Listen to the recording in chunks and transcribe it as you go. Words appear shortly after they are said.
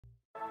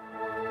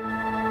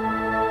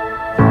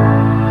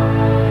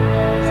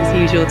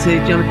usual,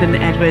 to Jonathan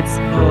Edwards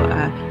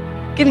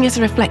for giving us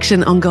a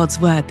reflection on God's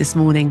word this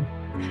morning.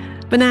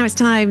 But now it's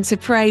time to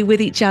pray with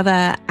each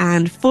other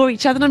and for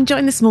each other. And I'm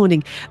joined this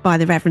morning by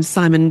the Reverend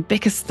Simon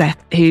Bickersteth,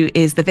 who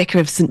is the vicar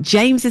of St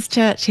James's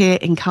Church here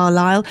in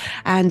Carlisle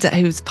and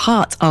who's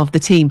part of the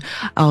team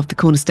of the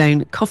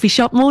Cornerstone coffee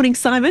shop. Morning,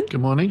 Simon.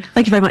 Good morning.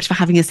 Thank you very much for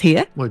having us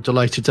here. We're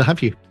delighted to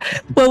have you.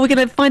 Well, we're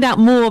going to find out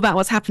more about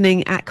what's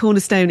happening at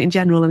Cornerstone in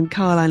general and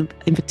Carlisle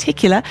in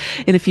particular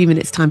in a few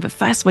minutes' time. But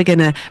first, we're going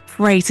to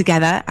pray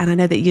together. And I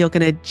know that you're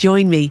going to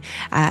join me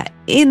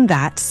in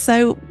that.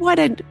 So why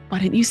don't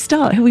you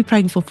start? Who are we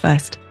praying for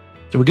first?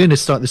 So we're going to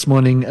start this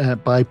morning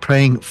by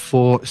praying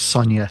for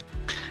Sonia.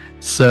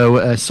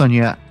 So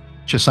Sonia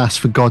just asked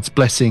for God's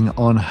blessing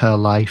on her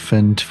life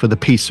and for the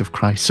peace of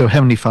Christ. So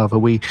Heavenly Father,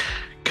 we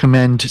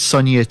commend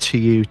Sonia to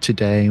you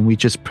today, and we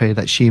just pray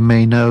that she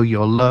may know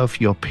your love,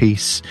 your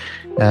peace,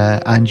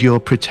 and your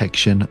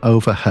protection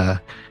over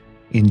her.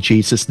 In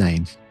Jesus'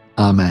 name,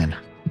 amen.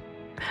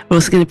 We're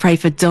also going to pray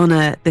for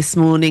Donna this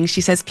morning.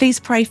 She says, please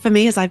pray for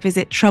me as I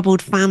visit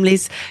troubled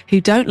families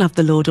who don't love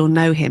the Lord or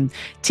know him.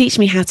 Teach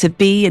me how to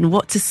be and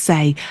what to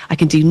say. I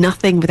can do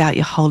nothing without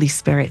your Holy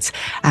Spirit.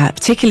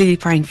 Particularly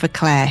praying for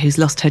Claire, who's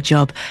lost her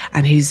job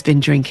and who's been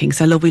drinking.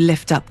 So Lord, we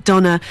lift up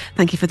Donna.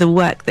 Thank you for the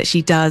work that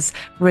she does,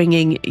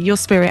 bringing your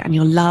spirit and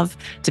your love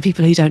to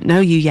people who don't know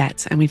you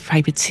yet. And we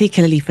pray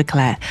particularly for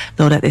Claire,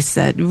 Lord, at this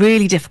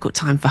really difficult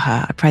time for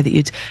her. I pray that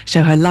you'd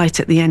show her light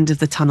at the end of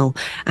the tunnel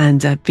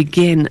and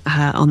begin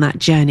her on that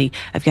journey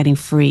of getting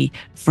free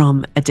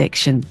from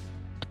addiction.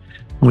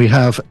 We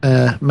have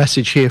a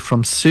message here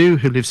from Sue,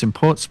 who lives in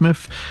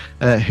Portsmouth,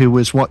 who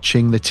was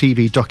watching the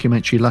TV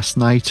documentary last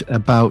night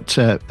about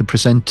the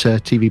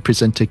TV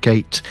presenter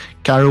Kate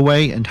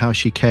Garraway and how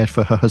she cared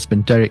for her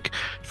husband Derek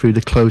through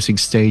the closing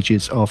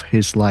stages of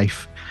his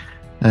life.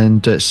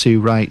 And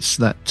Sue writes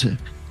that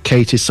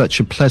Kate is such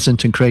a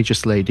pleasant and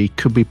courageous lady.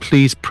 Could we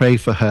please pray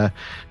for her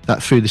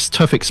that through this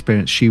tough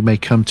experience she may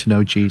come to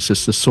know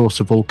Jesus, the source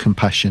of all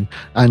compassion,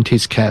 and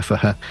his care for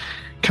her?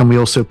 Can we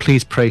also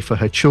please pray for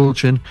her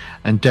children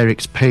and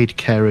Derek's paid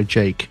carer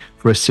Jake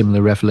for a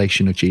similar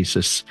revelation of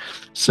Jesus?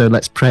 So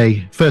let's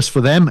pray first for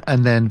them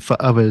and then for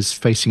others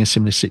facing a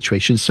similar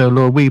situation. So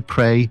Lord, we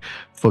pray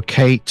for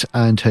Kate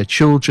and her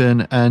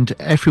children and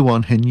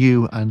everyone who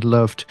knew and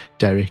loved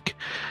Derek.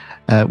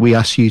 We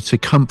ask you to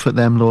comfort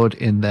them, Lord,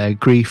 in their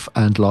grief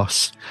and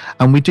loss.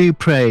 And we do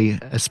pray,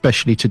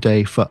 especially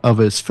today, for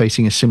others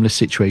facing a similar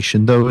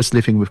situation, those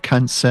living with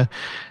cancer,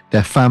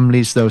 their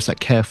families, those that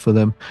care for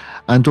them,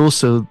 and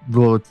also,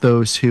 Lord,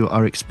 those who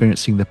are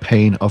experiencing the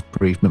pain of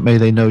bereavement. May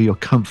they know your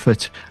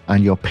comfort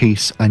and your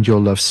peace and your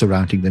love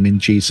surrounding them. In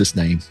Jesus'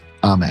 name,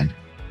 amen.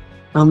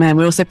 Amen.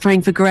 We're also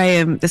praying for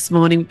Graham this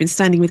morning. We've been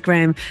standing with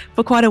Graham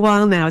for quite a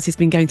while now as he's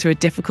been going through a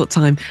difficult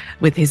time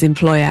with his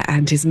employer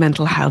and his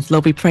mental health.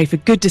 Lord, we pray for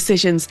good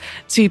decisions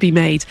to be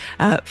made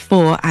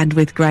for and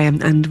with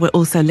Graham. And we're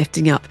also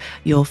lifting up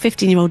your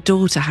 15-year-old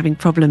daughter having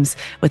problems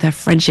with her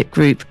friendship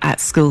group at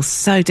school.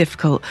 So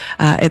difficult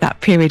at that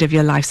period of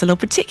your life. So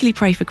Lord, particularly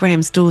pray for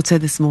Graham's daughter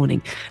this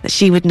morning, that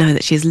she would know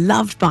that she is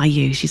loved by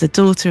you. She's a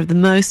daughter of the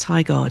Most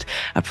High God.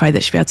 I pray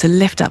that she'll be able to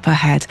lift up her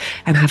head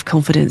and have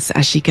confidence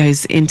as she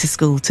goes into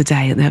school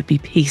today, and there would be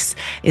peace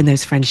in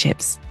those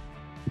friendships.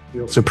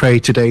 We also pray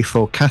today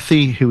for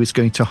Kathy, who is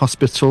going to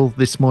hospital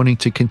this morning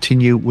to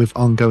continue with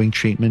ongoing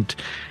treatment.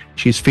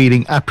 She's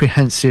feeling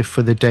apprehensive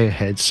for the day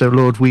ahead. So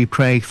Lord, we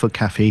pray for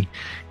Kathy.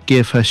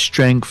 Give her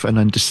strength and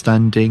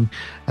understanding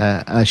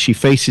as she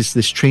faces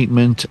this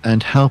treatment,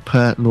 and help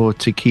her, Lord,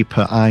 to keep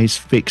her eyes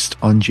fixed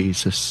on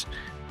Jesus.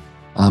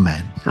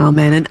 Amen.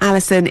 Amen. And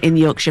Alison in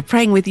Yorkshire,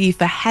 praying with you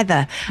for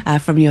Heather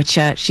from your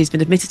church. She's been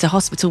admitted to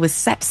hospital with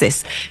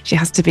sepsis. She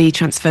has to be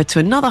transferred to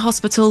another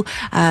hospital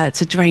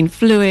to drain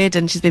fluid,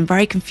 and she's been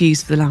very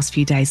confused for the last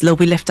few days. Lord,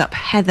 we lift up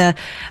Heather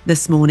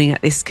this morning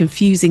at this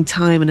confusing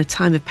time and a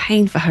time of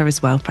pain for her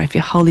as well. Pray for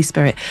your Holy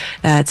Spirit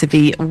to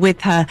be with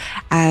her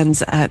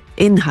and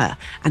in her,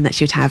 and that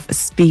she would have a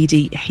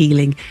speedy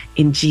healing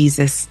in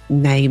Jesus'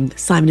 name.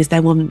 Simon, is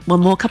there one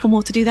more, couple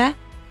more to do there?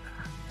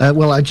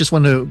 Well, I just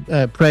want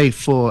to pray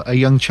for a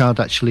young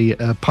child, actually,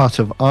 part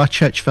of our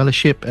church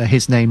fellowship.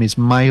 His name is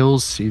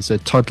Miles. He's a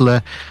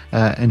toddler,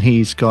 and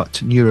he's got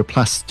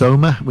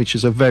neuroblastoma, which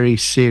is a very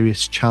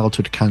serious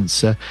childhood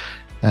cancer.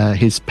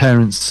 His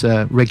parents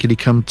regularly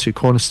come to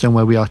Cornerstone,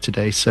 where we are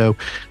today. So,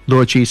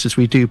 Lord Jesus,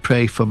 we do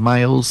pray for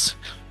Miles.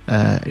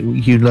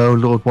 You know,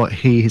 Lord, what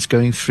he is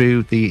going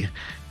through, the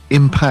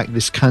impact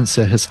this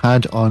cancer has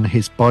had on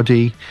his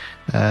body,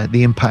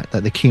 the impact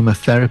that the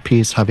chemotherapy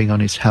is having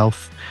on his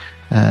health.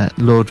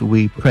 Lord,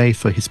 we pray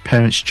for his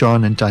parents,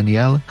 John and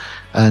Danielle,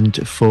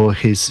 and for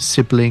his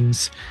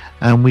siblings.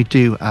 And we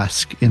do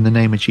ask in the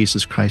name of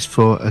Jesus Christ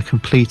for a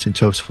complete and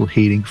total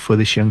healing for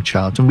this young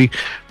child. And we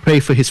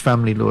pray for his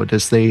family, Lord,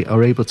 as they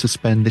are able to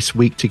spend this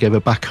week together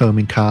back home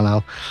in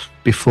Carlisle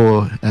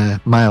before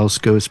Miles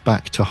goes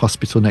back to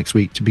hospital next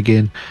week to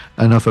begin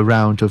another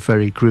round of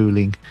very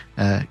grueling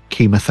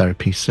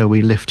chemotherapy. So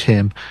we lift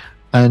him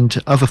and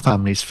other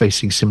families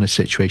facing similar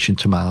situation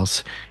to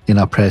Miles in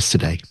our prayers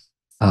today.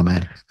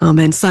 Amen.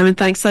 Amen. Simon,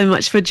 thanks so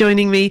much for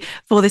joining me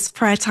for this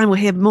prayer time. We'll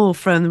hear more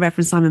from the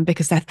Reverend Simon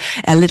Bickersteth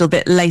a little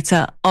bit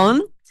later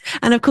on.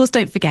 And of course,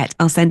 don't forget,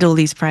 I'll send all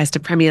these prayers to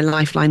Premier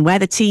Lifeline, where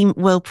the team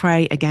will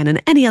pray again.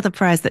 And any other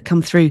prayers that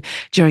come through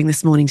during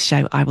this morning's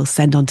show, I will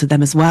send on to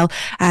them as well.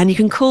 And you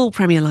can call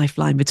Premier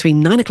Lifeline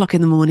between 9 o'clock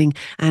in the morning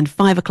and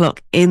 5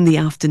 o'clock in the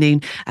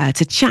afternoon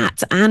to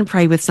chat and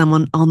pray with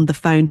someone on the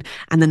phone.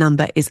 And the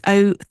number is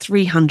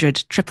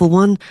 0300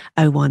 111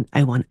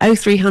 0101.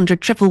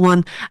 0300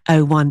 111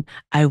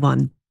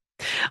 0101.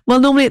 Well,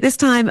 normally at this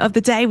time of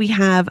the day, we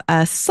have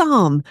a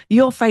psalm,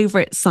 your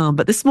favourite psalm.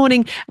 But this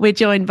morning, we're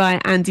joined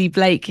by Andy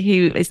Blake,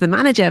 who is the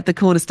manager of the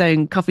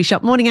Cornerstone coffee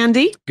shop. Morning,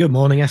 Andy. Good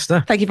morning,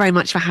 Esther. Thank you very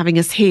much for having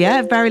us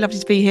here. Very lovely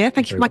to be here.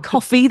 Thank you for my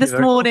coffee this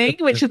morning,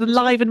 which has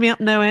enlivened me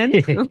up no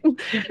end.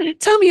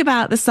 Tell me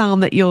about the psalm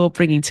that you're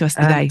bringing to us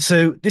today.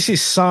 So this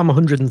is Psalm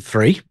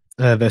 103.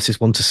 Verses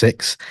 1 to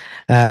 6.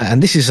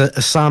 And this is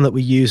a psalm that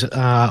we use at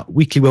our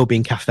weekly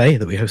wellbeing cafe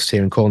that we host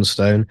here in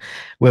Cornerstone,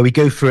 where we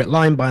go through it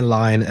line by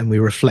line and we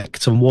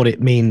reflect on what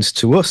it means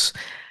to us.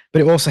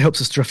 But it also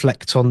helps us to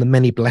reflect on the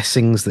many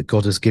blessings that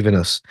God has given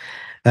us.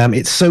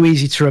 It's so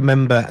easy to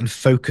remember and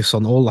focus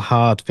on all the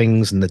hard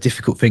things and the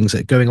difficult things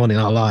that are going on in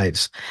our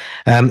lives.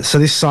 So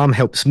this psalm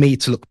helps me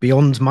to look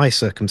beyond my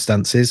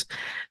circumstances,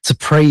 to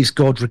praise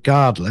God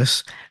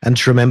regardless, and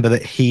to remember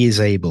that He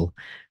is able,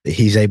 that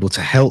He's able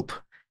to help,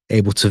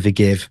 able to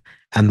forgive,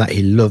 and that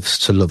He loves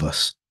to love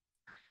us.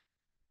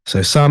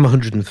 So Psalm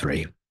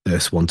 103,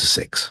 verse 1 to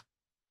 6.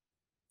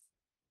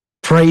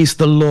 Praise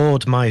the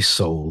Lord, my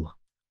soul,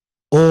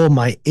 all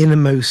my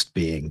innermost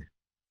being.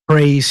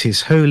 Praise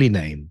His holy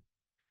name.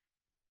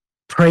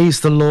 Praise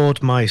the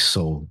Lord, my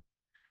soul,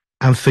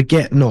 and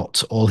forget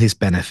not all His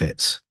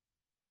benefits,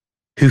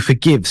 who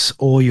forgives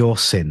all your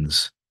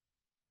sins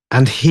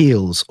and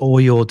heals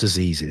all your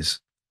diseases,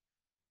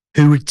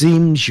 who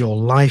redeems your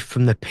life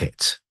from the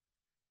pit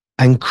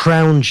and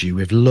crowns you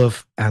with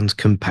love and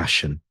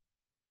compassion,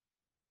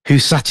 who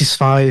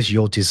satisfies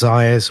your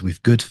desires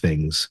with good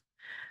things,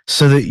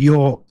 so that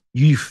your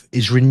youth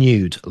is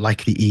renewed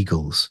like the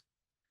eagles.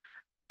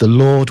 The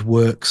Lord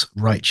works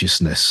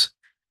righteousness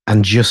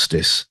and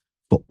justice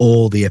for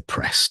all the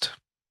oppressed.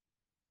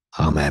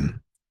 Amen.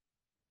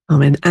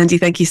 Amen. Andy,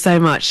 thank you so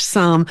much.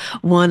 Psalm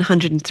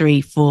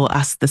 103 for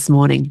us this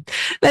morning.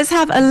 Let's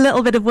have a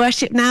little bit of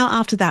worship now.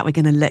 After that, we're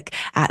going to look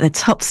at the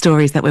top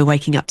stories that we're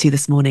waking up to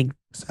this morning.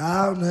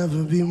 I'll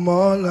never be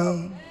more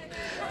loved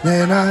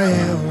than I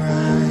am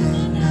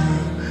right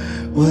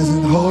now.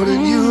 Wasn't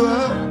holding you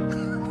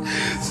up,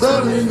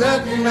 so there's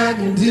nothing I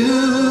can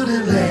do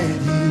to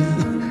let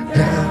you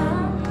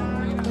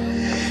down.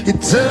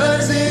 It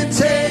doesn't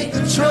take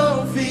the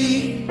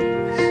trophy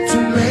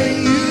to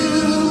make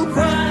you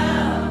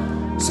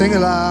proud. Sing it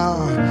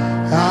loud.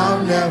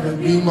 I'll never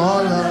be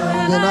more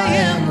loved than I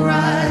am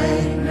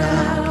right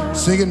now.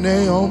 Sing it,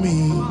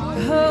 Naomi.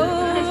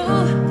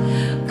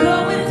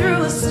 Going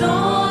through a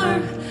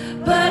storm,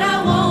 but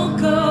I won't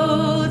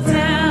go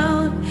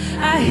down.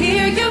 I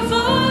hear your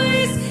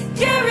voice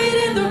carried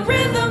in the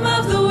rhythm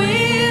of the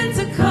wind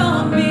to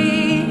call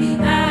me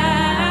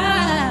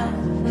out.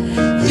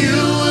 You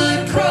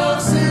would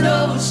cross an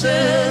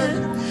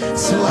ocean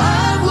so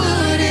I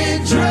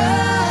wouldn't drown.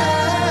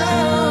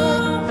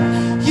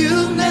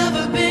 You've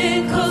never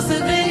been closer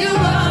than you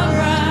are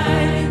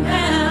right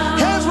now.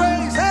 Hands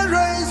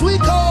raised, we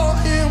call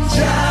Him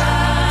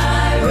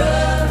Jireh.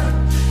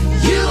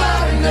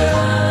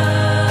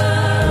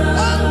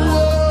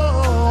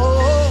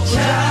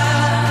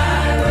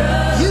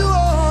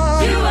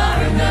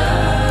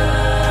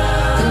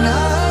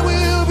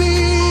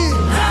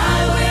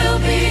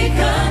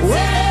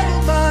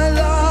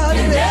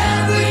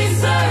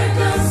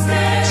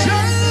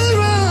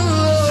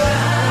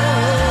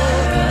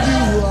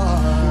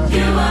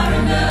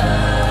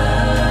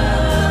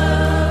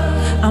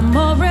 I'm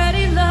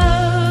already loved.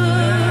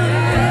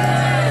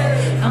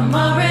 I'm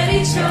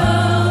already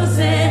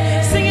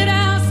chosen. Sing it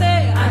out,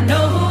 say, I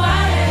know who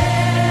I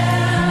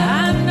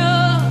am.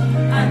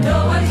 I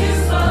know what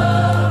you've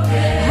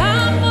spoken.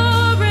 I'm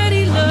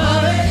already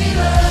loved.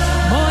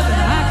 More than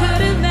I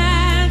could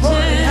imagine.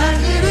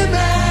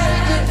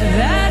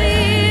 That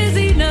is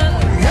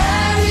enough.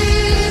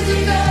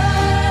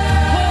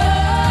 Oh,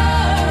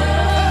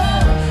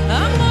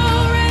 I'm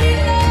already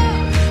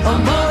loved.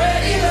 I'm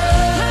already loved.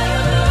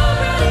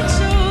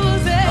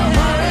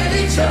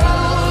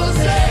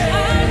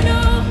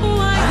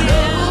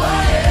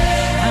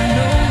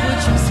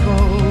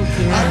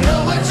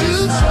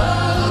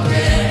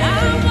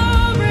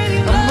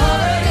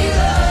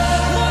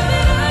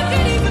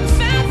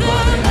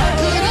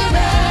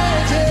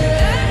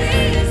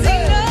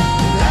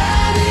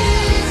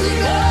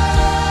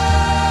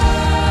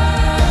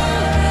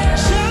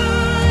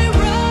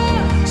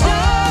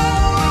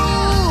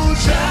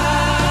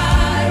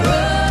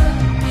 Jireh.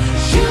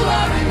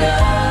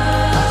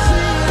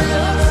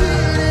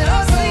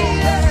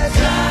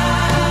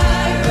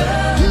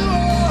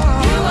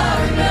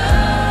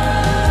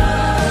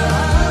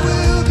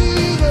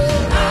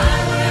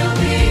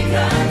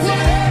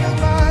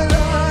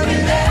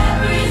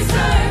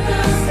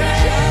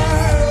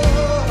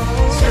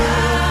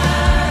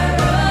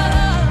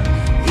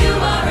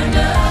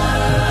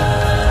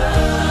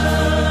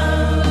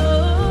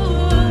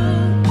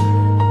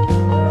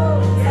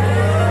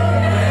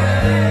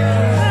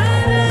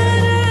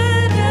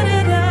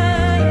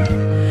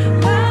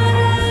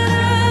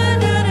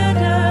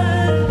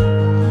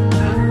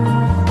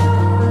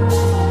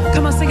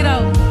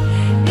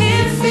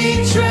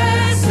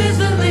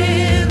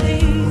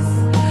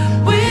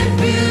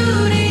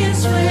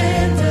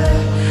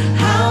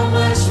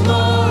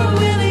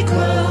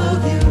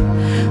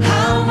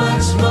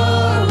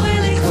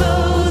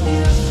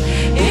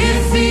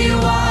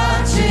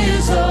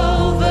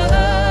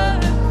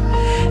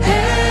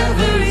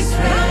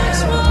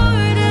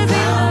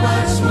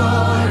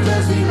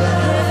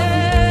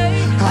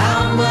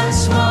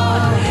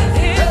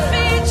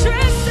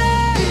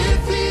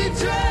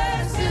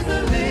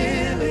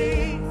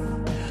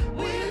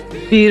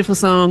 Beautiful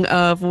song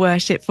of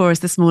worship for us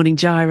this morning,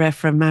 Jireh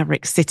from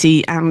Maverick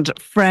City and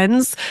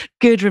Friends.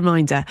 Good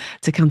reminder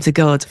to come to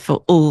God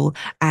for all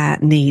our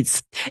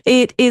needs.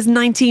 It is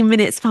 19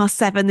 minutes past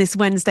 7 this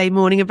Wednesday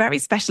morning, a very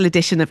special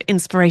edition of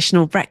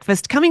Inspirational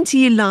Breakfast coming to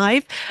you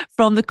live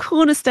from the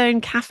Cornerstone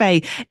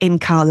Cafe in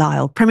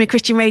Carlisle. Premier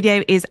Christian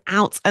Radio is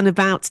out and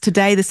about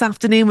today. This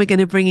afternoon, we're going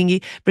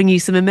to bring you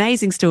some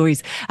amazing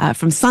stories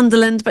from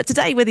Sunderland, but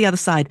today we're the other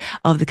side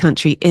of the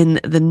country in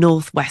the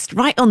northwest,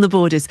 right on the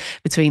borders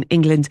between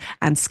England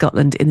and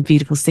Scotland in the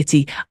beautiful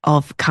city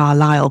of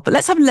Carlisle. But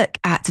let's have a look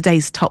at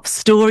today's top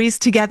stories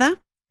together.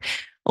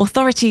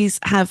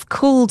 Authorities have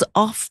called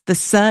off the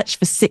search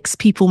for 6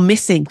 people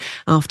missing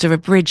after a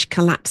bridge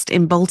collapsed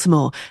in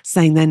Baltimore,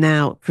 saying they're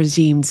now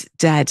presumed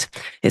dead.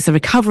 It's a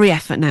recovery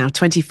effort now,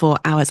 24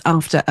 hours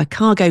after a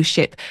cargo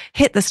ship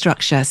hit the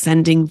structure,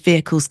 sending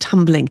vehicles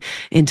tumbling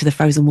into the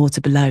frozen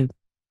water below.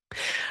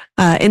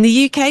 In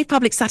the UK,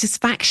 public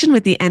satisfaction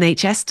with the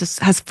NHS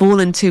has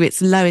fallen to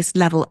its lowest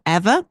level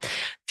ever.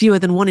 Fewer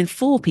than 1 in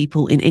 4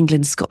 people in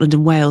England, Scotland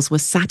and Wales were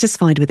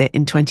satisfied with it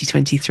in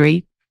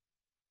 2023.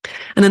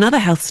 And another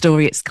health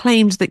story, it's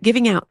claimed that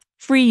giving out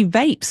free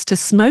vapes to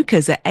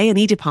smokers at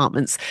A&E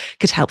departments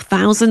could help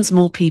thousands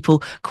more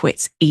people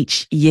quit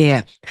each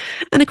year.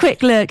 And a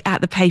quick look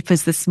at the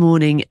papers this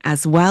morning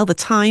as well. The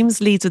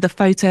Times leads with a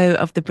photo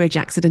of the bridge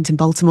accident in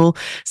Baltimore,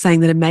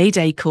 saying that a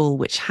Mayday call,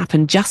 which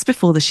happened just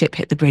before the ship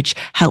hit the bridge,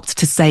 helped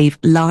to save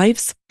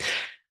lives.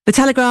 The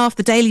Telegraph,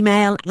 the Daily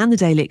Mail and the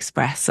Daily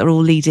Express are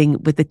all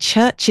leading with the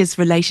church's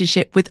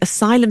relationship with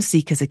asylum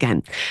seekers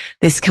again.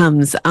 This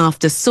comes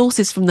after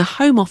sources from the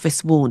Home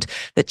Office warned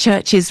that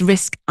churches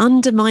risk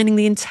undermining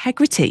the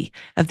integrity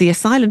of the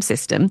asylum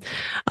system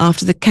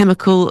after the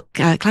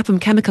Clapham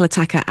chemical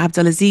attacker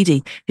Abdul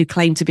Azidi, who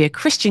claimed to be a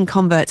Christian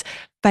convert,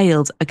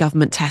 failed a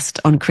government test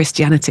on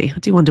Christianity. I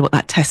do wonder what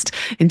that test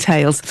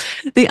entails.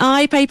 The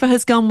I paper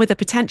has gone with a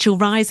potential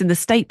rise in the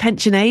state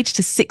pension age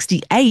to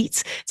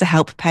 68 to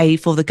help pay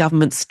for the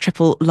government's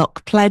triple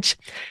lock pledge.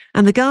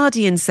 And The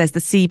Guardian says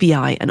the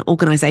CBI, an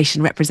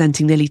organisation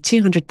representing nearly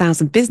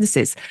 200,000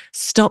 businesses,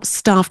 stopped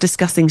staff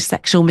discussing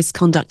sexual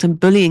misconduct and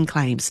bullying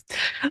claims.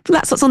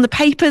 That's what's on the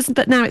papers,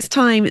 but now it's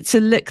time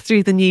to look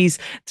through the news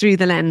through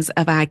the lens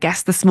of our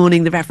guest this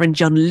morning, the Reverend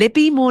John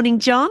Libby. Morning,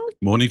 John.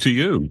 Morning to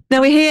you.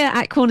 Now, we're here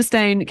at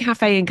Cornerstone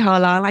Cafe in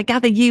Carlisle. I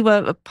gather you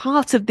were a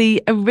part of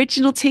the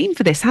original team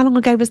for this. How long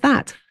ago was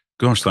that?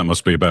 Gosh, that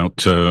must be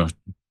about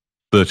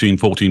 13,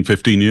 14,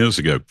 15 years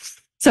ago.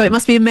 So it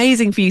must be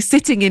amazing for you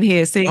sitting in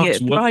here, seeing it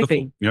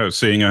thriving. Yeah,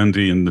 seeing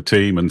Andy and the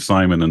team and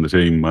Simon and the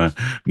team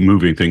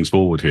moving things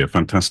forward here.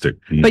 Fantastic.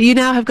 But you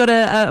now have got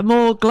a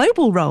more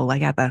global role, I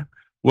gather.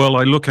 Well,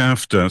 I look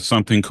after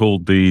something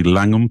called the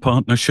Langham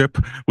Partnership,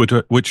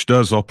 which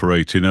does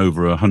operate in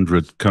over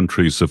 100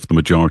 countries of the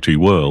majority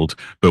world.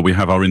 But we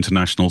have our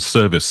International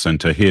Service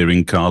Centre here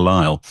in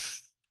Carlisle.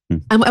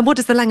 And what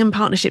does the Langham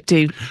Partnership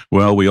do?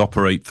 Well, we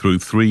operate through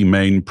 3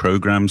 main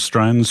program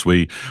strands.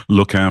 We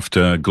look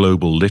after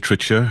global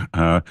literature,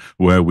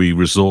 where we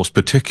resource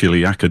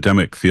particularly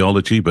academic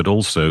theology, but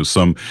also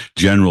some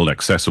general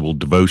accessible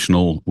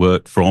devotional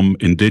work from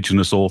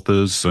Indigenous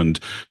authors and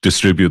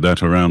distribute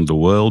that around the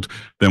world.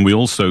 Then we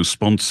also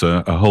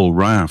sponsor a whole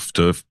raft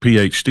of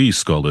PhD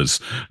scholars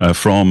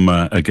from,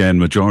 again,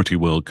 majority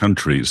world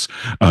countries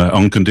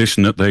on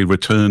condition that they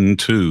return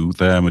to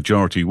their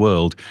majority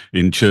world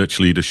in church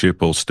leadership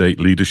or state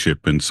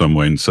leadership in some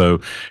way. And so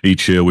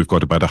each year we've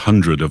got about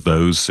 100 of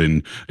those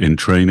in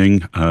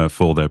training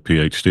for their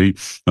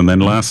PhD. And then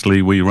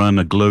lastly, we run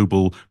a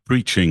global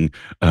preaching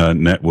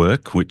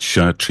network, which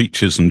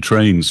teaches and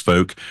trains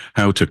folk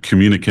how to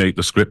communicate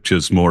the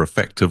scriptures more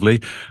effectively.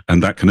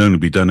 And that can only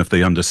be done if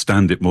they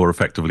understand it more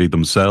effectively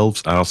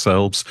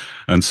ourselves.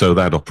 And so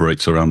that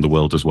operates around the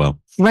world as well.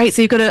 Right,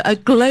 so you've got a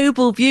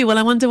global view. Well,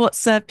 I wonder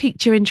what's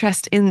piqued your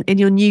interest in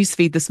your news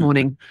feed this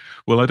morning.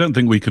 Well, I don't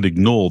think we could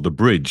ignore the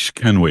bridge,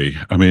 can we?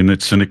 I mean,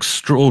 it's an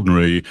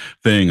extraordinary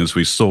thing as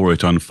we saw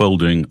it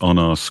unfolding on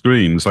our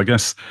screens. I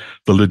guess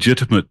the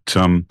legitimate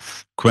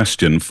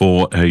question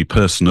for a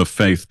person of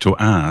faith to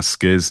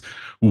ask is,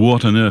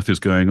 what on earth is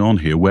going on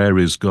here? Where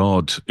is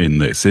God in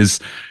this?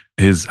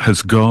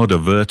 Has God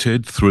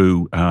averted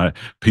through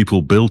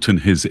people built in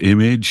his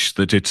image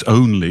that it's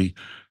only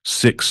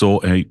 6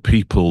 or 8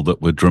 people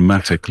that were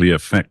dramatically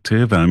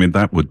effective? I mean,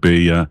 that would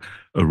be a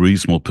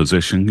reasonable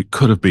position. It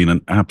could have been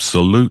an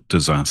absolute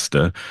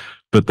disaster.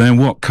 But then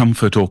what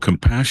comfort or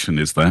compassion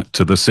is that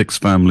to the 6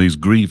 families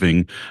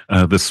grieving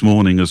this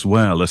morning as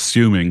well,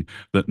 assuming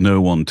that no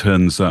one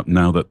turns up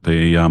now that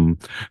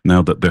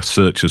their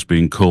search has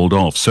been called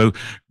off? So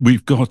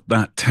we've got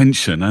that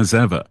tension as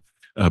ever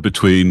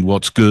between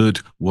what's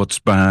good, what's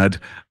bad,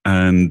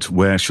 and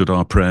where should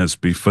our prayers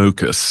be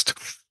focused.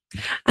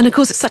 And of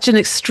course, it's such an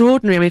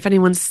extraordinary, I mean, if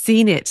anyone's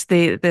seen it,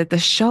 the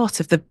shot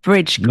of the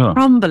bridge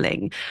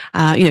crumbling,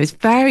 it's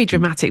very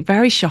dramatic,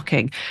 very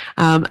shocking.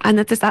 And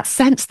there's that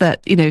sense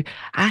that,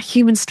 our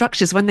human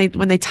structures, when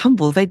they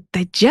tumble, they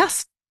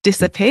just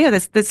disappear.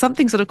 There's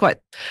something sort of quite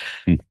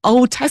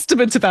Old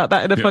Testament about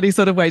that in a funny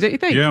sort of way, don't you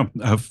think?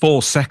 Yeah,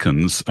 4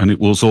 seconds and it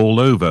was all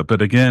over.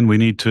 But again, we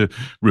need to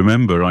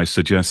remember, I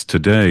suggest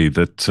today,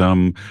 that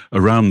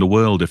around the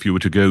world, if you were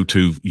to go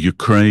to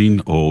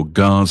Ukraine or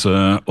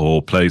Gaza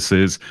or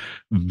places,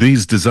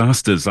 these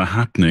disasters are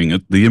happening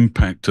at the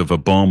impact of a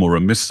bomb or a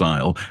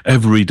missile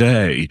every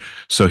day.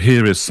 So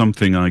here is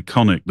something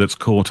iconic that's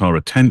caught our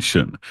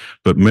attention,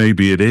 but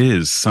maybe it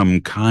is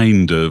some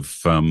kind of,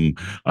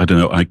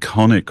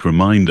 iconic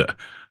reminder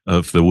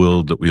of the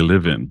world that we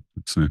live in.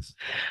 So.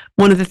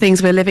 One of the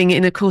things we're living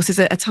in, of course, is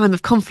a time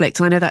of conflict.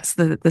 I know that's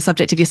the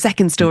subject of your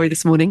second story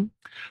this morning.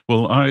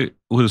 Well, I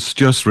was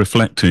just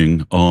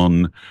reflecting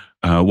on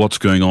what's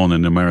going on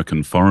in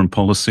American foreign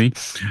policy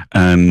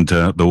and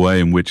the way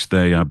in which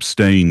they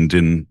abstained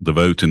in the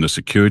vote in the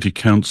Security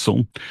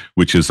Council,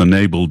 which has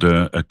enabled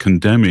a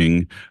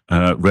condemning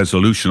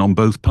resolution on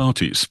both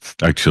parties,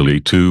 actually,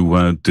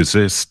 to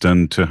desist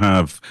and to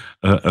have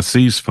a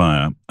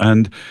ceasefire.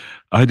 And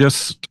I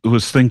just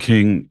was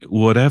thinking,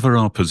 whatever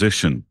our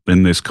position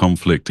in this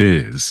conflict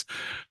is,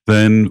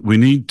 then we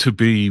need to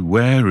be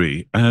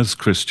wary as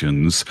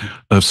Christians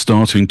of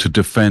starting to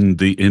defend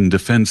the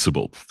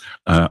indefensible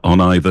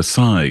on either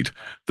side.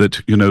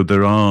 That,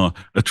 there are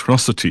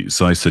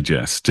atrocities, I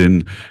suggest,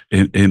 in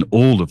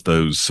all of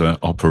those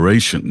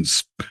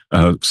operations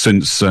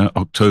since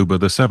October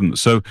the 7th.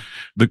 So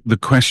the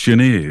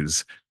question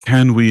is,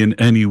 can we in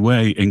any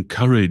way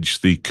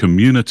encourage the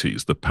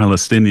communities, the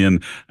Palestinian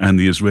and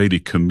the Israeli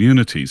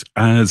communities,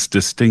 as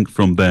distinct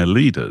from their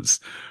leaders,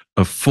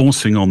 of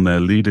forcing on their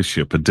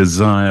leadership a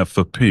desire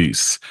for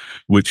peace,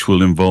 which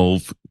will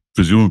involve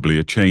presumably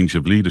a change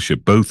of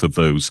leadership? Both of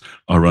those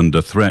are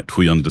under threat,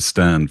 we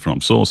understand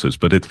from sources.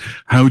 But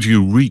how do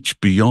you reach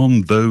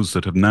beyond those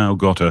that have now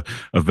got a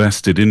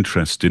vested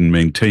interest in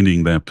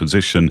maintaining their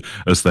position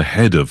as the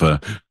head of a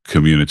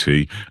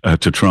community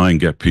to try and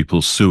get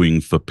people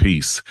suing for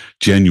peace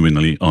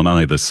genuinely on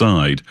either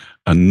side,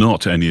 and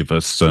not any of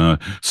us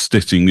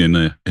sitting in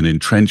an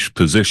entrenched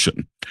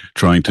position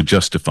trying to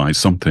justify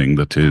something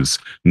that is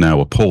now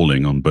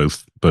appalling on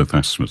both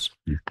aspects.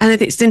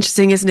 And it's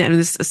interesting, isn't it? And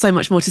there's so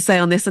much more to say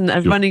on this, and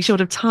running short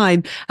of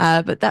time.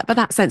 But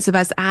that sense of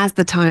as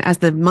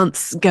the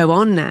months go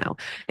on now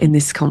in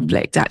this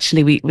conflict,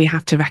 actually we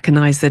have to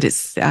recognise that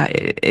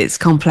it's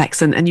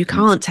complex, and you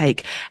can't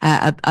take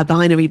a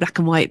binary black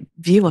and white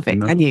view of it,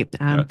 can you?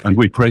 And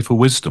we pray for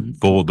wisdom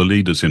for the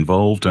leaders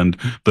involved and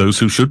those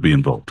who should be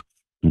involved.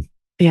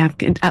 Yeah,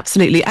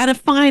 absolutely. And a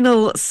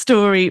final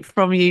story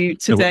from you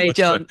today,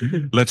 John.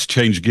 Let's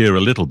change gear a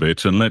little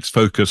bit and let's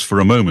focus for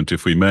a moment,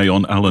 if we may,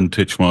 on Alan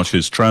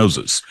Titchmarsh's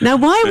trousers. Now,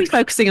 why are we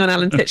focusing on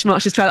Alan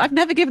Titchmarsh's trousers? I've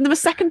never given them a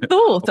second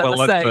thought, I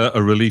must say. That's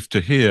a relief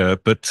to hear.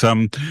 But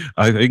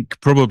I think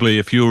probably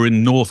if you were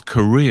in North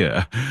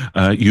Korea,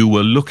 you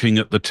were looking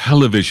at the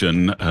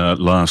television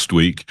last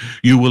week,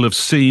 you will have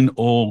seen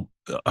all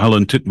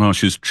Alan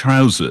Titchmarsh's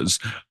trousers,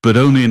 but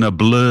only in a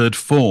blurred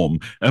form.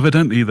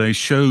 Evidently, they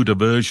showed a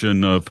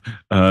version of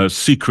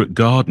Secret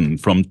Garden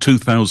from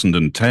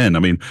 2010. I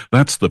mean,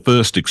 that's the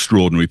first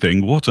extraordinary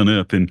thing. What on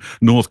earth in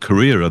North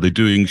Korea are they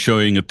doing,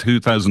 showing a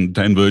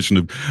 2010 version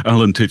of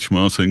Alan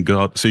Titchmarsh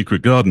in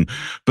Secret Garden?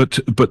 But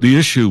the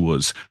issue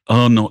was,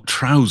 are not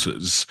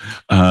trousers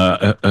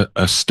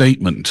a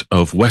statement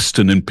of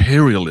Western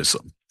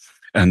imperialism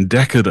and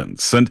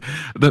decadence? And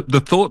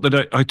the thought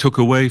that I took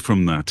away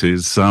from that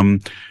is,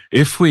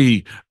 if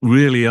we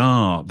really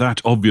are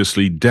that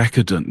obviously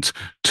decadent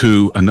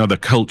to another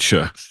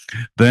culture,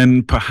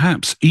 then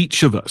perhaps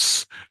each of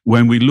us,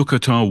 when we look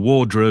at our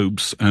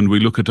wardrobes and we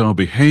look at our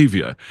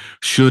behavior,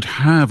 should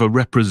have a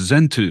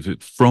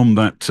representative from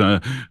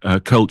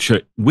that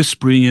culture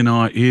whispering in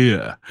our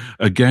ear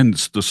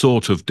against the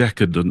sort of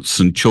decadence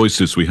and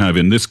choices we have,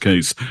 in this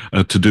case,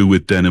 to do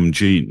with denim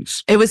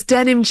jeans. It was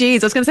denim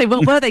jeans. I was going to say,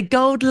 well, were they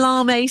gold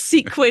lame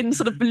sequin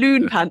sort of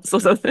balloon pants or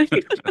something?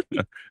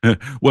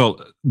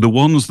 Well, the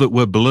ones that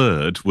were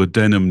blurred were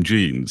denim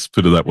jeans,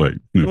 put it that way.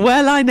 Yeah.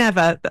 Well, I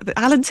never.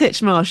 Alan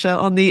Titchmarsh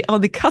on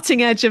the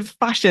cutting edge of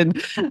fashion.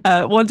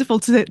 Wonderful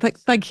to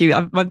thank you.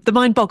 The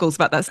mind boggles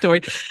about that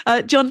story.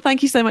 John,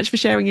 thank you so much for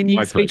sharing your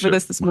news feed with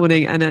us this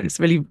morning, and it's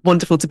really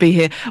wonderful to be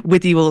here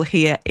with you all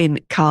here in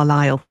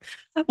Carlisle.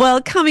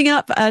 Well, coming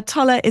up,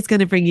 Tola is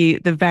going to bring you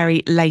the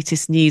very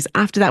latest news.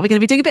 After that, we're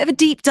going to be doing a bit of a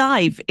deep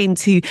dive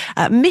into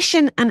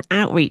mission and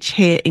outreach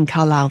here in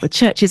Carlisle. The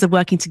churches are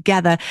working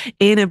together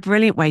in a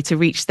brilliant way to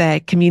reach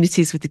their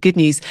communities with the good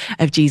news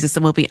of Jesus.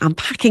 And we'll be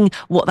unpacking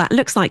what that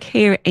looks like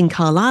here in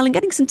Carlisle and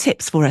getting some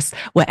tips for us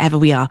wherever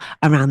we are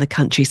around the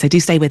country. So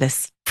do stay with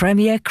us.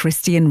 Premier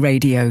Christian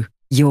Radio,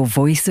 your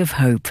voice of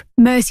hope.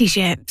 Mercy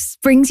Ships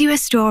brings you a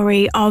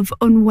story of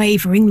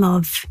unwavering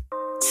love.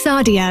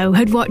 Sadio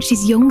had watched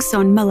his young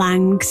son,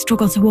 Malang,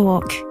 struggle to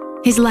walk.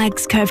 His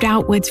legs curved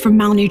outwards from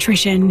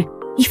malnutrition.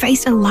 He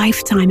faced a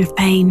lifetime of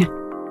pain.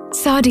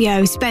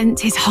 Sadio spent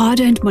his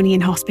hard-earned money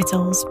in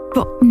hospitals,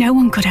 but no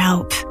one could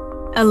help.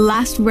 A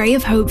last ray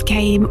of hope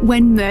came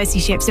when Mercy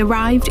Ships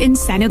arrived in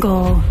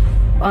Senegal.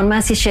 On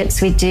Mercy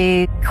Ships, we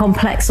do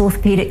complex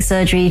orthopedic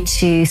surgery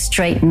to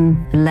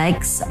straighten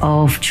legs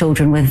of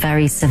children with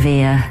very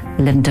severe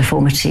limb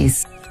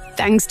deformities.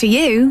 Thanks to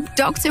you,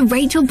 Dr.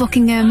 Rachel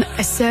Buckingham,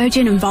 a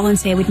surgeon and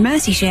volunteer with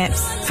Mercy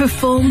Ships,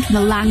 performed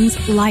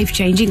Malang's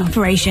life-changing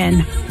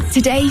operation.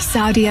 Today,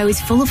 Sadio is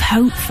full of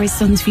hope for his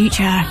son's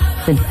future.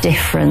 The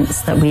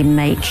difference that we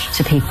make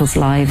to people's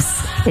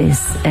lives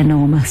is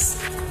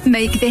enormous.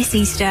 Make this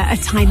Easter a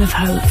time of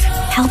hope.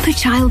 Help a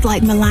child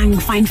like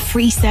Malang find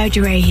free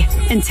surgery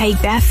and take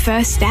their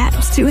first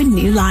steps to a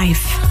new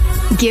life.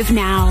 Give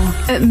now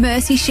at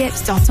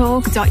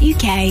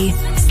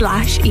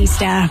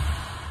mercyships.org.uk/Easter.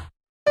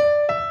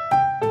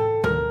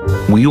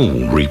 We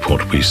all reap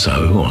what we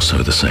sow, or so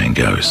the saying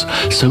goes.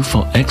 So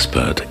for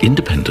expert,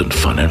 independent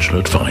financial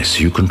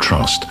advice you can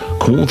trust,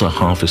 call the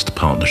Harvest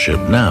Partnership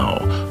now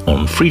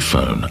on free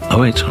phone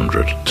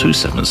 0800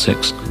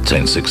 276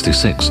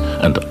 1066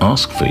 and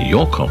ask for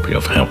your copy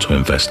of How to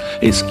Invest.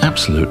 It's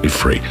absolutely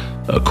free.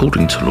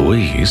 According to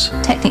Louise,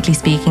 technically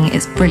speaking,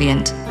 it's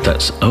brilliant.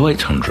 That's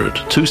 0800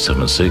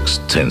 276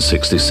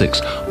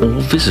 1066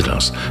 or visit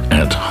us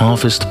at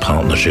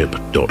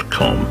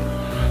harvestpartnership.com.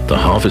 The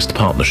Harvest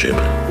Partnership,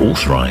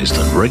 authorised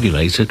and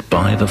regulated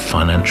by the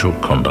Financial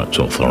Conduct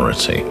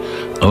Authority.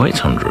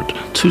 0800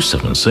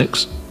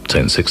 276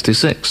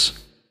 1066.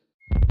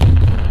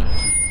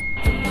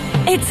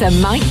 It's a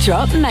mic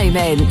drop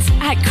moment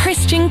at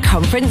Christian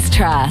Conference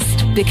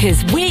Trust,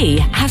 because we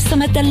have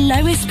some of the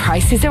lowest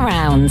prices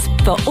around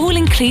for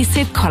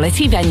all-inclusive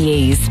quality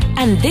venues.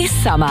 And this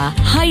summer,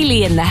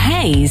 Highly in the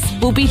Haze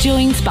will be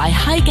joined by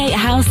Highgate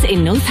House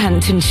in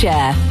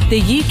Northamptonshire,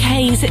 the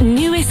UK's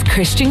newest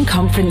Christian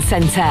conference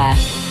centre.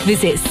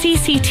 Visit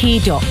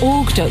cct.org.uk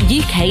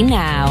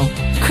now.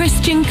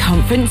 Christian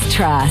Conference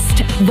Trust,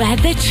 where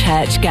the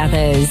church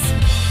gathers.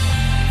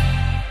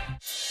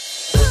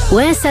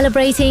 We're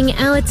celebrating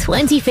our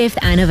 25th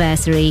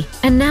anniversary,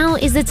 and now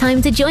is the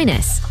time to join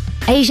us.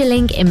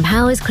 AsiaLink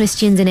empowers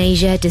Christians in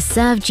Asia to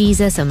serve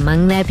Jesus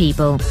among their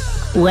people.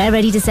 We're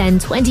ready to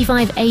send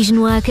 25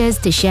 Asian workers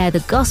to share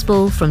the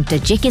gospel from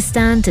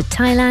Tajikistan to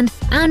Thailand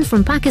and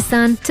from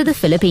Pakistan to the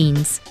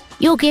Philippines.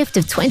 Your gift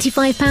of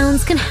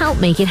 £25 can help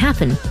make it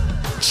happen.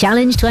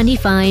 Challenge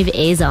 25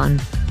 is on.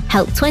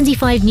 Help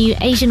 25 new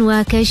Asian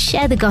workers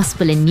share the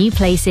gospel in new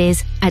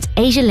places at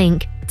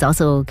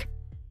asialink.org.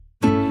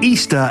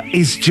 Easter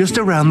is just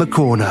around the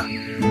corner.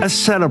 A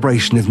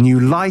celebration of new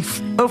life,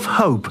 of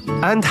hope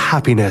and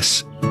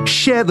happiness.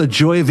 Share the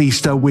joy of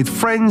Easter with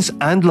friends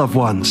and loved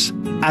ones.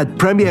 At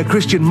Premier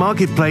Christian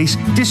Marketplace,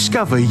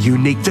 discover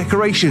unique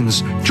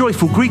decorations,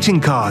 joyful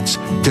greeting cards,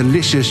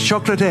 delicious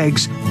chocolate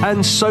eggs,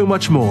 and so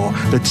much more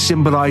that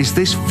symbolize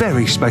this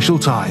very special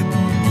time.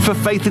 For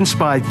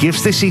faith-inspired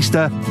gifts this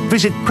Easter,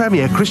 visit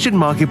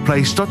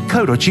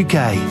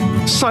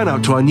premierchristianmarketplace.co.uk. Sign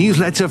up to our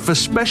newsletter for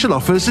special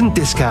offers and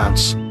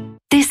discounts.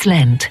 This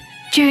Lent,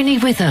 journey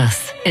with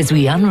us as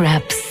we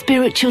unwrap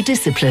spiritual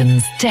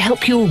disciplines to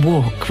help your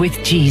walk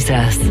with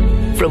Jesus.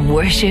 From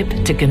worship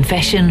to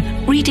confession,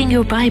 reading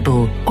your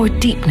Bible, or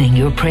deepening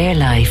your prayer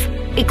life,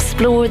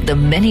 explore the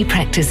many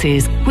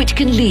practices which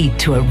can lead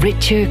to a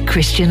richer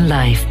Christian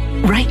life,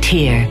 right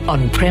here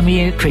on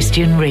Premier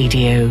Christian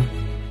Radio.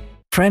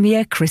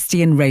 Premier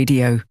Christian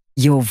Radio,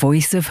 your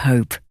voice of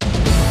hope.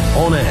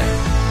 On air,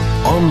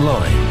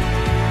 online,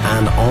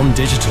 and on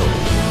digital.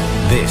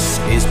 This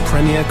is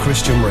Premier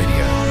Christian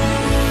Radio.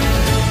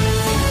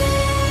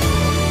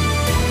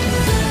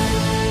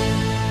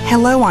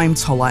 Hello, I'm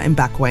Tola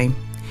Mbakwe.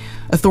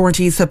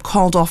 Authorities have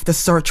called off the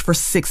search for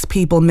 6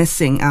 people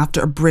missing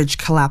after a bridge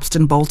collapsed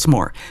in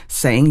Baltimore,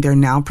 saying they're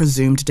now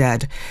presumed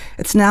dead.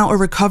 It's now a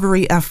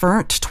recovery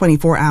effort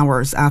 24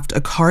 hours after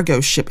a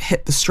cargo ship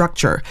hit the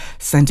structure,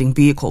 sending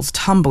vehicles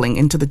tumbling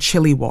into the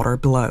chilly water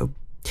below.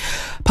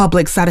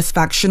 Public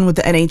satisfaction with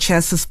the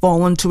NHS has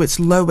fallen to its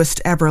lowest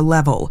ever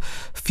level.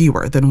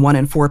 Fewer than 1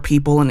 in 4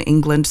 people in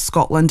England,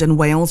 Scotland and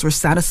Wales were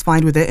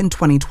satisfied with it in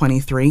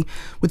 2023,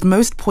 with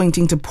most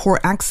pointing to poor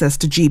access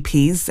to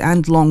GPs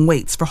and long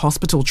waits for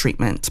hospital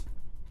treatment.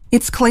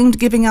 It's claimed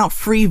giving out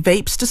free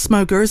vapes to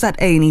smokers at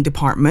A&E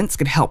departments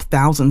could help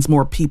thousands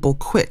more people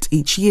quit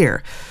each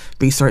year.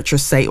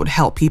 Researchers say it would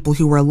help people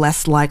who are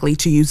less likely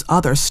to use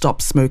other stop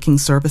smoking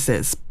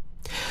services.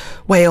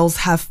 Wales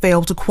have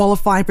failed to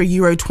qualify for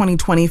Euro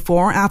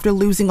 2024 after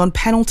losing on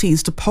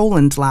penalties to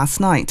Poland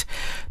last night.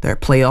 Their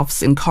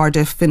playoffs in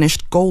Cardiff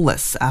finished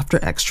goalless after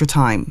extra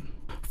time.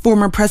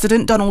 Former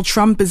President Donald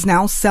Trump is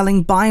now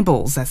selling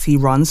Bibles as he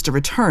runs to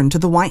return to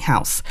the White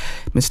House.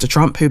 Mr.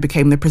 Trump, who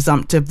became the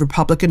presumptive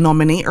Republican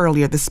nominee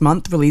earlier this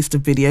month, released a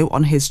video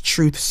on his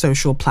Truth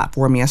Social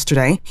platform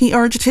yesterday. He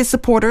urged his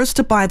supporters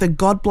to buy the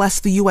God Bless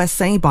the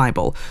USA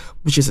Bible,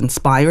 which is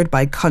inspired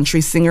by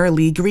country singer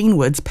Lee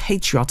Greenwood's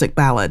patriotic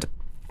ballad.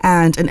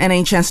 And an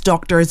NHS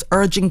doctor is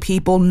urging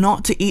people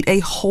not to eat a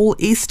whole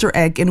Easter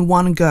egg in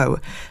one go,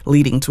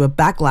 leading to a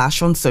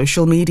backlash on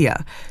social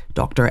media.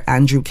 Dr.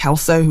 Andrew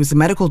Kelso, who's a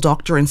medical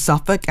doctor in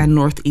Suffolk and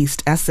North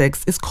East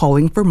Essex, is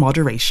calling for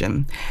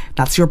moderation.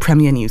 That's your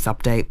Premier News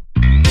Update.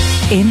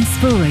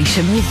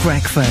 Inspirational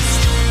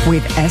Breakfast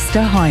with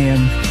Esther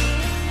Hyam.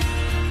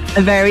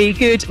 A very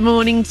good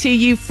morning to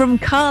you from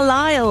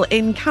Carlisle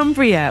in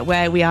Cumbria,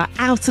 where we are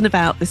out and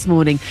about this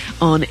morning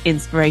on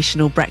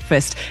Inspirational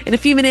Breakfast. In a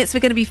few minutes,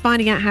 we're going to be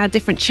finding out how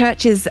different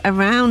churches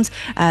around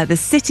the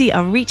city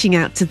are reaching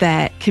out to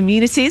their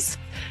communities.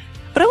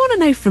 But I want to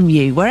know from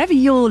you, wherever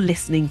you're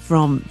listening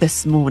from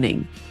this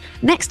morning,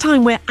 next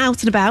time we're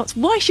out and about,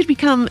 why should we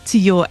come to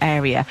your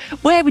area?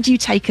 Where would you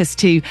take us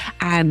to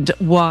and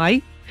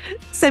why?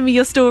 Send me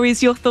your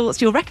stories, your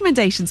thoughts, your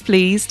recommendations,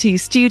 please, to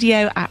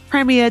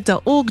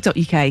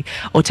studio@premier.org.uk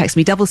or text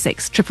me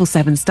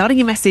 66777, starting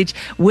your message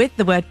with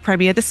the word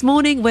Premier. This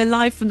morning, we're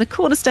live from the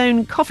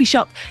Cornerstone coffee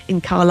shop in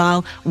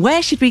Carlisle.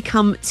 Where should we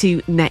come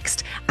to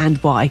next and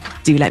why?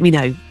 Do let me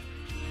know.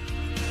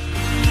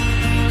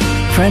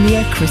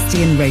 Premier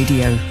Christian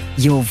Radio,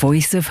 your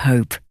voice of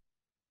hope.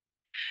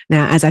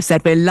 Now, as I've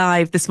said, we're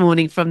live this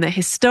morning from the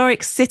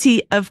historic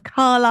city of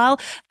Carlisle,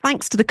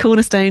 thanks to the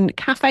Cornerstone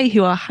Cafe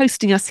who are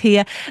hosting us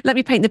here. Let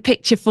me paint the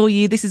picture for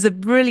you. This is a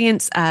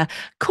brilliant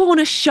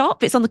corner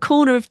shop. It's on the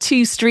corner of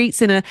two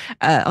streets on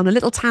a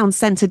little town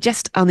centre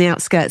just on the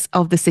outskirts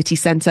of the city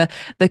centre.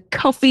 The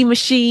coffee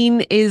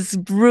machine is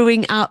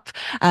brewing up.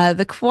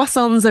 The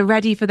croissants are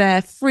ready for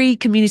their free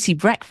community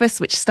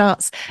breakfast, which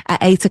starts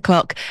at 8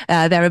 o'clock.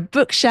 There are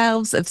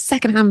bookshelves of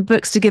secondhand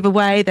books to give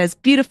away. There's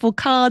beautiful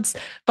cards.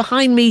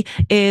 Behind me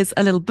is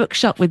a little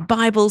bookshop with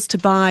Bibles to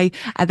buy.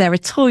 There are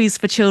toys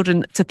for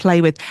children to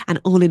play with. And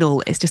all in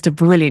all, it's just a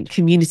brilliant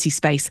community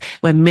space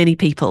where many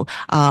people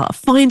are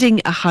finding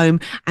a home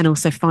and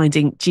also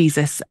finding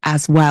Jesus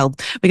as well.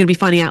 We're going to be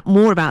finding out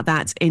more about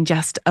that in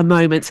just a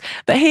moment.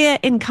 But here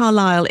in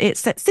Carlisle,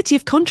 it's a city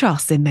of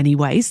contrasts in many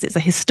ways. It's a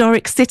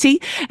historic city.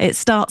 It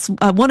starts,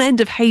 one end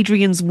of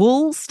Hadrian's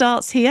Wall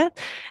starts here.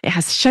 It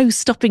has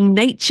show-stopping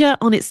nature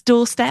on its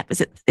doorstep.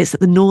 It's at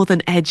the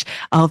northern edge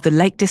of the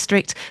Lake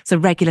District. It's a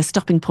regular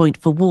stopping point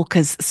for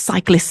walkers,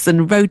 cyclists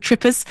and road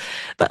trippers.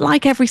 But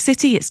like every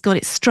city, it's got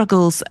its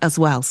struggles as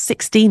well.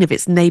 16 of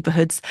its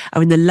neighbourhoods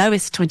are in the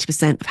lowest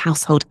 20% of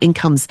household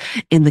incomes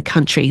in the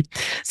country.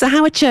 So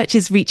how are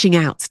churches reaching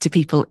out to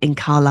people in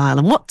Carlisle,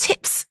 and what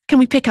tips can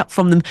we pick up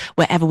from them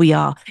wherever we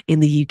are in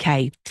the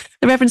UK?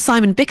 The Reverend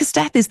Simon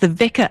Bickersteth is the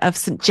vicar of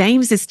St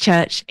James's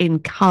Church in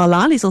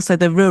Carlisle. He's also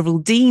the rural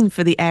dean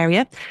for the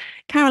area.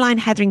 Caroline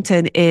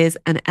Hetherington is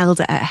an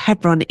elder at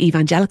Hebron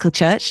Evangelical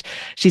Church.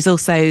 She's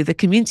also the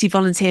community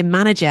volunteer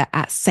manager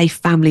at Safe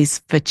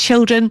Families for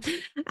Children.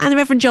 And the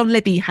Reverend John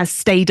Libby has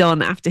stayed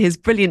on after his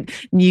brilliant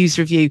news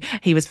review.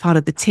 He was part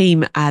of the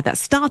team that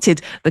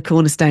started the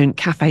Cornerstone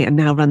Cafe and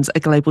now runs a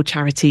global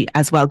charity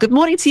as well. Good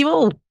morning to you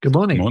all. Good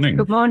morning. Good morning.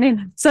 Good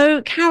morning.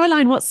 So,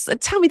 Caroline,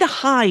 tell me the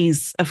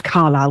highs of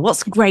Carlisle.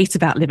 What's great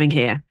about living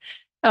here?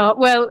 Oh,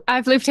 well,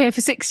 I've lived here for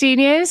 16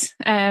 years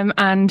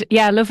and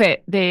yeah, I love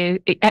it.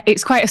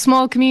 It's quite a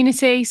small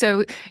community.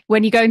 So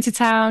when you go into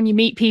town, you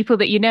meet people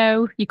that you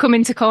know. You come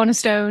into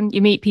Cornerstone,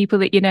 you meet people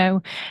that you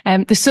know.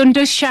 The sun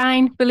does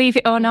shine, believe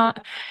it or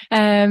not.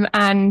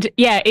 And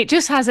yeah, it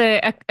just has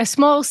a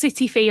small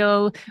city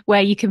feel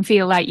where you can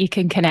feel like you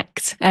can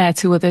connect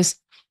to others.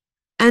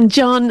 And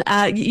John,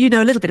 you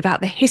know a little bit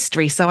about the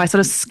history, so I sort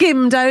of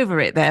skimmed over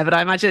it there, but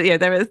I imagine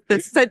there are the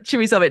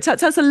centuries of it. Tell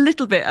us a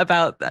little bit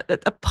about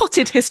a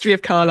potted history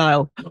of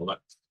Carlisle. Well,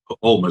 that's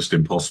almost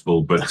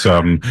impossible, but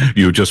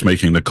you were just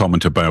making the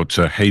comment about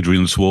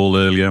Hadrian's Wall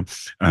earlier,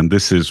 and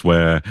this is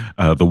where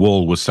the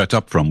wall was set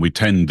up from. We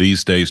tend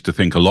these days to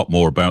think a lot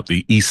more about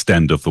the east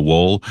end of the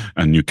wall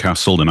and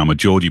Newcastle, and I'm a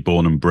Geordie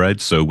born and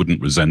bred, so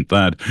wouldn't resent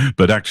that.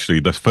 But actually,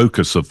 the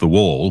focus of the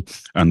wall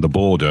and the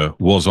border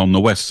was on the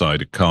west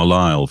side of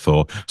Carlisle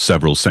for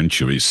several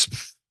centuries.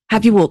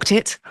 Have you walked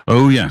it?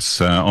 Oh,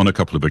 yes, on a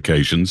couple of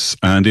occasions,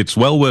 and it's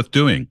well worth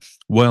doing.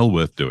 Well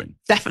worth doing.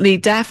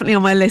 Definitely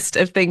on my list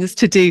of things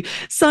to do.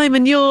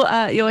 Simon, you're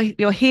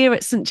here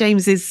at St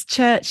James's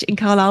Church in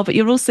Carlisle, but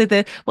you're also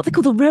what they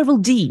call the rural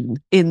dean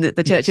in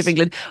the Church of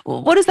England.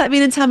 What does that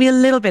mean? And tell me a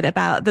little bit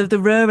about the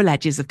rural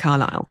edges of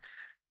Carlisle.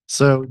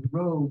 So the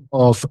role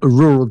of a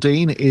rural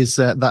dean is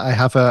that I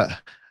have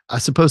I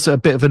suppose a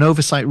bit of an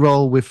oversight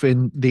role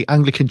within the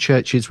Anglican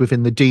churches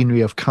within the Deanery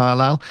of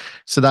Carlisle.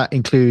 So that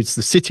includes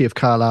the city of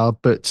Carlisle,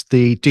 but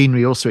the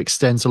deanery also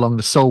extends along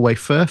the Solway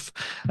Firth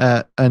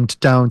and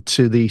down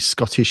to the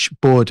Scottish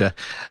border.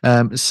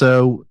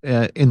 So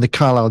in the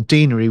Carlisle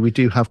Deanery, we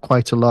do have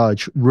quite a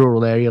large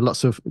rural area,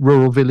 lots of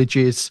rural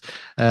villages,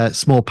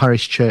 small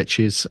parish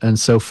churches and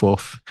so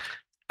forth.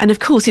 And of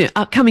course,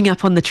 coming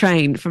up on the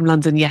train from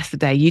London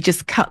yesterday, you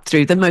just cut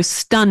through the most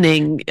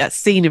stunning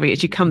scenery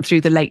as you come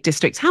through the Lake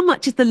District. How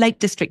much is the Lake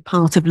District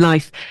part of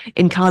life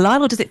in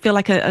Carlisle, or does it feel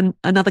like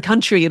another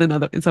country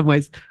in some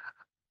ways?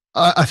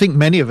 I think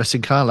many of us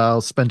in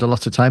Carlisle spend a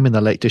lot of time in the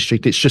Lake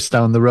District. It's just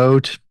down the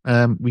road.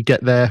 We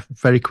get there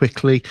very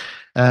quickly.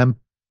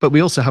 But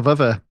we also have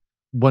other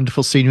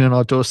wonderful scenery on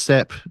our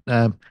doorstep.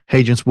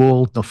 Hadrian's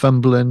Wall,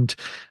 Northumberland,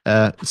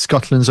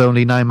 Scotland's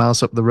only 9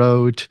 miles up the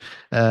road,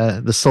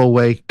 the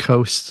Solway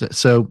coast.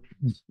 So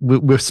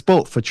we're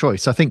sport for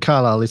choice. I think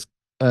Carlisle is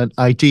an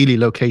ideally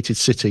located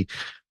city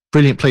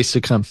Brilliant place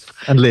to come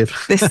and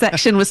live. This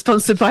section was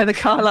sponsored by the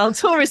Carlisle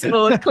Tourist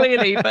Board,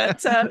 clearly.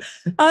 But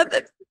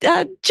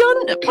John,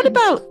 what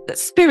about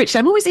spiritually?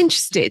 I'm always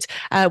interested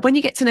when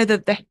you get to know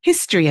the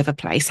history of a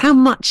place, how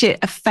much it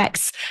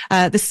affects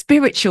the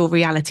spiritual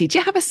reality. Do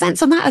you have a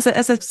sense on that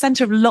as a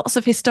centre of lots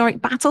of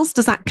historic battles?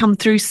 Does that come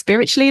through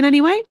spiritually in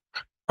any way?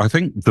 I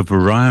think the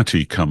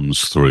variety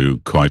comes through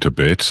quite a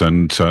bit,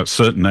 and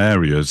certain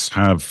areas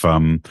have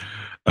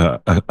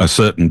a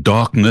certain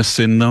darkness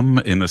in them,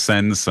 in a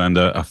sense, and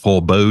a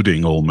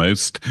foreboding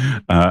almost,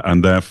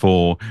 and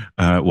therefore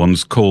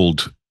one's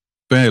called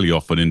fairly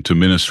often into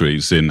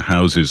ministries in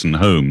houses and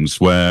homes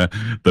where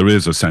there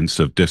is a sense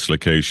of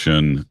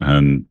dislocation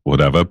and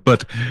whatever.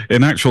 But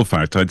in actual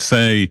fact, I'd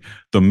say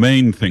the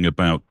main thing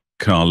about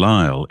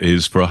Carlisle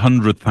is for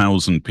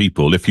 100,000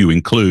 people, if you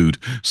include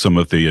some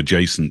of the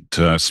adjacent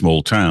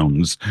small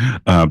towns,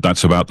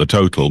 that's about the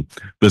total.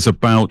 There's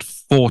about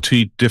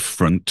 40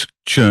 different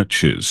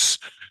churches,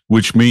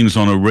 which means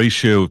on a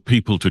ratio of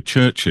people to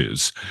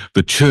churches,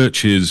 the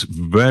church is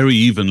very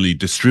evenly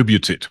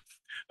distributed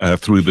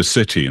through the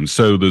city. And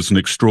so there's an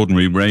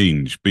extraordinary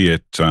range, be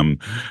it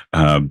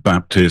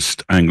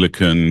Baptist,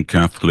 Anglican,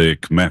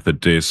 Catholic,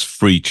 Methodist,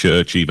 Free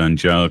Church,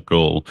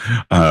 Evangelical,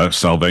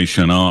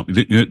 Salvation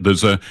Army.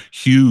 There's a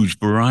huge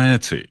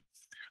variety.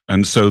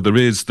 And so there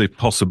is the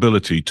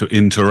possibility to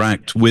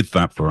interact with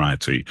that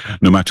variety,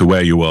 no matter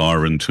where you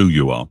are and who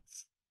you are.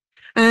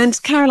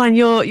 And Caroline,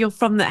 you're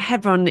from the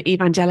Hebron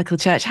Evangelical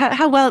Church.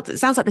 How well? It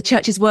sounds like the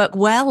churches work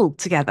well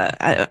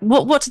together.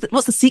 What's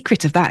the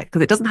secret of that?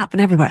 Because it doesn't happen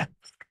everywhere.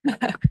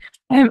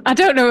 I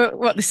don't know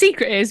what the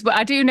secret is, but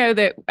I do know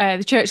that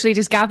the church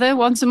leaders gather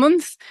once a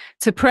month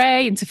to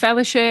pray and to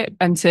fellowship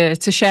and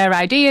to share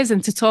ideas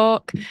and to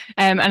talk.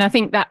 And I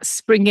think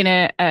that's bringing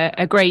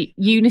a great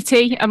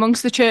unity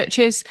amongst the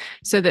churches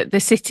so that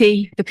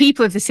the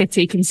people of the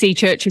city can see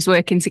churches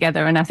working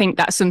together. And I think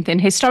that's something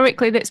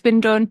historically that's been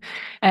done,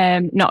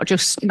 not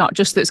just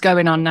that's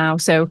going on now.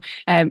 So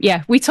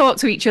we talk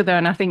to each other,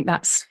 and I think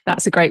that's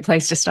a great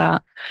place to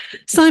start.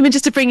 Simon,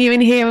 just to bring you in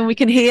here, and we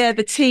can hear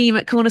the team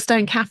at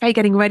Cornerstone Cafe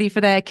getting ready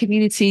for their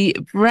community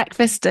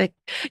breakfast,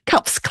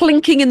 cups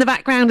clinking in the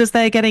background as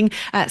they're getting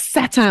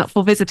set out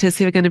for visitors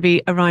who are going to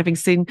be arriving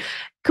soon.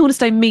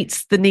 Cornerstone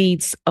meets the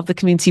needs of the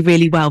community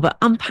really well, but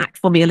unpack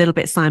for me a little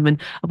bit,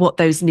 Simon, of what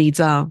those needs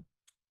are.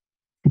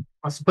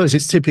 I suppose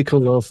it's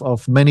typical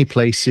of many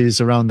places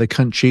around the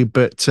country,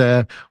 but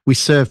we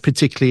serve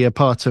particularly a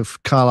part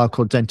of Carlisle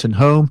called Denton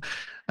Home.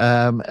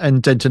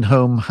 And Denton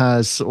Home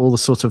has all the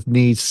sort of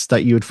needs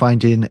that you would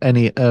find in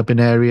any urban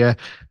area.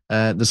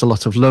 There's a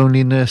lot of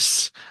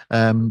loneliness,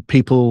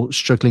 people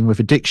struggling with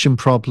addiction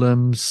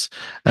problems,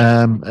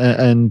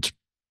 and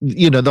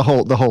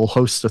the whole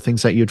host of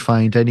things that you'd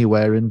find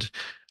anywhere. And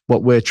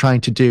what we're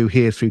trying to do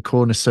here through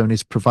Cornerstone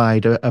is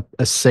provide a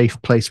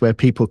safe place where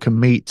people can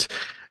meet,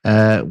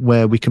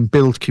 where we can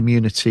build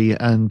community,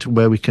 and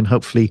where we can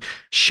hopefully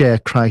share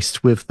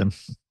Christ with them.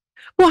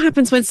 What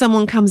happens when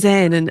someone comes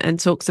in and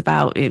talks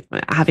about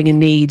having a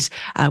need,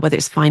 whether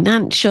it's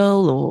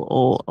financial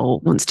or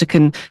wants to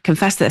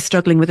confess that they're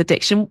struggling with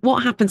addiction?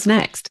 What happens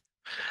next?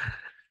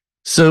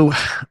 So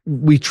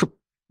we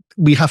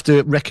have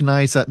to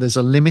recognize that there's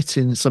a limit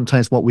in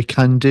sometimes what we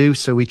can do.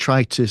 So we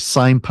try to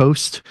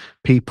signpost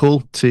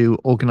people to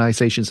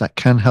organizations that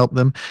can help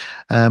them.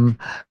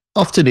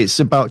 Often it's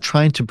about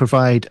trying to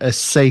provide a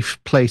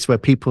safe place where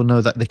people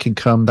know that they can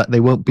come, that they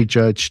won't be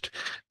judged,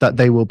 that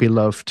they will be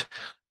loved.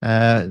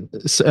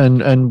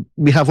 And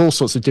we have all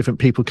sorts of different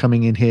people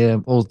coming in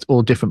here,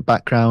 all different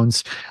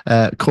backgrounds.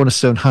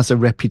 Cornerstone has a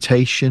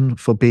reputation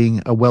for being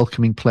a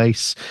welcoming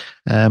place.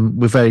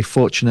 We're very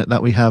fortunate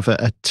that we have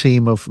a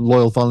team of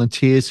loyal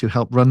volunteers who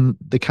help run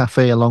the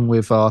cafe along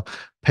with our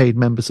paid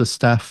members of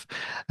staff.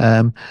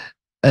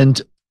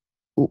 And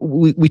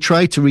we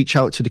try to reach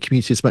out to the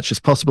community as much as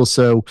possible.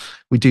 So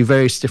we do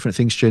various different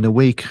things during the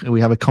week.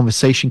 We have a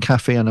conversation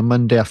cafe on a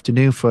Monday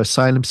afternoon for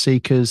asylum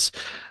seekers.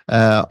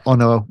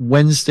 On a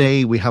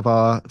Wednesday, we have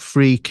our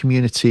free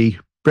community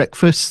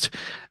breakfast,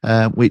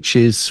 which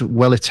is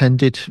well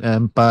attended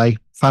by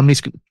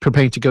families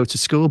preparing to go to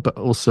school, but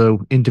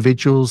also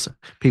individuals,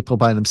 people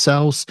by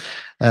themselves.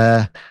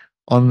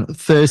 On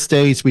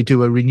Thursdays, we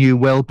do a Renew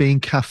Wellbeing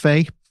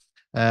Cafe.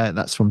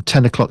 That's from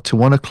 10 o'clock to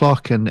 1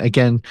 o'clock. And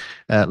again,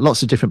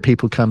 lots of different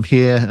people come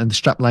here. And the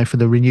strapline for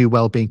the Renew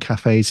Wellbeing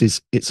Cafes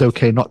is "It's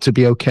okay not to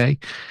be okay."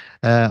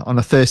 On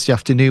a Thursday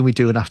afternoon, we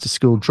do an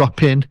after-school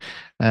drop-in.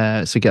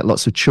 So get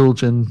lots of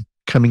children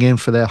coming in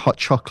for their hot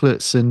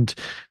chocolates and,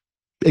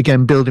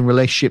 again, building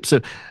relationships.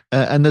 So,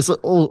 and there's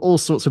all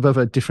sorts of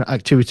other different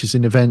activities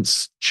and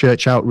events,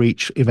 church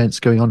outreach events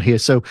going on here.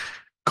 So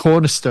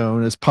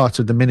Cornerstone, as part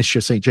of the ministry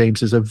of St.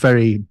 James, is a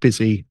very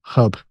busy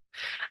hub.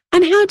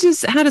 And how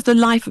does the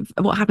life of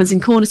what happens in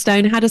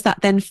Cornerstone, how does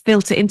that then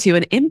filter into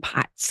and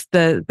impact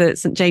the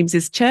St.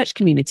 James's church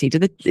community?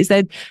 Is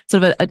there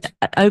sort of an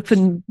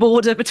open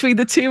border between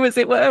the two, as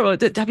it were? Or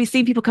have you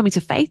seen people coming to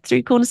faith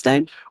through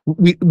Cornerstone?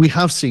 We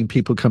have seen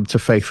people come to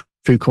faith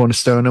through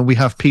Cornerstone, and we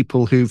have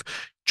people who've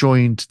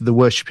joined the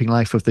worshipping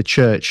life of the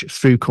church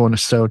through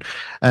Cornerstone.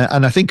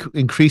 And I think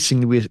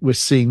increasingly we're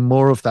seeing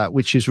more of that,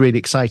 which is really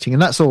exciting.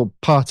 And that's all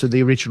part of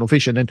the original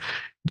vision. And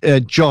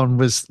John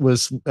was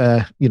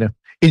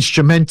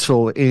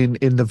instrumental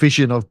in the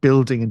vision of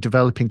building and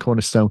developing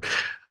Cornerstone.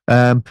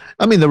 I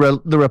mean,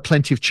 there are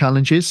plenty of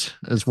challenges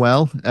as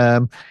well.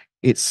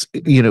 It's,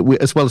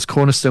 as well as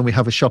Cornerstone, we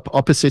have a shop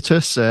opposite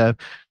us, a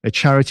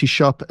charity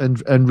shop, and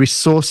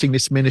resourcing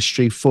this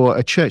ministry for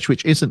a church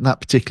which isn't that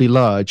particularly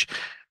large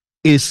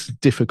is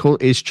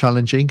difficult, is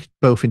challenging,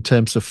 both in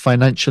terms of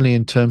financially,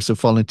 in terms of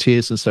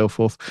volunteers and so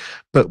forth.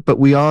 But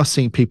we are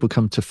seeing people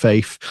come to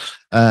faith,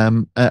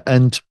 and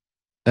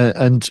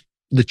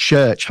the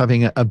church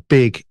having a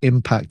big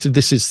impact.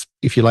 This is,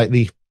 if you like,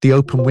 the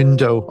open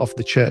window of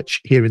the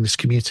church here in this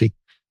community.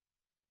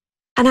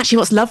 And actually,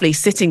 what's lovely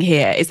sitting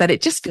here is that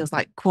it just feels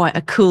like quite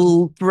a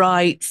cool,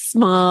 bright,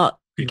 smart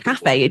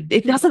cafe.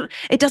 It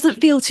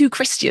doesn't feel too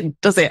Christian,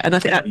 does it? And I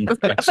think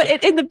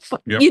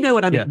you know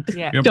what I mean.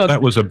 Yeah,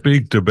 that was a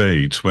big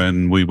debate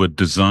when we were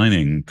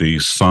designing the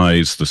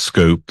size, the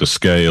scope, the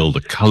scale,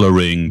 the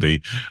colouring,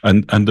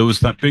 and there was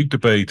that big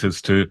debate as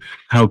to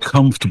how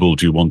comfortable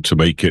do you want to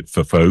make it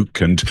for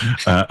folk, and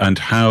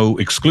how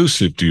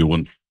exclusive do you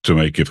want to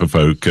make it for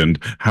folk, and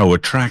how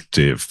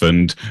attractive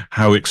and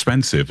how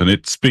expensive. And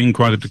it's been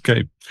quite a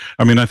decade.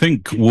 I mean, I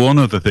think one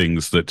of the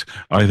things that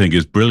I think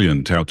is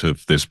brilliant out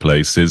of this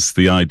place is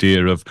the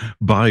idea of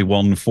buy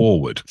one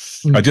forward.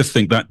 I just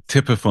think that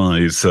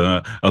typifies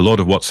a lot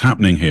of what's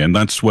happening here. And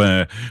that's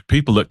where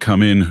people that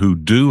come in who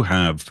do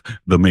have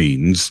the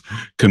means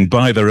can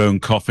buy their own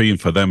coffee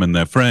for them and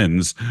their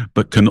friends,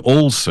 but can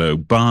also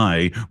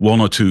buy one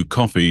or two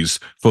coffees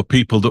for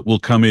people that will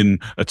come in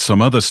at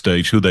some other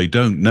stage who they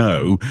don't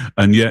know.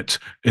 And yet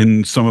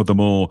in some of the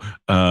more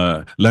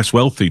less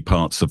wealthy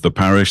parts of the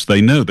parish,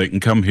 they know they can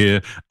come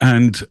here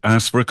and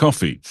ask for a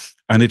coffee,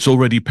 and it's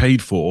already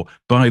paid for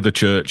by the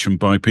church and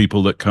by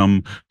people that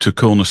come to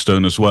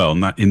Cornerstone as well.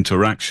 And that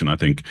interaction, I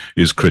think,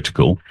 is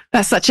critical.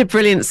 That's such a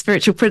brilliant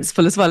spiritual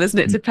principle as well, isn't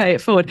it, to pay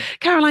it forward?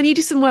 Caroline, you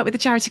do some work with a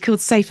charity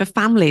called Safer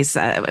Families.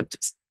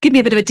 Give me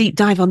a bit of a deep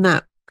dive on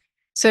that.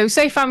 So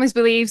Safe Families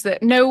believes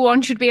that no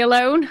one should be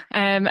alone,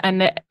 and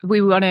that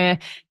we want to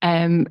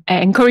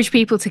encourage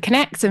people to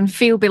connect and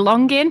feel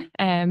belonging,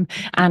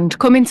 and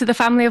come into the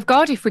family of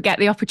God if we get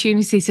the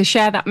opportunity to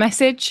share that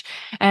message.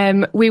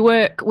 We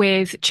work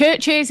with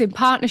churches in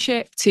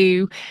partnership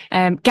to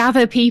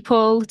gather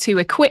people, to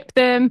equip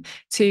them,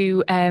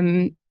 to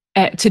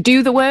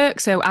do the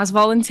work, so as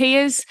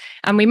volunteers,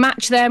 and we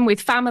match them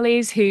with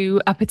families who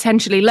are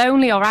potentially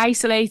lonely or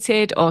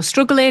isolated or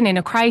struggling in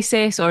a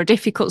crisis or a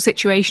difficult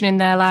situation in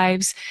their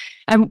lives.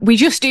 And we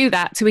just do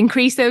that to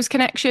increase those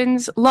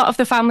connections. A lot of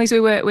the families we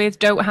work with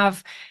don't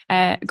have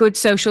good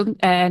social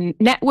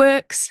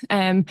networks,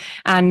 and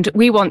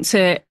we want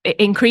to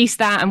increase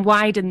that and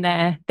widen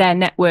their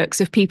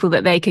networks of people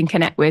that they can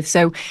connect with.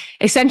 So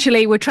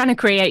essentially, we're trying to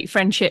create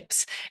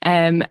friendships,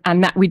 and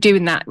that we're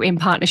doing that in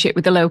partnership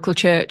with the local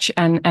church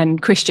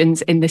and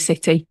Christians in the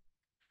city.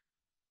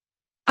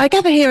 I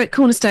gather here at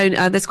Cornerstone,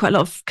 there's quite a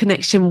lot of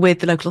connection with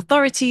the local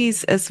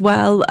authorities as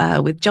well,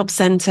 with Job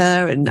Centre,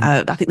 and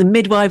I think the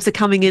midwives are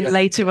coming in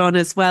later on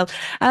as well.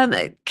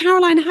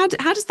 Caroline, how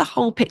does the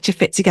whole picture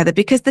fit together?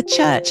 Because the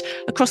church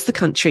across the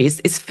country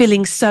is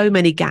filling so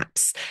many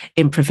gaps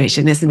in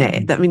provision, isn't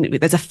it? I mean,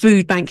 there's a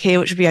food bank here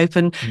which will be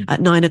open at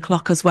 9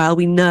 o'clock as well.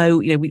 We know,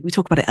 we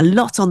talk about it a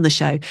lot on the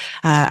show,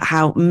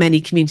 how many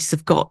communities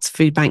have got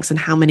food banks and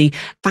how many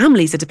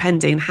families are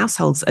depending,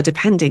 households are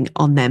depending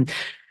on them.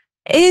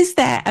 Is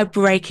there a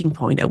breaking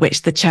point at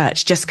which the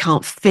church just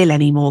can't fill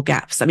any more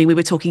gaps? I mean, we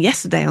were talking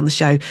yesterday on the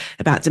show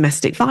about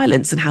domestic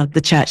violence and how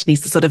the church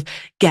needs to sort of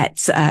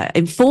get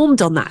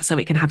informed on that so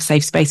it can have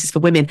safe spaces for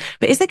women.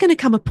 But is there going to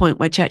come a point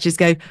where churches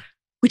go,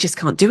 we just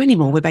can't do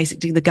anymore, we're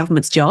basically doing the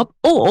government's job?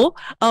 Or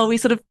are we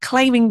sort of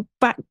claiming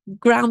back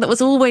ground that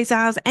was always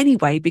ours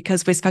anyway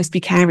because we're supposed to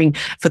be caring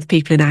for the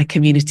people in our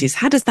communities?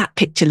 How does that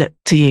picture look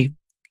to you?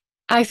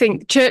 I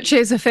think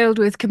churches are filled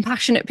with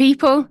compassionate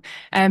people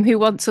who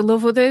want to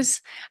love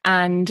others.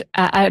 And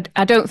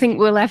I don't think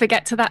we'll ever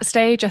get to that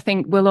stage. I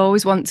think we'll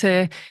always want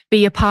to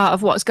be a part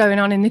of what's going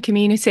on in the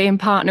community and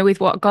partner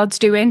with what God's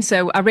doing.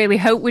 So I really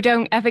hope we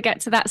don't ever get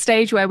to that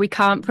stage where we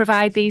can't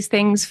provide these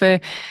things for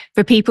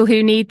people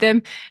who need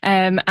them.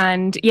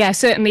 And yeah,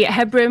 certainly at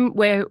Hebron,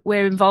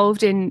 we're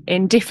involved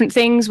in different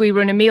things. We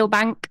run a meal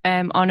bank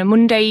on a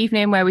Monday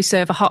evening where we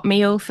serve a hot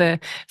meal for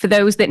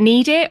those that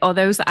need it or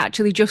those that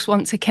actually just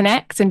want to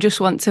connect and just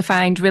want to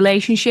find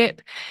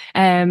relationship,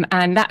 and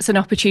that's an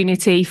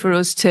opportunity for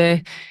us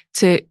to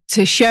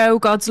show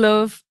God's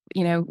love,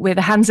 we're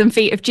the hands and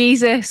feet of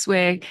Jesus.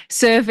 We're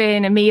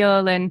serving a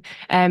meal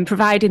and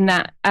providing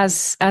that,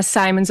 as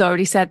Simon's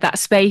already said, that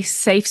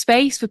safe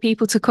space for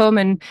people to come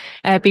and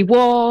be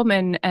warm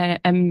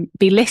and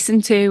be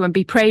listened to and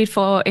be prayed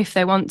for if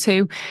they want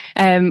to.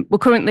 We're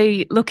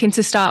currently looking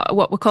to start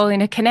what we're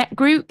calling a Connect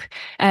group,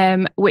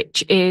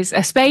 which is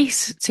a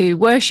space to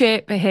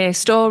worship, hear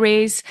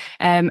stories,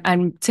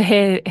 and to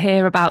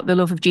hear about the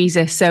love of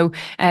Jesus. So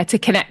to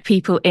connect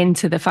people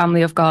into the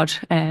family of God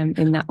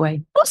in that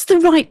way. What's the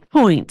right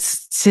point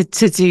to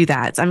do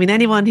that? I mean,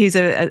 anyone who's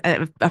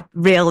a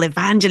real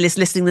evangelist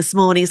listening this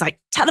morning is like,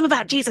 tell them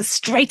about Jesus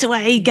straight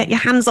away, get your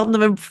hands on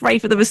them and pray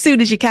for them as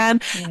soon as you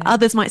can. Yeah.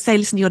 Others might say,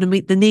 listen, you want to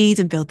meet the need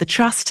and build the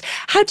trust.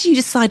 How do you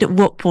decide at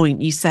what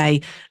point you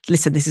say,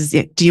 listen, this is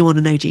it. Do you want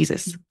to know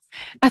Jesus?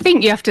 I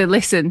think you have to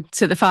listen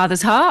to the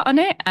Father's heart on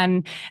it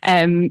and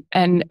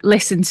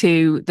listen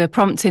to the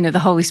prompting of the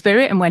Holy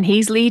Spirit and when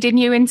He's leading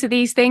you into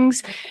these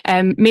things.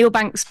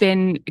 Mealbank's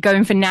been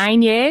going for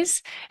 9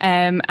 years,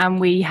 and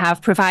we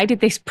have provided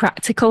this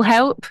practical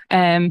help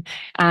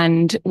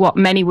and what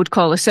many would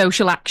call a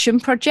social action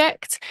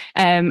project.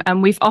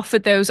 And we've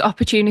offered those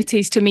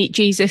opportunities to meet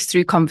Jesus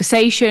through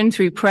conversation,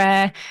 through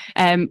prayer.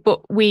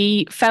 But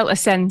we felt a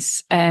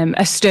sense,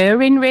 a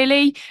stirring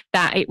really,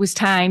 that it was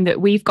time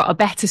that we've got a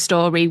better story.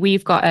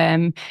 We've got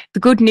the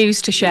good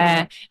news to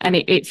share, and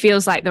it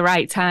feels like the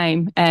right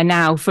time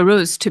now for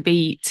us to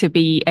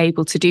be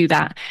able to do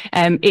that.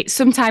 It's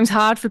sometimes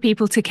hard for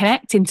people to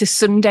connect into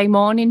Sunday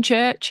morning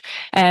church,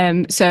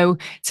 so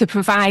to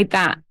provide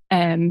that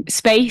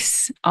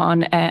space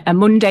on a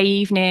Monday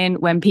evening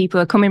when people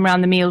are coming around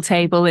the meal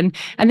table and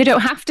they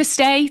don't have to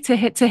stay to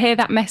hear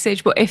that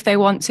message, but if they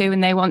want to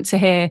and they want to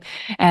hear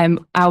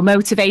our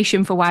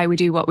motivation for why we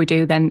do what we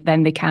do,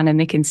 then they can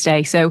and they can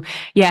stay. So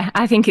yeah,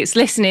 I think it's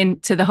listening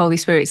to the Holy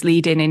Spirit's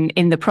leading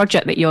in the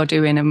project that you're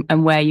doing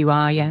and where you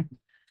are. Yeah.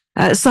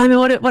 Simon,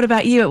 what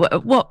about you?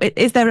 What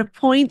is there a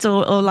point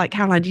or like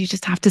Caroline, do you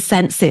just have to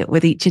sense it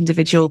with each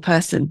individual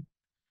person?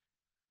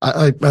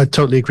 I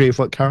totally agree with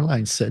what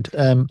Caroline said.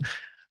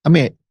 I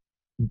mean,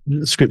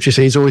 Scripture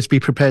says always be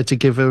prepared to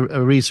give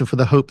a reason for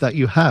the hope that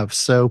you have.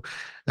 So,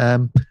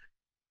 I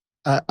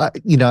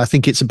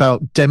think it's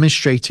about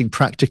demonstrating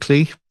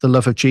practically the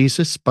love of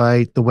Jesus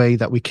by the way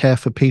that we care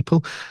for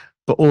people,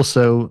 but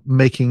also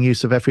making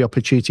use of every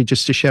opportunity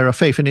just to share our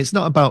faith. And it's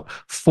not about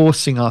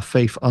forcing our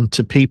faith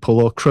onto people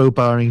or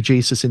crowbarring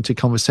Jesus into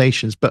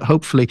conversations, but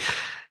hopefully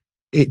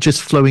it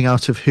just flowing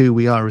out of who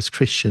we are as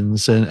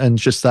Christians and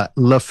just that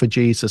love for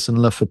Jesus and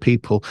love for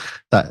people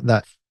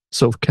that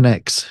sort of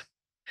connects.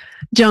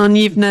 John,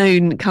 you've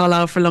known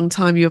Carlisle for a long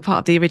time. You were part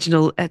of the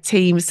original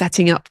team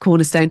setting up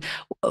Cornerstone.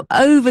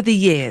 Over the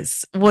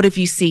years, what have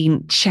you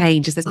seen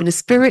change? Has there been a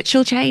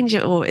spiritual change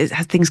or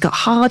have things got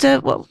harder?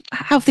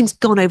 How have things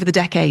gone over the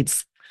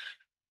decades?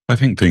 I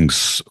think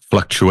things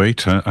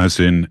fluctuate, as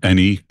in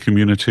any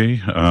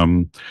community.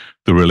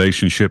 The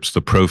relationships,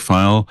 the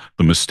profile,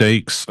 the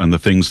mistakes, and the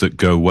things that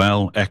go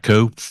well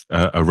echo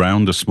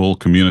around a small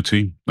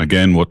community.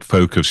 Again, what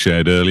folk have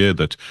shared earlier,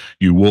 that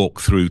you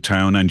walk through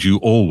town and you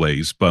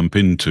always bump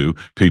into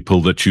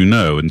people that you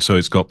know. And so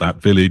it's got that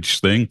village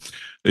thing.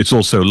 It's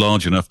also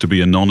large enough to be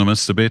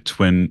anonymous a bit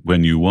when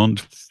you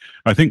want.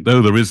 I think,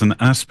 though, there is an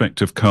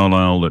aspect of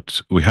Carlisle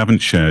that we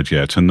haven't shared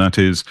yet, and that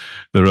is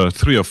there are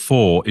 3 or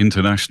 4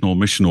 international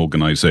mission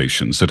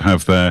organizations that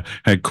have their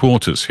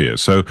headquarters here.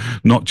 So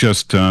not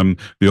just the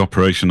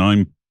operation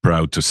I'm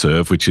proud to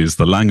serve, which is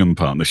the Langham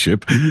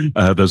Partnership.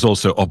 There's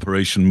also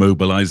Operation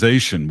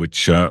Mobilization,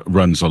 which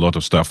runs a lot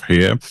of stuff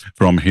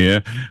from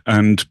here.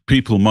 And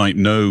people might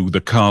know the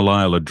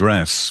Carlisle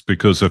address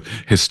because of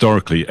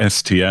historically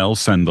STL,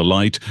 Send the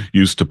Light,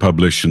 used to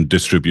publish and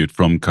distribute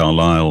from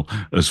Carlisle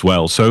as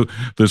well. So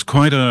there's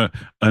quite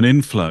an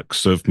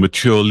influx of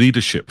mature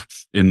leadership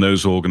in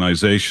those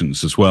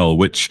organizations as well,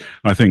 which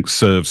I think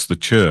serves the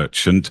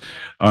church. And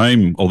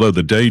although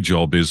the day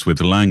job is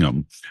with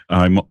Langham,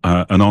 I'm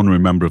an honorary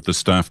member of the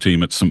staff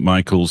team at St.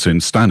 Michael's in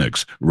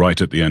Stannox, right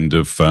at the end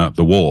of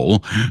the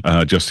wall,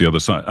 just the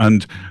other side.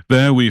 And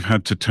there we've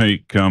had to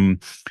take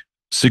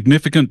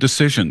significant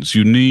decisions.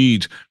 You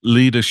need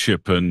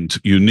leadership and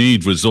you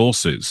need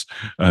resources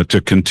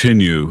to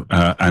continue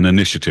an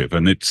initiative.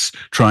 And it's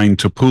trying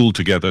to pull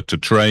together to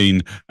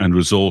train and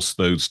resource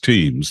those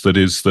teams that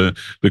is the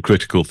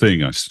critical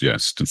thing, I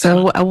suggest.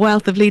 So a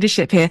wealth of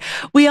leadership here.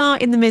 We are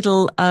in the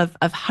middle of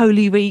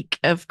Holy Week,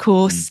 of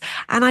course.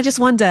 And I just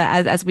wonder,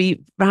 as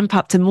we ramp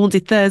up to Maundy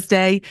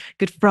Thursday,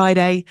 Good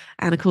Friday,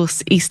 and of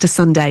course, Easter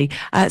Sunday,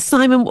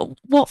 Simon,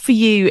 what for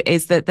you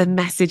is the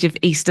message of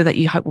Easter that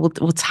you hope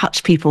will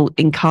touch people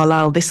in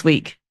Carlisle this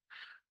week?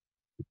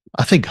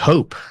 I think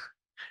hope.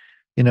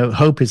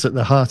 Hope is at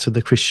the heart of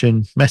the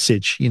Christian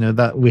message,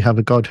 that we have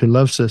a God who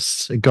loves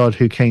us, a God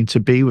who came to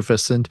be with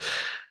us. And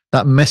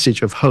that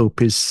message of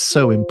hope is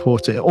so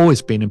important. It's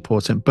always been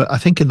important. But I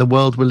think in the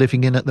world we're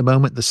living in at the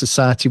moment, the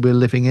society we're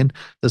living in,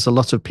 there's a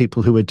lot of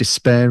people who are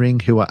despairing,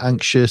 who are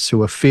anxious,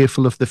 who are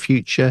fearful of the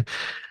future.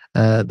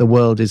 The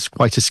world is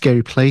quite a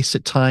scary place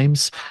at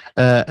times.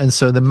 And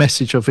so the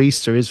message of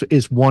Easter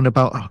is one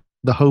about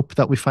the hope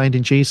that we find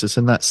in Jesus,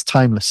 and that's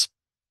timeless.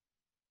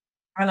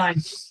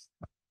 Caroline,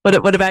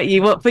 what about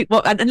you?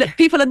 And look,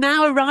 people are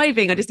now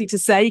arriving. I just need to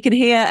say, you can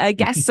hear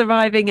guests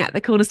arriving at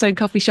the Cornerstone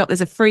coffee shop.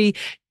 There's a free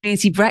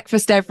community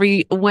breakfast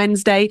every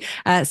Wednesday.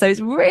 So it's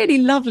really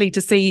lovely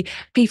to see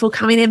people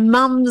coming in,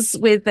 mums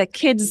with their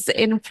kids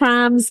in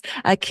prams,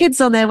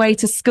 kids on their way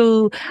to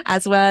school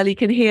as well. You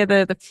can hear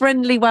the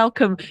friendly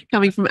welcome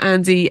coming from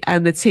Andy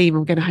and the team.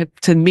 I'm going to hope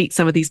to meet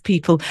some of these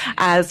people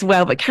as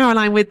well. But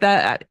Caroline, with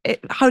the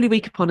Holy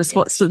Week upon us,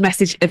 what's the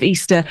message of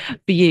Easter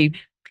for you?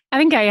 I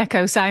think I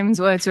echo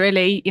Simon's words,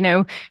 really. You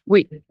know,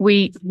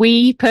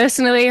 we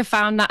personally have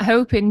found that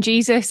hope in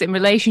Jesus, in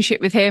relationship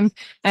with him.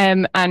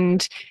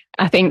 And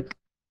I think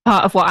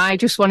part of what I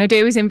just want to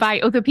do is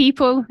invite other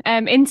people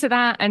into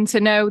that, and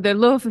to know the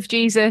love of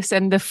Jesus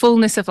and the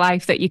fullness of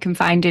life that you can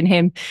find in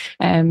him.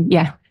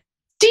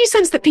 Do you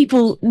sense that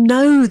people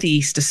know the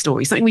Easter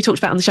story? Something we talked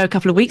about on the show a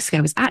couple of weeks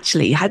ago was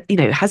actually,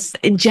 has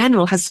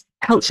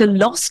culture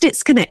lost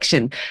its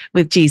connection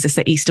with Jesus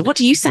at Easter? What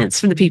do you sense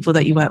from the people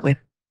that you work with?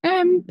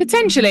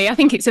 Potentially, I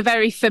think it's a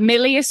very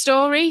familiar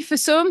story for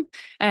some.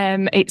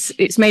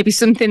 It's maybe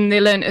something they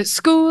learned at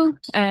school,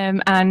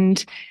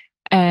 and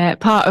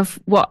part of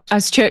what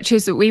as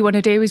churches that we want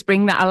to do is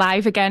bring that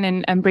alive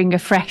again and bring a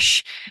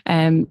fresh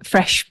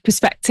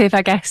perspective,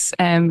 I guess,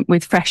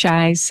 with fresh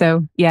eyes.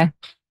 So yeah.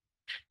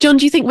 John,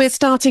 do you think we're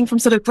starting from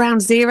sort of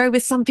ground zero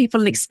with some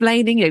people and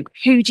explaining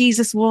who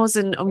Jesus was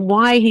and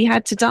why he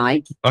had to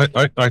die?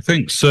 I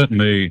think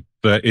certainly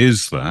there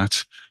is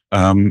that.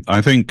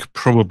 I think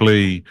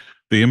probably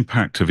the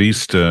impact of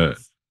Easter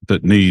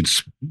that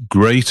needs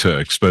greater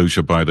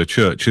exposure by the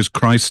church is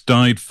Christ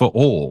died for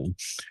all.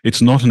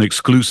 It's not an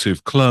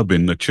exclusive club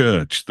in the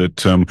church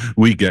that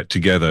we get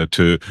together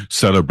to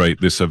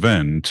celebrate this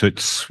event.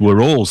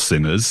 We're all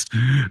sinners,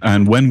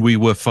 and when we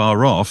were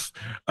far off,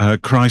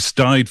 Christ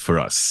died for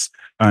us.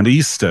 And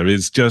Easter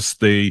is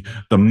just the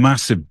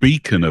massive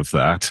beacon of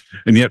that,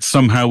 and yet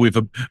somehow we've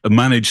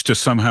managed to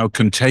somehow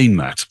contain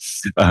that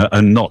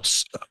and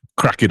not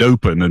crack it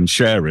open and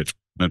share it.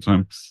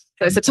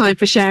 So it's a time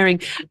for sharing.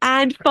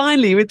 And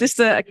finally, with this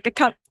a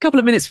couple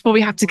of minutes before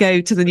we have to go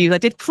to the news, I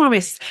did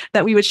promise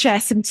that we would share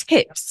some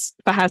tips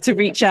for how to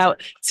reach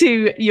out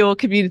to your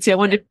community. I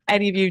wonder if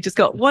any of you just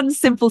got one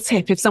simple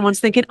tip. If someone's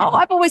thinking,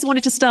 I've always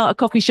wanted to start a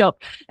coffee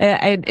shop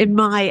in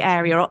my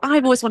area, or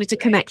I've always wanted to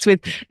connect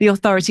with the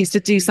authorities to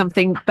do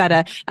something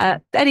better.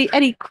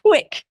 Any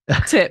quick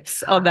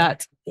tips on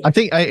that? I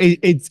think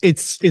it's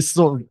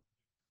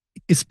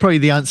probably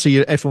the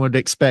answer everyone would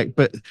expect,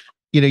 but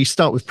you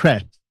start with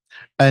prayer.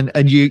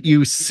 And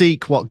you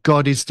seek what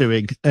God is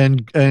doing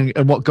and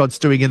what God's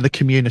doing in the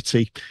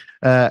community.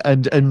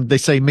 And they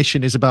say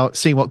mission is about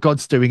seeing what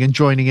God's doing and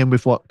joining in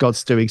with what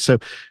God's doing. So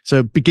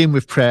begin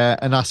with prayer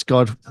and ask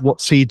God,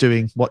 what's he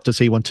doing? What does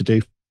he want to do?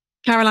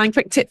 Caroline,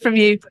 quick tip from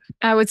you.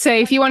 I would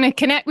say if you want to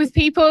connect with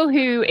people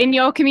who in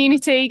your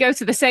community, go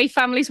to the Safe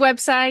Families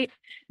website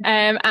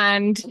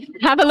and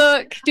have a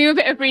look, do a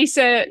bit of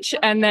research,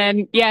 and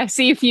then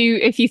see if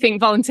you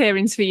think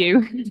volunteering's for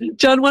you.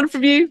 John, one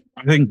from you.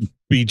 I think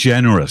be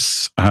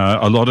generous.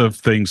 A lot of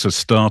things are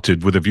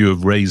started with a view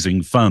of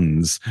raising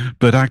funds,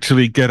 but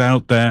actually get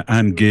out there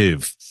and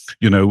give.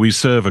 We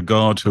serve a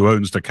God who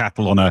owns the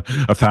cattle on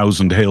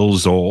 1,000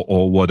 hills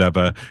or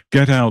whatever.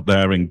 Get out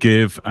there and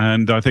give,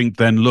 and I think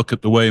then look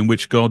at the way in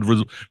which God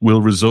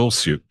will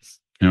resource you.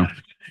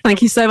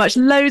 Thank you so much.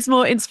 Loads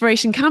more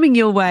inspiration coming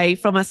your way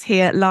from us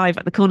here live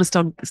at the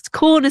Cornerstone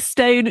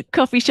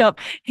coffee shop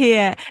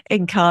here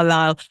in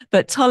Carlisle.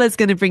 But Tola's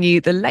going to bring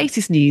you the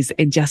latest news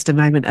in just a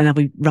moment, and I'll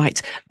be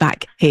right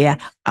back here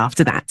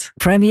after that.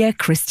 Premier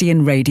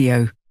Christian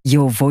Radio,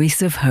 your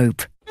voice of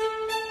hope.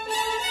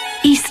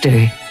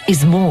 Easter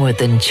is more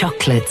than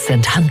chocolates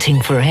and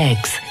hunting for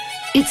eggs.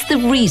 It's the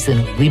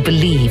reason we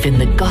believe in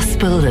the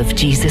gospel of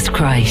Jesus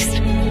Christ.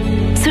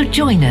 So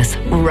join us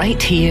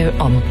right here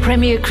on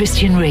Premier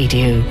Christian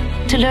Radio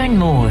to learn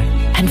more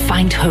and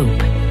find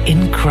hope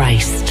in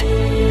Christ.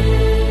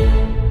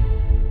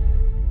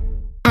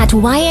 At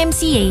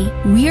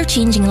YMCA, we're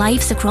changing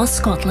lives across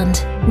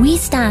Scotland. We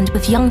stand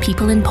with young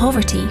people in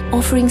poverty,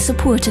 offering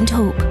support and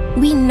hope.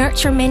 We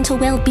nurture mental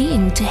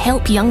well-being to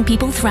help young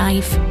people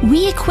thrive.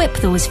 We equip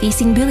those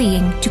facing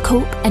bullying to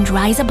cope and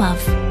rise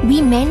above.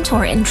 We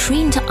mentor and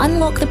train to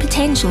unlock the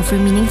potential for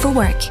meaningful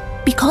work.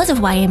 Because of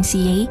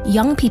YMCA,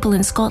 young people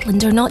in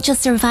Scotland are not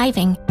just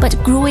surviving, but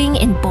growing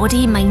in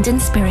body, mind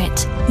and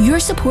spirit. Your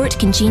support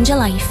can change a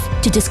life.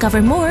 To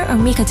discover more or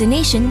make a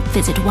donation,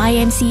 visit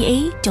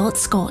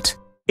ymca.scot.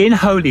 In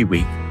Holy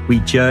Week, we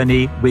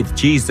journey with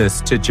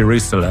Jesus to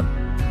Jerusalem.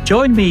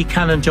 Join me,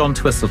 Canon John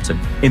Twistleton,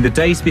 in the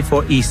days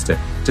before Easter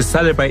to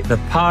celebrate the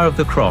power of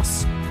the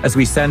cross as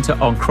we centre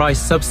on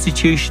Christ's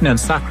substitution and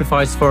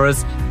sacrifice for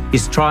us,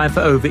 his triumph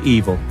over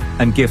evil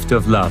and gift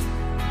of love.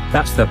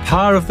 That's the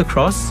power of the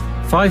cross,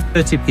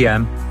 5:30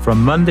 p.m.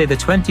 from Monday the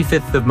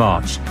 25th of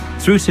March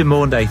through to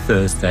Maunday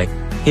Thursday,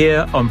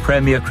 here on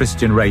Premier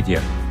Christian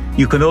Radio.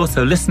 You can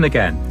also listen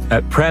again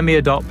at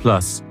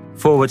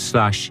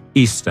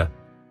premier.plus/Easter.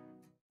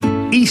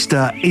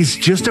 Easter is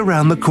just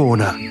around the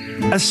corner.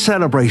 A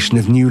celebration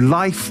of new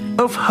life,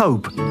 of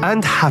hope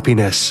and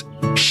happiness.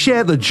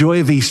 Share the joy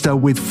of Easter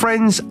with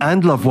friends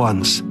and loved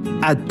ones.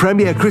 At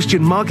Premier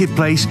Christian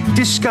Marketplace,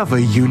 discover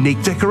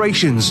unique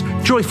decorations,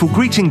 joyful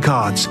greeting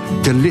cards,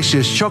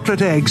 delicious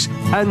chocolate eggs,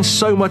 and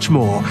so much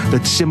more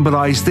that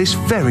symbolize this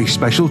very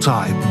special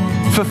time.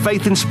 For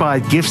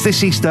faith-inspired gifts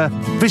this Easter,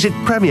 visit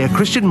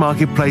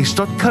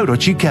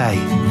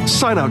premierchristianmarketplace.co.uk.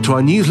 Sign up to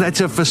our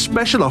newsletter for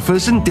special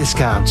offers and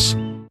discounts.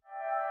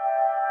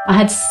 I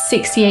had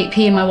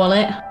 68p in my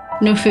wallet,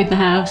 no food in the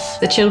house.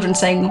 The children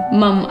saying,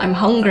 "Mum, I'm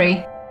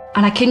hungry,"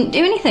 and I couldn't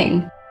do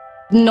anything.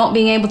 Not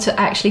being able to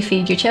actually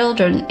feed your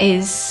children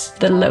is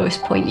the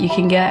lowest point you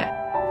can get.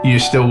 You're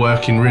still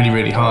working really,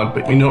 really hard,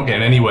 but you're not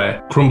getting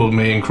anywhere. Crumbled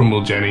me and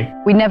crumbled Jenny.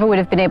 We never would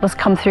have been able to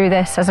come through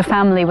this as a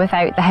family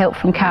without the help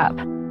from CAP.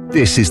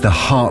 This is the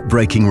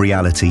heartbreaking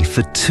reality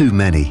for too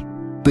many.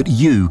 But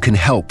you can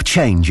help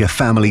change a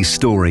family's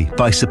story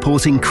by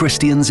supporting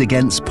Christians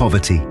Against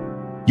Poverty.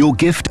 Your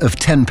gift of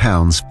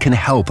 £10 can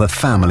help a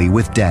family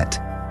with debt.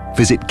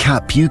 Visit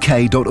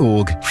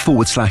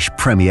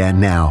capuk.org/premier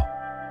now.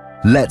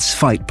 Let's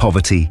fight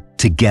poverty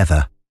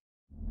together.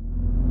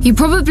 You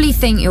probably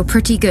think you're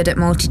pretty good at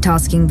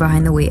multitasking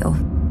behind the wheel.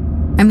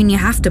 I mean, you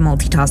have to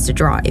multitask to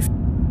drive.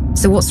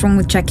 So what's wrong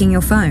with checking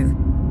your phone?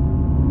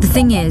 The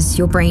thing is,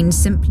 your brain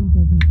simply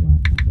doesn't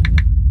work that way.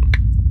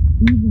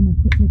 Even a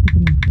quick look at the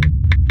message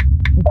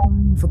or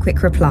firing off a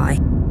quick reply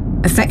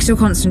affects your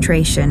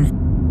concentration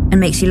and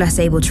makes you less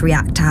able to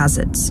react to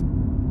hazards.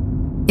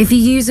 If you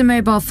use a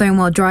mobile phone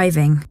while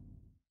driving,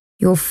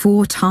 you're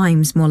 4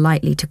 times more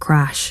likely to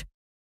crash.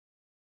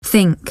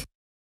 Think.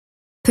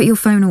 Put your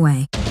phone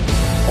away.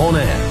 On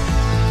air,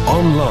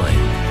 online,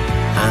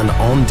 and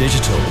on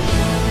digital.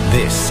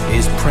 This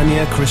is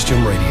Premier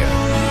Christian Radio.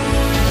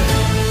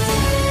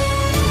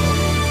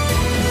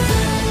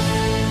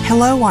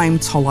 Hello, I'm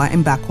Tola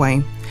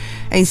Mbakwe.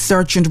 A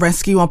search and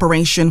rescue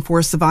operation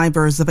for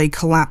survivors of a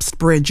collapsed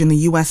bridge in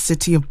the U.S.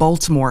 city of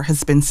Baltimore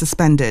has been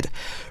suspended.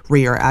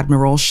 Rear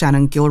Admiral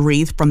Shannon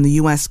Gilreath from the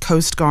U.S.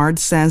 Coast Guard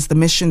says the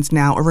mission's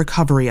now a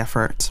recovery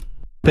effort.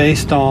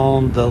 Based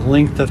on the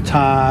length of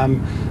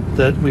time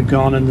that we've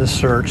gone in this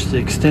search, the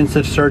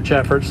extensive search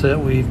efforts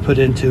that we've put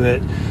into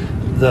it,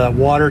 the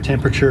water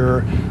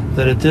temperature,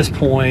 that at this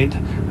point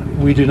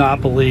we do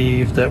not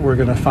believe that we're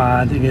going to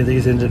find any of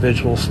these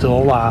individuals still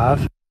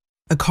alive.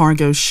 A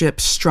cargo ship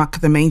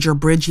struck the major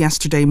bridge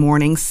yesterday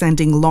morning,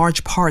 sending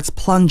large parts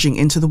plunging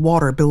into the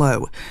water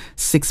below.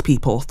 6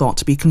 people, thought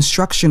to be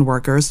construction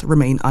workers,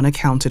 remain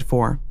unaccounted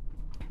for.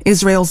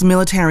 Israel's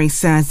military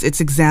says it's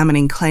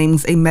examining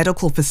claims a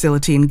medical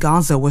facility in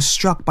Gaza was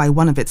struck by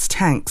one of its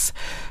tanks.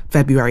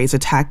 February's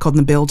attack on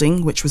the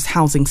building, which was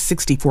housing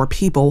 64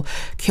 people,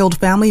 killed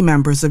family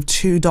members of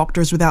 2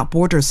 Doctors Without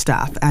Borders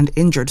staff and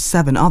injured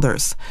 7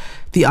 others.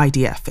 The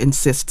IDF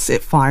insists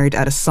it fired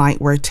at a site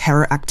where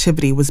terror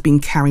activity was being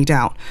carried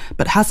out,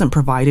 but hasn't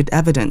provided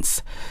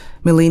evidence.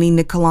 Melanie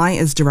Nikolai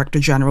is Director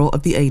General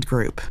of the aid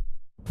group.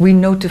 We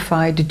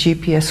notified the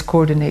GPS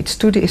coordinates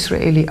to the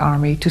Israeli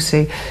army to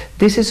say,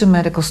 this is a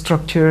medical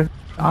structure.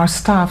 Our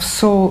staff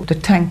saw the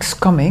tanks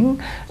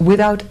coming.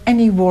 Without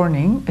any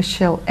warning, a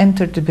shell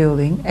entered the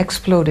building,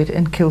 exploded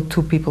and killed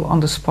 2 people on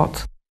the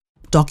spot.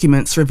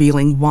 Documents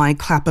revealing why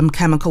Clapham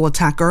chemical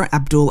attacker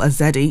Abdul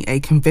Azedi,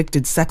 a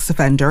convicted sex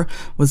offender,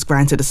 was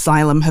granted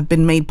asylum have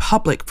been made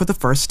public for the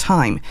first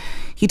time.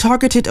 He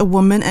targeted a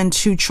woman and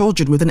 2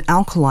 children with an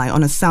alkali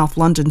on a South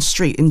London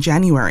street in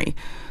January.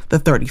 The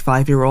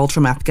 35-year-old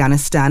from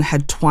Afghanistan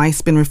had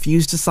twice been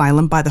refused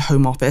asylum by the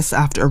Home Office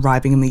after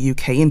arriving in the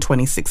UK in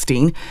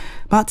 2016,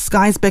 but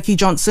Sky's Becky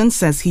Johnson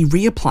says he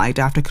reapplied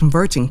after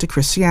converting to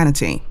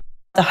Christianity.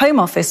 The Home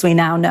Office, we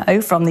now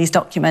know from these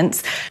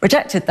documents,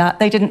 rejected that.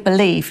 They didn't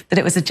believe that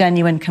it was a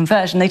genuine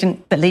conversion. They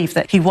didn't believe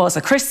that he was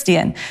a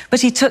Christian.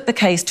 But he took the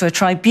case to a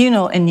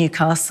tribunal in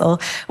Newcastle,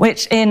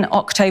 which in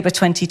October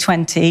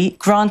 2020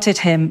 granted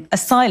him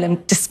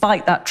asylum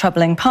despite that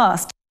troubling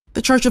past.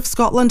 The Church of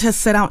Scotland has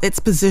set out its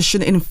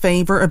position in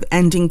favour of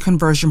ending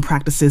conversion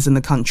practices in the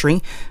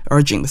country,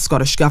 urging the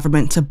Scottish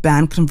Government to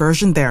ban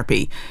conversion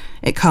therapy.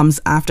 It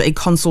comes after a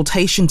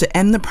consultation to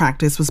end the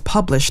practice was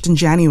published in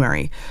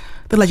January.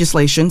 The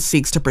legislation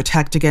seeks to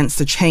protect against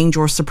the change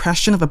or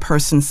suppression of a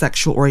person's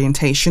sexual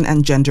orientation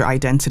and gender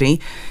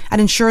identity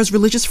and ensures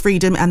religious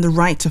freedom and the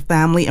right to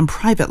family and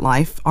private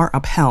life are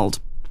upheld.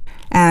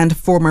 And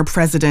former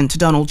President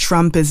Donald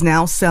Trump is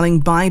now selling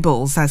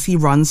Bibles as he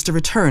runs to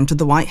return to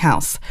the White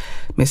House.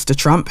 Mr.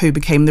 Trump, who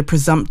became the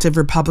presumptive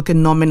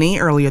Republican nominee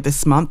earlier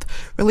this month,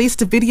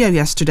 released a video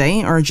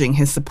yesterday urging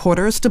his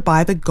supporters to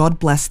buy the God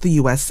Bless the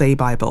USA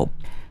Bible.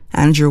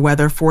 And your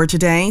weather for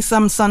today,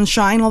 some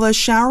sunshine, although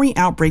showery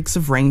outbreaks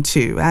of rain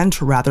too, and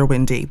rather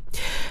windy.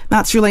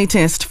 That's your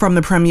latest from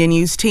the Premier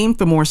News team.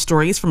 For more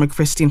stories from a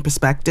Christian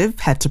perspective,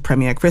 head to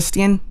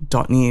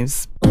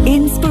premierchristian.news.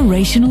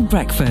 Inspirational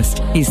Breakfast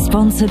is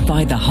sponsored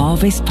by the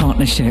Harvest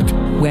Partnership,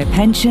 where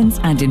pensions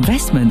and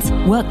investments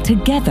work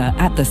together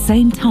at the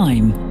same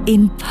time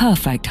in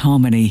perfect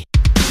harmony.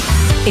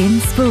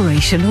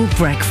 Inspirational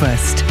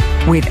Breakfast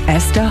with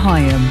Esther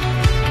Hyam.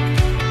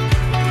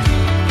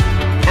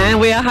 And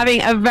we are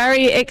having a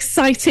very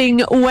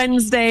exciting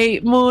Wednesday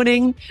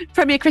morning.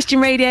 Premier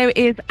Christian Radio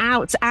is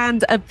out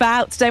and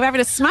about today. We're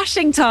having a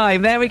smashing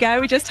time. There we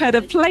go. We just heard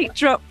a plate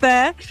drop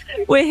there.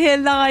 We're here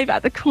live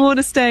at the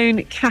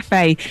Cornerstone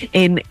Cafe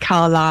in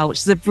Carlisle, which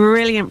is a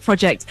brilliant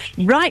project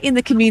right in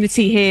the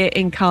community here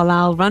in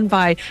Carlisle, run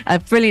by a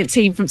brilliant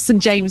team from St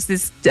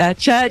James's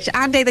Church.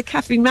 Andy, the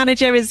cafe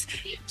manager, has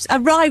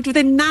arrived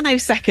within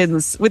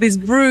nanoseconds with his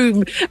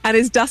broom and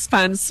his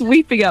dustpan,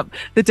 sweeping up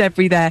the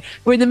debris there.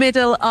 We're in the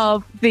middle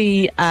of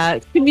the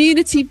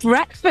community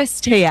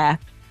breakfast here.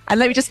 And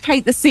let me just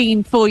paint the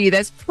scene for you.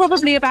 There's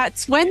probably about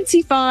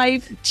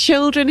 25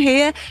 children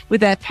here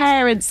with their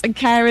parents and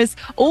carers,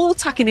 all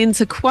tucking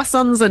into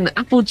croissants and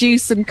apple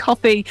juice and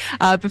coffee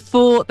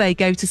before they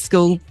go to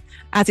school.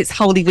 As it's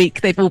Holy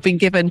Week, they've all been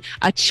given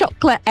a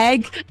chocolate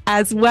egg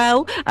as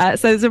well. So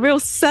there's a real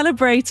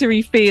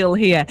celebratory feel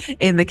here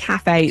in the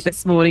cafe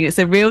this morning. It's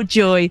a real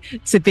joy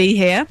to be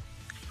here.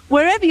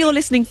 Wherever you're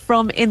listening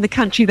from in the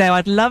country, though,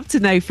 I'd love to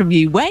know from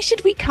you, where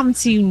should we come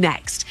to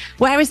next?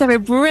 Where is there a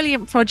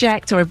brilliant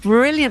project or a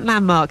brilliant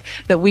landmark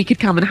that we could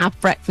come and have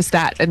breakfast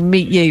at and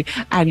meet you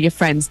and your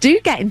friends? Do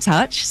get in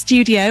touch,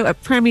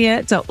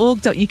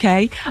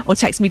 studio@premier.org.uk, or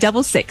text me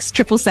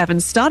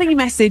 66777, starting your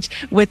message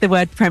with the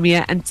word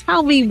Premier, and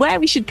tell me where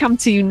we should come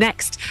to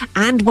next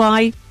and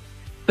why.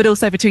 But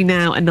also between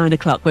now and 9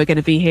 o'clock, we're going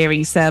to be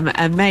hearing some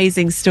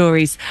amazing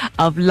stories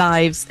of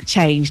lives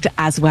changed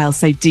as well.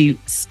 So do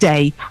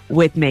stay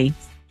with me.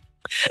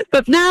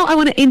 But now I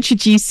want to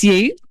introduce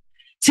you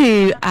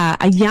to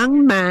a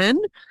young man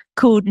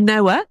called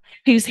Noah,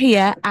 who's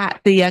here at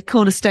the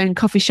Cornerstone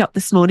coffee shop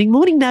this morning.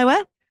 Morning,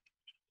 Noah.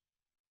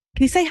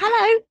 Can you say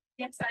hello?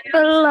 Yes.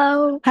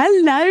 Hello.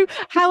 Hello.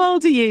 How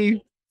old are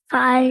you?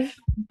 5.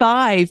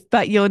 5,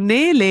 but you're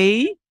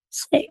nearly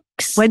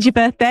 6. When's your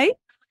birthday?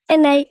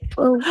 In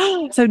April.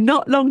 So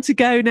not long to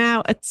go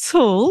now at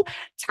all.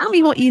 Tell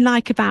me what you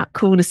like about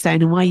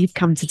Cornerstone and why you've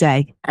come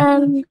today.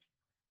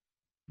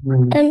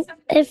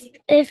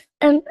 If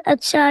a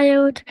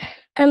child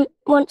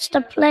wants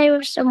to play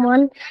with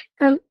someone,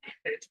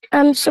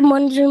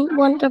 someone doesn't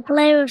want to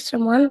play with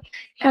someone,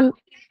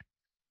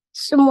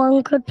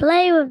 someone could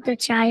play with the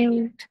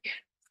child.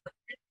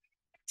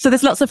 So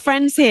there's lots of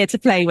friends here to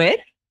play with?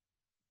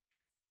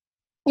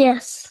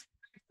 Yes.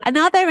 And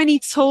are there any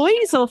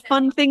toys or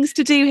fun things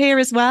to do here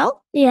as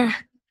well? Yeah.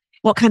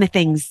 What kind of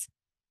things?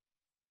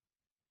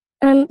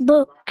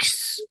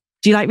 Books.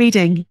 Do you like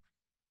reading?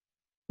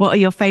 What are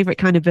your favourite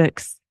kind of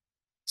books?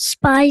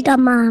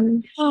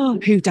 Spider-Man. Oh,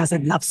 who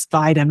doesn't love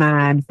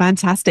Spider-Man?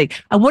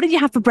 Fantastic. And what did you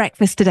have for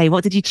breakfast today?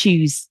 What did you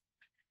choose?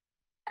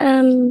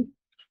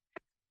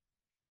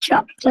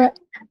 Chocolate.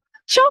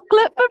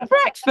 Chocolate for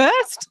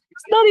breakfast?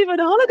 It's not even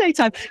holiday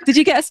time. Did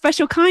you get a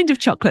special kind of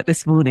chocolate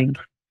this morning?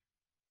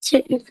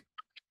 2.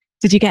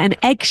 Did you get an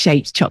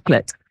egg-shaped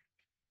chocolate?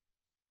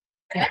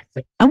 And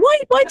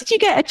why did you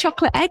get a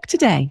chocolate egg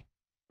today?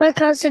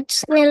 Because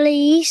it's nearly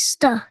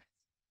Easter.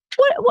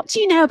 What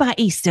do you know about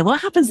Easter? What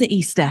happens at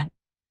Easter?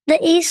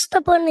 The Easter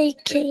Bunny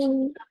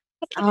came.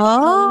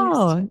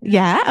 Oh,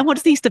 yeah. And what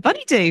does the Easter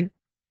Bunny do?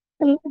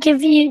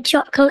 Give you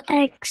chocolate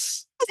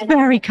eggs. That's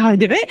very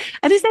kind of it.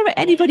 And is there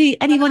anybody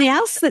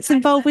else that's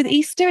involved with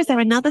Easter? Is there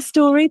another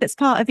story that's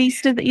part of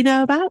Easter that you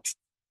know about?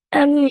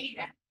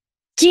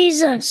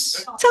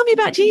 Jesus. Tell me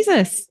about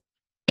Jesus.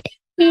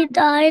 He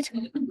died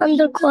on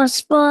the cross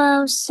for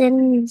our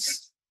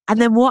sins.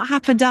 And then what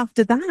happened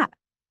after that?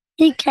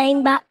 He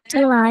came back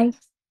to life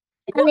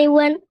and he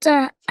went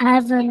to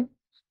heaven.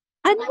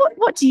 And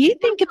what do you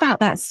think about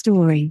that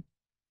story?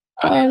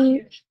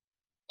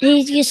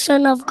 He's the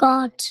Son of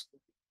God.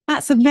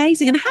 That's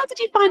amazing. And how did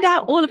you find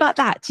out all about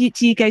that? Do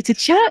you go to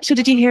church or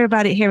did you hear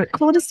about it here at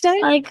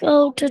Cornerstone? I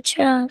go to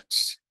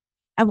church.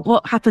 And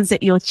what happens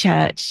at your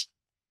church?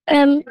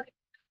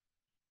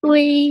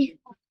 We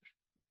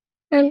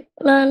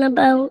learn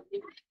about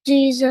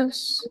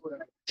Jesus. Do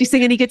you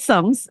sing any good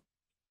songs?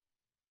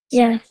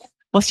 Yeah.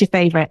 What's your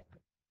favourite?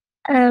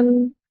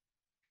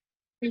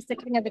 Who's the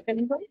king of the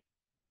jungle?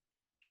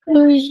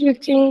 Who's the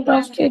king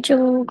of the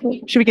jungle?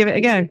 Should we give it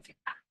a go?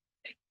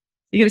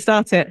 You're going to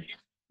start it?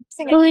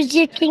 Who's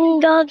the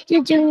king of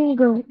the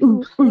jungle?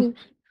 Who's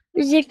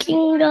the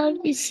king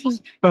of the sea?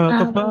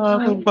 Bubble,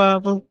 bubble,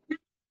 bubble.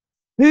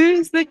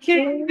 Who's the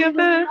king of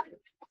the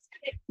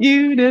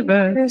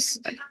universe?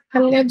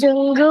 And the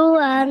jungle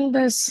and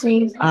the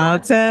sea. I'll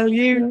tell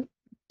you.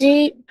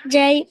 J-U-S-U-S.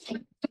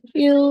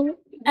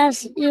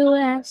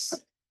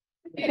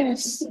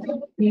 Yes.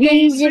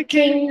 He's the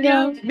king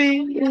of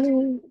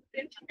me.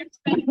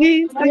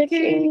 He's the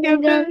king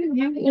of the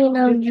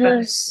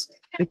universe.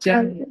 The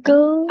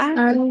jungle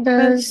and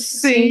the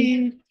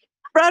sea.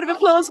 Round of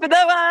applause for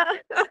Noah.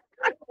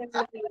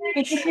 No,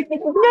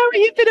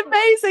 you've been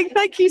amazing.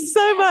 Thank you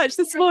so much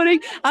this morning.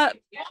 Becca,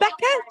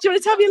 do you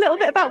want to tell me a little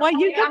bit about why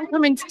you I'm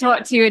coming to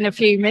talk to you in a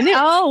few minutes.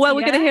 Oh, well,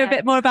 we're going to hear a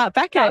bit more about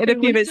Becca in a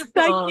few minutes.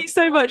 Thank you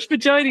so much for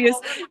joining us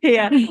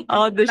here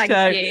on the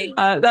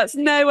show. That's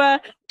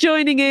Noah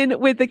joining in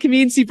with the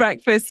community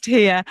breakfast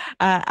here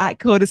at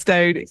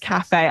Cornerstone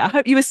Cafe. I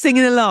hope you were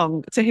singing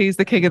along to Who's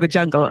the King of the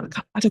Jungle.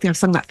 I don't think I've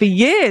sung that for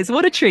years.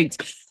 What a treat.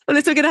 Well,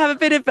 listen, we're going to have a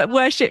bit of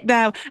worship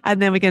now, and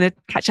then we're going to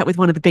catch up with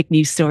one of the big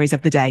news stories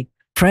of the day.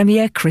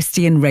 Premier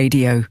Christian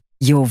Radio,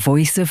 your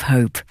voice of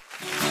hope.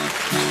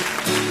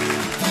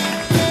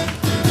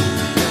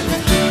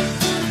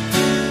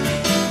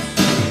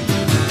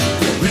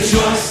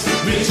 Rejoice,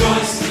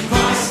 rejoice,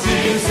 Christ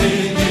is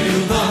in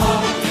you, the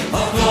hope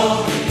of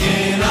glory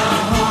in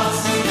our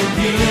hearts.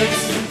 He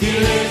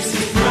lives,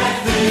 his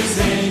breath is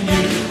in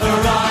you.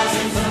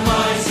 Arise, the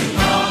mighty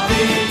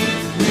army,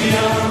 we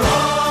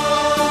arise.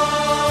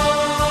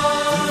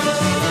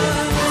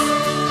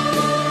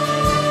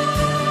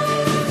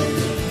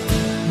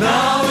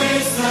 Now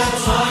is the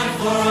time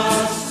for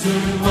us to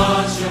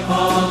march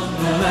upon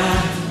the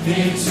land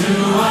into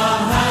our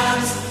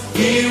hands.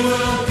 He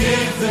will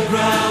give the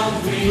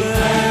ground we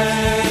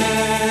lay.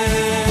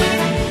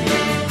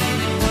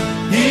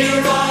 He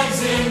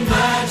rides in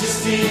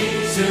majesty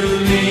to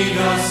lead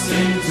us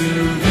into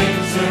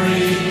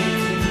victory.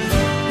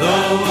 The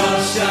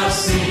world shall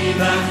see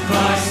that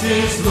Christ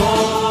is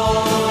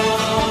Lord.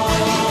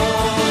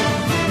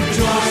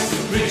 Rejoice,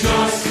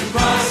 rejoice,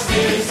 Christ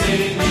is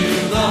in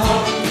you, the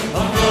hope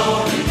of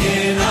glory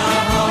in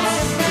our hearts.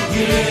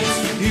 He lives,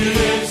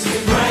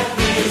 his breath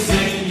is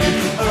in you.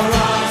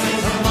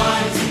 Arise, a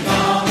mighty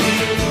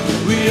army,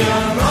 we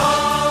arise.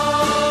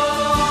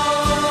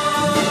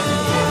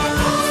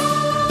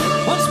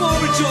 Once more,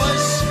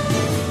 rejoice,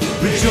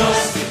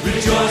 rejoice,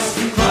 rejoice,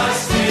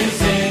 Christ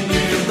is in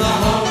you, the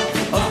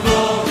hope of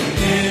glory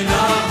in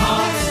our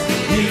hearts.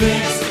 He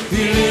lives,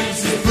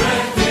 his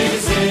breath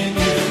is in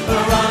you.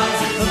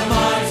 Arise, a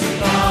mighty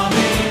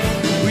army,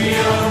 we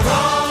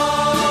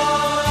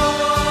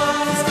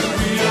arise,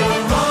 we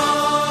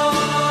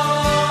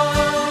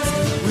arise,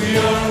 we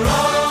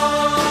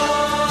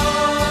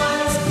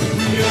arise,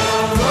 we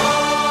arise.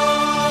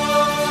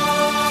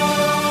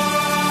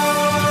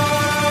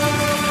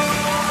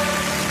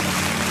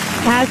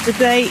 Has the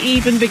day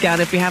even begun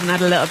if we haven't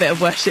had a little bit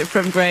of worship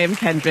from Graham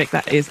Kendrick?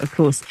 That is, of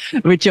course,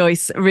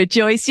 Rejoice,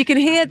 Rejoice. You can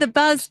hear the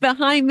buzz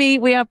behind me.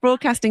 We are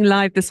broadcasting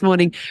live this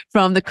morning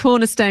from the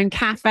Cornerstone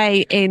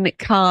Cafe in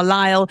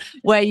Carlisle,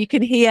 where you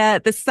can hear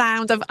the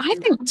sound of, I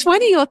think,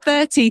 20 or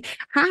 30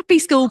 happy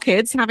school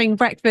kids having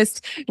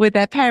breakfast with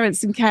their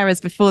parents and carers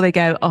before they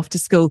go off to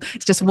school.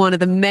 It's just one of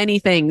the many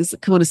things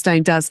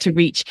Cornerstone does to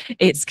reach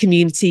its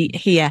community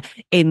here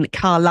in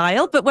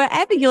Carlisle. But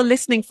wherever you're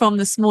listening from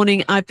this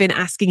morning, I've been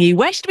asking you,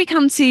 where should we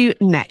come to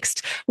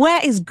next?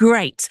 Where is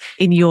great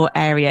in your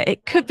area?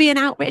 It could be an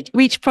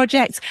outreach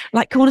project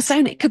like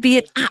Cornerstone. It could be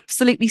an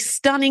absolutely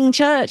stunning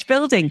church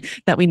building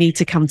that we need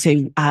to come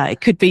to. It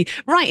could be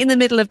right in the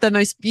middle of the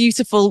most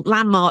beautiful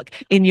landmark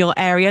in your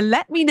area.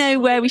 Let me know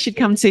where we should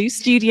come to.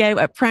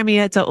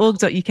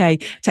 studio@premier.org.uk.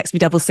 Text me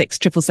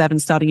 66777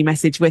 starting your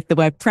message with the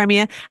word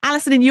Premier.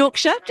 Alison in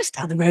Yorkshire, just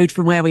down the road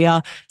from where we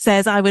are,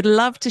 says, I would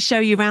love to show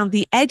you around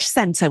the Edge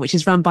Centre, which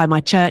is run by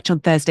my church on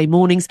Thursday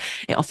mornings.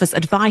 It offers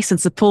advice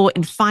and support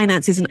in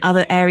finances and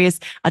other areas.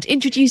 I'd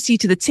introduce you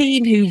to the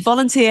team who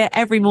volunteer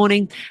every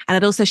morning, and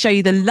I'd also show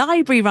you the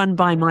library run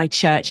by my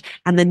church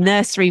and the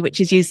nursery, which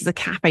is used as a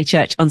cafe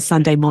church on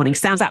Sunday morning.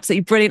 Sounds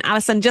absolutely brilliant,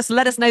 Alison. Just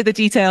let us know the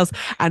details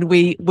and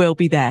we will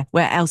be there.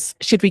 Where else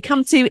should we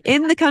come to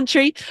in the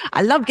country?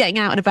 I love getting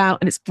out and about,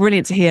 and it's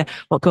brilliant to hear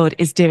what God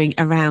is doing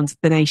around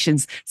the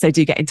nations. So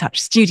do get in touch.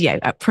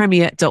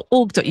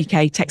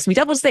 studio@premier.org.uk. Text me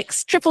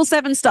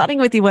 66777 starting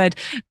with your word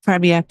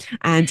Premier,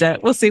 and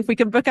we'll see if we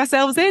can book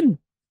ourselves in.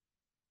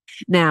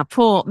 Now,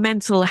 poor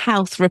mental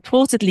health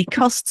reportedly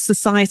cost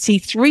society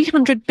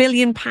 £300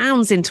 billion in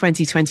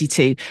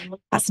 2022.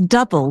 That's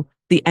double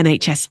the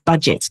NHS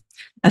budget.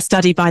 A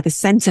study by the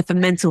Centre for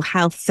Mental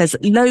Health says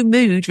low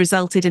mood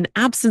resulted in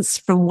absence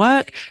from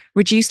work,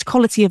 reduced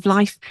quality of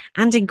life,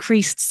 and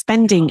increased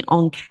spending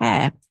on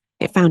care.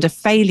 It found a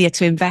failure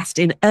to invest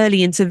in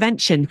early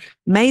intervention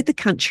made the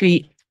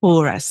country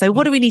poorer. So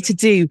what do we need to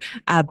do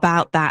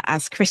about that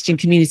as Christian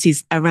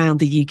communities around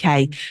the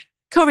UK?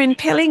 Corin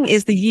Pilling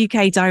is the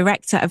UK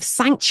Director of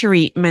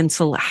Sanctuary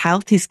Mental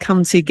Health. He's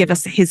come to give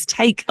us his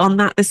take on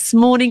that this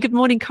morning. Good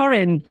morning,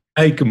 Corin.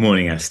 Hey, good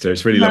morning, Esther.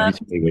 It's really lovely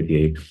to be with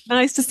you.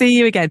 Nice to see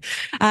you again.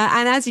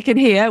 And as you can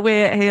hear,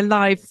 we're here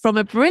live from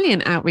a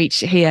brilliant outreach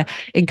here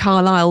in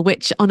Carlisle,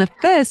 which on a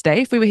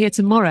Thursday, if we were here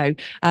tomorrow,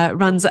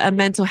 runs a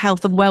mental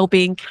health and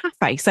wellbeing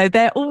cafe. So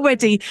they're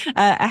already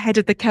ahead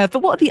of the curve.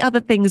 But what are the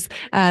other things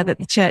that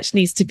the church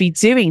needs to be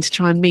doing to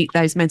try and meet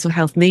those mental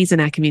health needs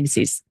in our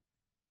communities?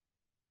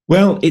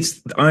 Well,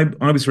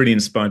 I was really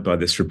inspired by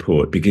this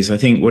report because I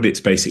think what it's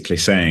basically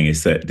saying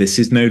is that this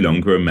is no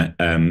longer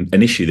an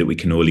issue that we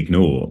can all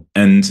ignore.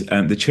 And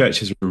the church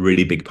has a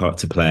really big part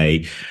to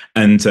play.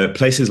 And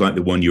places like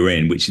the one you're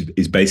in, which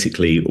is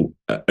basically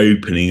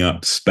opening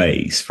up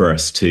space for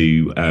us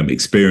to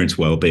experience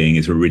well-being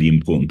is a really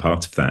important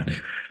part of that.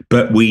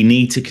 But we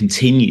need to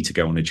continue to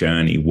go on a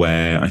journey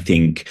where I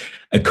think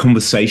a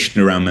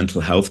conversation around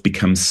mental health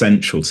becomes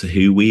central to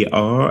who we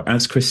are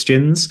as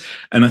Christians.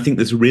 And I think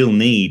there's a real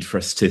need for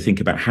us to think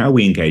about how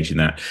we engage in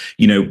that.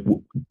 You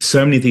know,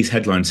 so many of these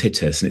headlines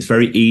hit us, and it's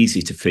very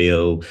easy to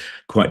feel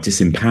quite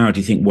disempowered.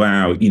 You think,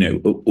 wow, you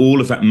know, all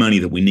of that money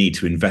that we need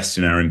to invest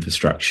in our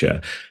infrastructure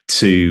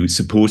to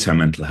support our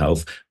mental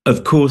health.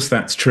 Of course,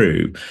 that's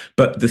true.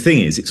 But the thing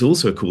is, it's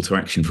also a call to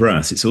action for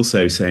us. It's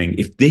also saying,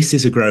 if this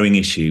is a growing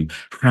issue,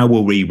 how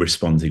are we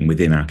responding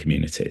within our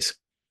communities?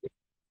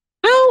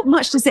 How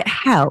much does it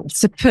help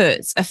to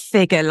put a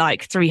figure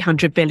like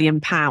 £300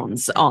 billion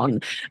on?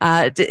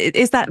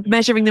 Is that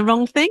measuring the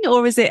wrong thing,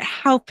 or is it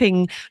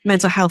helping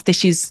mental health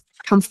issues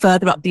come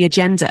further up the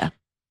agenda?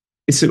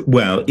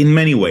 Well, in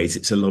many ways,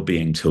 it's a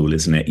lobbying tool,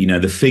 isn't it? You know,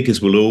 the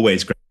figures will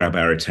always grab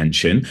our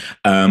attention.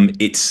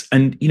 It's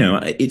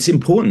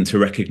important to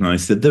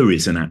recognise that there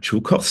is an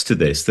actual cost to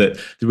this, that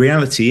the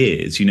reality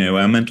is, you know,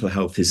 our mental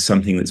health is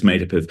something that's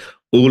made up of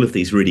all of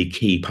these really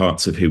key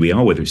parts of who we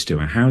are, whether it's to do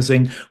with our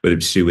housing, whether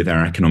it's to do with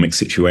our economic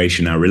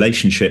situation, our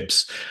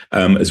relationships,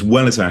 as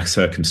well as our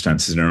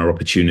circumstances and our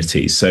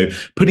opportunities. So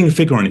putting a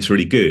figure on it's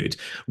really good.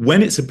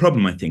 When it's a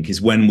problem, I think,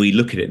 is when we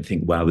look at it and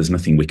think, wow, there's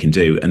nothing we can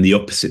do. And the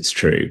opposite's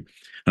true.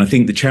 And I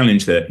think the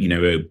challenge that, you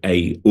know,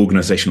 a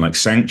organisation like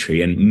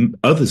Sanctuary and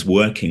others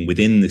working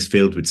within this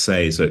field would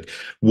say is, look,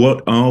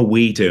 what are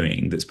we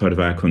doing that's part of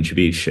our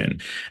contribution?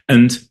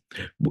 And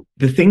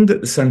the thing that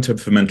the Centre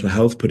for Mental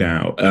Health put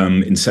out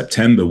in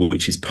September,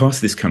 which is part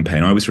of this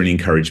campaign, I was really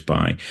encouraged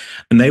by,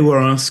 and they were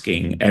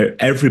asking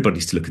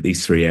everybody to look at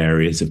these three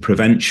areas of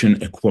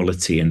prevention,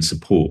 equality and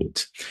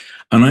support.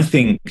 And I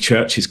think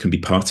churches can be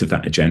part of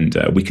that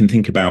agenda. We can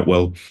think about,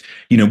 well,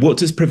 you know, what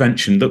does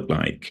prevention look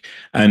like?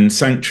 And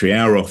Sanctuary,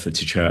 our offer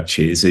to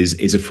churches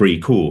is a free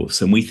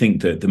course. And we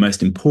think that the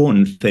most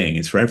important thing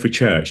is for every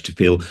church to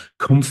feel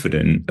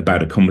confident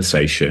about a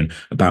conversation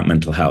about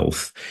mental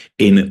health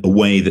in a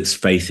way that's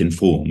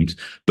faith-informed,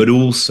 but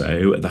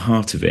also at the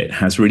heart of it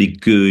has really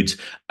good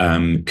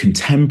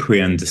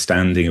contemporary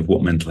understanding of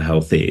what mental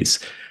health is.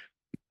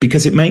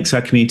 Because it makes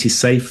our communities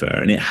safer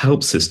and it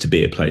helps us to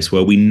be a place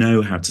where we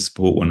know how to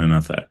support one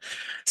another.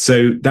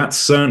 So that's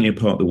certainly a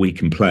part that we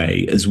can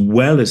play, as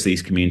well as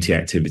these community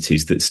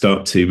activities that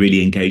start to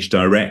really engage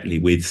directly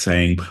with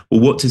saying,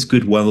 well, what does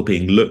good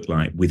well-being look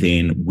like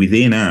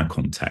within our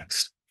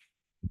context?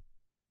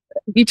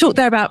 You talked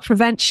there about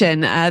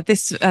prevention.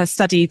 This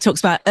study talks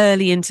about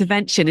early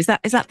intervention. Is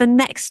that the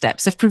next step?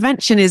 So if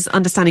prevention is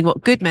understanding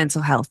what good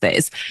mental health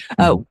is,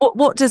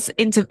 what does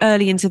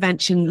early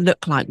intervention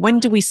look like? When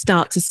do we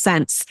start to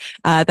sense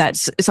that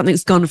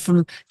something's gone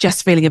from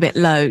just feeling a bit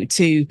low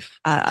to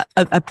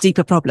a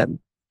deeper problem?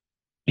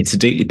 It's a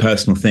deeply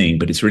personal thing,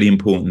 but it's really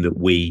important that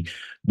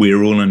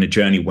we're all on a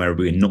journey where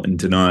we're not in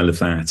denial of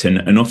that.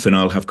 And often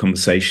I'll have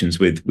conversations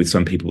with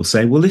some people who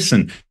say, well,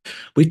 listen,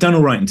 we've done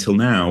all right until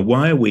now.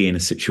 Why are we in a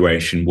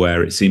situation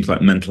where it seems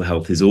like mental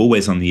health is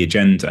always on the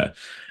agenda?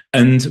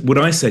 And what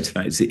I say to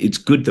that is it's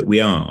good that we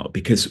are,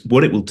 because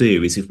what it will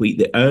do is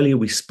the earlier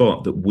we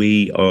spot that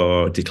we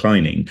are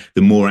declining,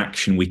 the more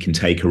action we can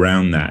take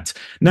around that.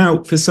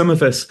 Now, for some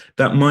of us,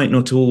 that might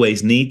not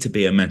always need to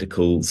be a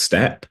medical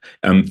step.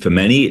 For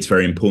many, it's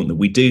very important that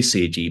we do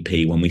see a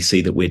GP when we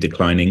see that we're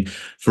declining.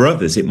 For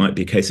others, it might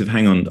be a case of,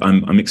 hang on,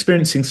 I'm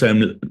experiencing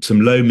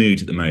some low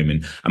mood at the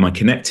moment. Am I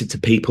connected to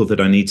people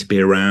that I need to be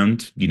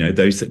around? You know,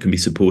 those that can be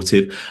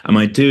supportive. Am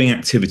I doing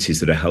activities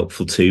that are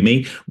helpful to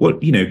me?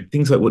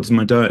 Things like what does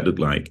my diet look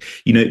like?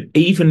 You know,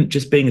 even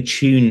just being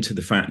attuned to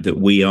the fact that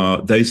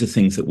those are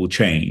things that will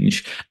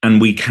change and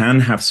we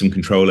can have some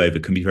control over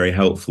can be very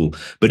helpful.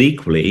 But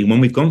equally, when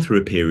we've gone through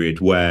a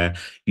period where,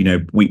 you know,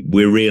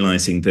 we're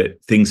realizing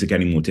that things are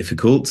getting more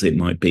difficult, there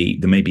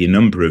may be a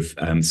number of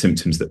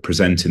symptoms that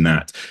present in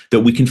that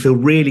we can feel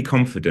really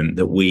confident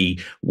that we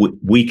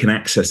can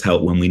access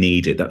help when we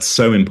need it. That's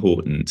so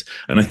important.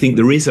 And I think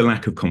there is a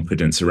lack of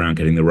confidence around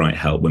getting the right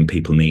help when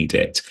people need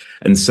it.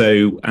 And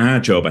so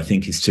our job, I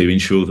think, is to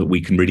ensure that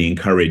we can really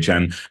encourage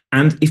and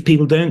if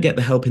people don't get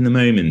the help in the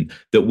moment,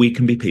 that we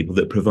can be people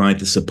that provide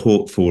the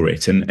support for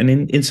it. And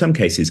in some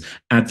cases,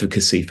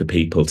 advocacy for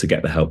people to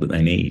get the help that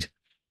they need.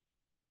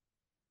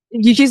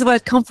 You've used the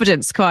word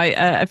confidence quite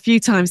a few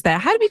times there.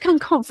 How do we become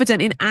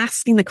confident in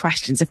asking the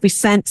questions? If we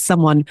sense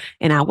someone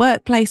in our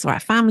workplace or our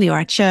family or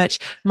our church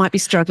might be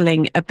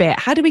struggling a bit,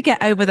 how do we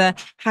get over the,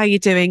 how are you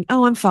doing?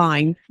 Oh, I'm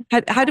fine.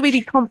 How do we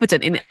be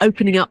confident in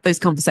opening up those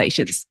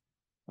conversations?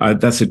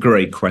 That's a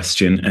great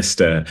question,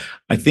 Esther.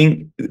 I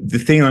think the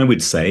thing I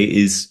would say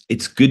is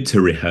it's good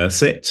to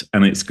rehearse it.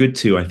 And it's good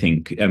to, I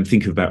think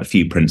about a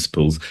few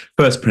principles.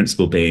 First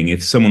principle being,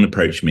 if someone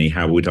approached me,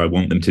 how would I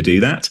want them to do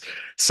that?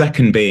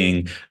 Second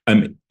being,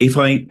 if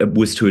I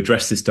was to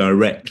address this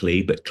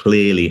directly, but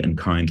clearly and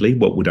kindly,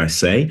 what would I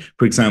say?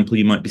 For example,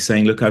 you might be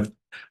saying, look,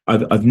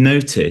 I've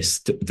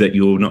noticed that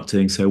you're not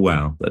doing so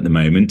well at the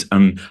moment,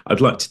 and I'd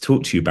like to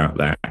talk to you about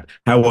that.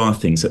 How are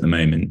things at the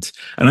moment?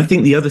 And I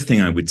think the other thing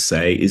I would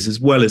say is, as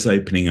well as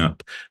opening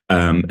up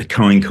a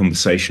kind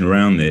conversation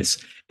around this,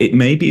 it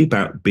may be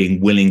about being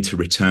willing to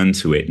return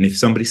to it. And if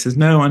somebody says,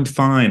 no, I'm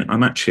fine,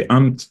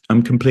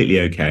 I'm completely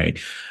okay.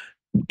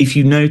 If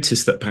you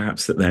notice that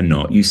perhaps that they're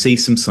not, you see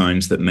some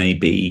signs that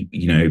maybe,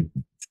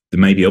 there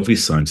may be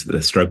obvious signs that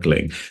they're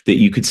struggling, that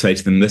you could say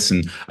to them,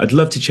 listen, I'd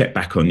love to check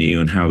back on you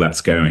and how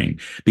that's going.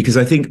 Because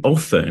I think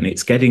often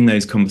it's getting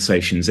those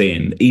conversations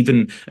in,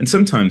 and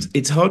sometimes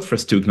it's hard for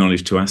us to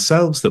acknowledge to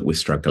ourselves that we're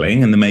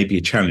struggling and there may be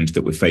a challenge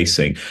that we're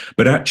facing.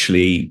 But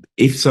actually,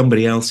 if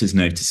somebody else is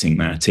noticing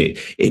that,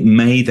 it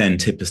may then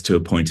tip us to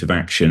a point of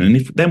action. And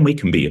if then we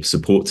can be of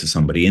support to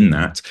somebody in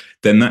that,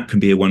 then that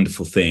can be a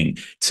wonderful thing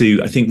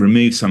to, I think,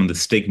 remove some of the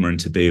stigma and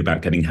taboo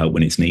about getting help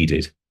when it's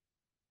needed.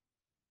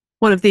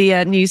 One of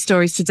the news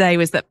stories today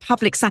was that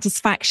public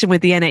satisfaction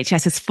with the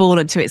NHS has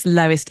fallen to its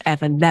lowest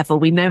ever level.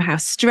 We know how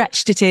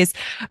stretched it is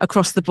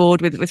across the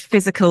board with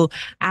physical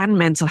and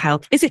mental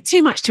health. Is it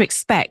too much to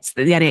expect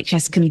that the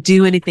NHS can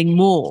do anything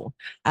more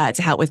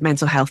to help with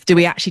mental health? Do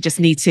we actually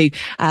just need to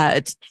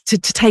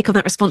take on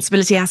that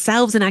responsibility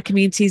ourselves in our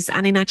communities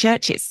and in our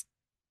churches?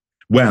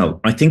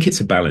 Well, I think it's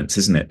a balance,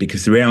 isn't it?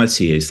 Because the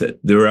reality is that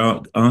there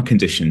are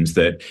conditions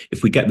that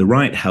if we get the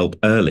right help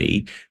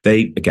early,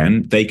 they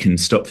can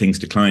stop things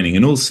declining.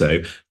 And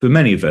also, for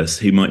many of us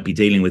who might be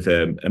dealing with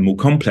a more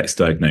complex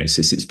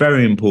diagnosis, it's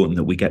very important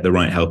that we get the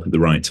right help at the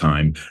right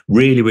time.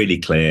 Really, really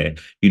clear.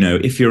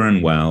 If you're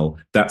unwell,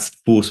 that's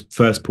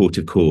first port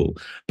of call.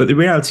 But the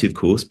reality, of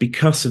course,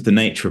 because of the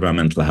nature of our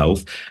mental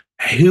health,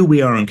 who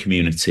we are in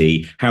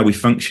community, how we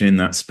function in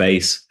that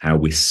space, how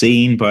we're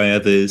seen by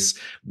others,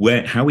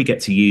 how we get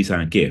to use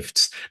our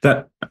gifts,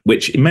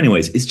 which in many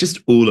ways is just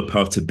all a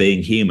part of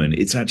being human.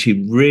 It's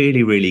actually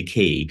really, really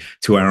key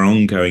to our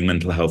ongoing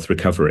mental health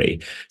recovery.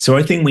 So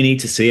I think we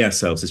need to see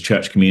ourselves as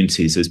church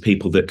communities as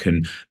people that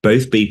can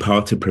both be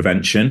part of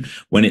prevention,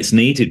 when it's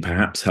needed,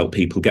 perhaps help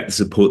people get the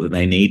support that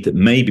they need that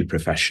may be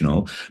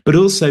professional, but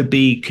also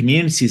be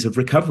communities of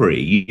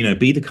recovery,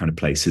 be the kind of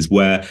places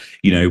where,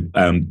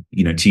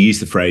 to use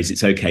the phrase,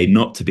 it's okay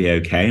not to be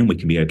okay, and we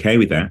can be okay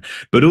with that,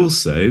 but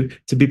also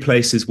to be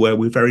places where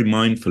we're very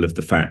mindful of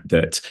the fact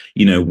that,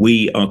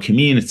 we are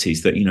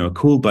communities that, are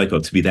called by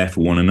God to be there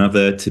for one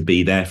another, to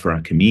be there for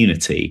our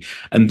community.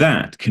 And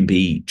that can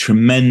be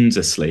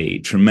tremendously,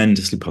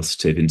 tremendously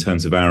positive in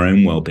terms of our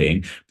own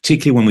well-being,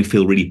 particularly when we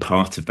feel really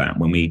part of that,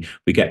 when we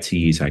get to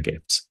use our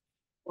gifts.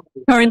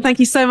 Corinne, thank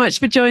you so much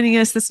for joining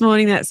us this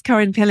morning. That's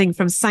Corinne Pilling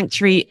from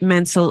Sanctuary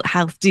Mental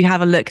Health. Do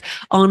have a look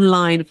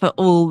online for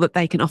all that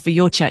they can offer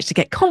your church to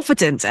get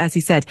confident, as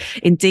he said,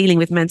 in dealing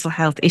with mental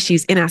health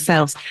issues in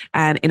ourselves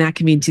and in our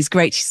communities.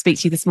 Great to speak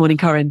to you this morning,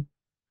 Corinne.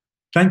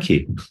 Thank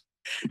you.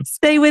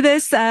 Stay with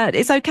us.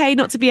 It's okay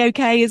not to be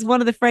okay is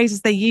one of the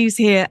phrases they use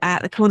here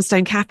at the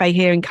Cornerstone Cafe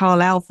here in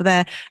Carlisle for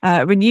their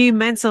Renew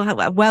Mental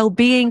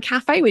Wellbeing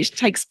Cafe, which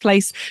takes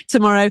place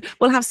tomorrow.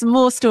 We'll have some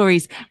more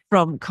stories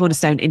from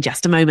Cornerstone in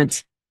just a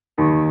moment.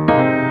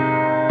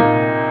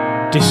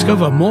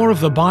 Discover more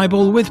of the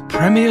Bible with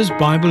Premier's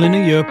Bible in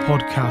a Year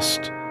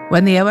podcast.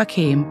 When the hour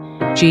came,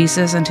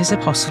 Jesus and his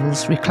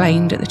apostles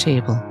reclined at the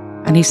table,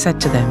 and he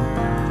said to them,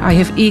 I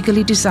have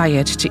eagerly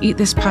desired to eat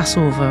this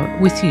Passover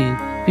with you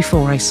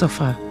before I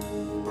suffer.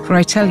 For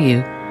I tell you,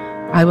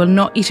 I will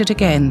not eat it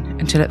again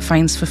until it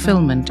finds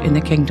fulfillment in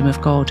the kingdom of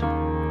God.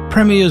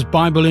 Premier's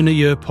Bible in a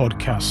Year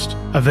podcast.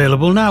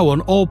 Available now on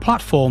all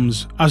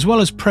platforms, as well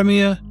as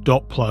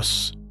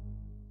Premier.plus.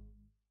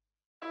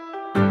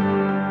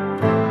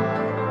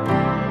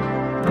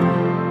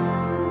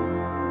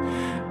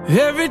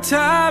 Every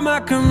time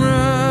I come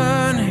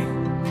running,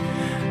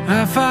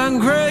 I find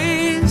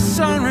grace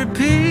on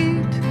repeat.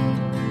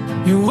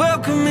 You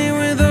welcome me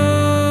with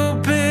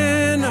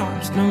open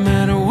arms, no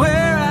matter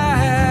where I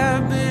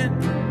have been.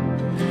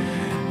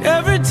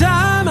 Every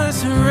time I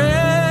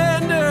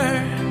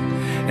surrender,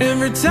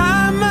 every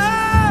time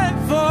I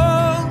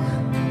fall,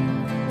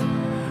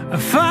 I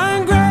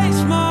find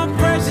grace more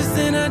precious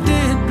than I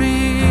did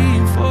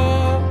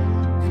before.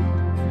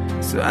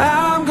 So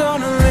I'm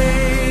gonna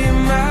lay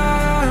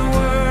my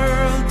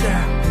world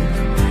down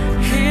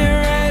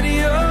here at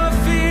your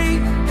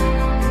feet.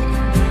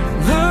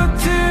 Look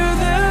to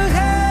the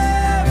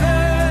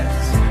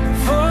heavens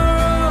for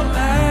all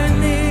I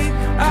need.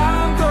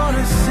 I'm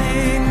gonna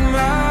sing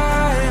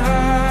my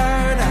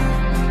heart out,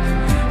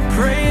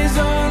 praise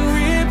on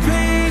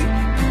repeat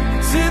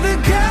to the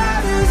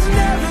God who's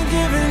never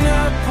given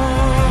up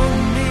on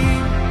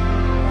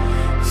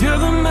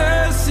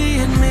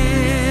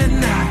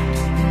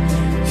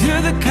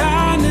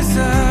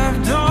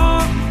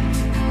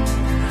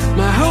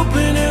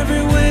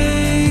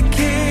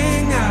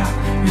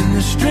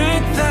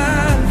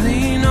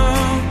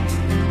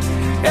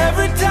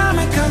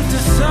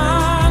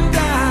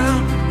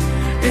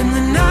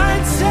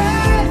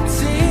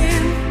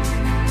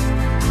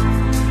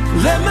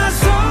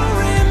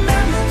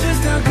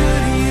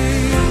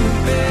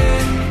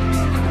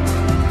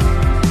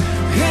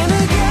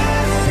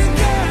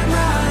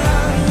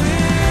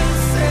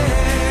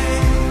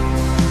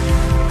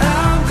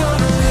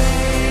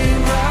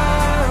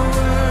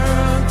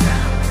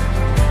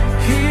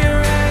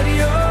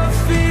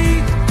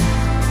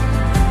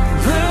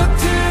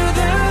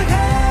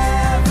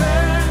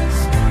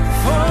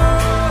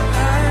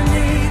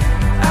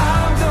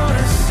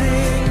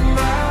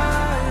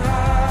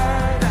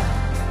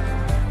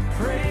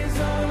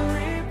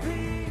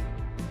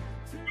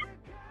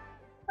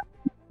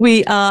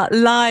We are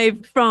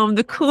live from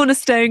the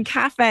Cornerstone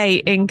Cafe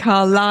in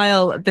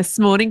Carlisle this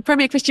morning.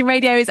 Premier Christian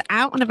Radio is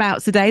out and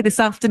about today. This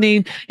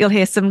afternoon, you'll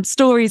hear some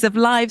stories of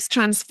lives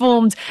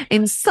transformed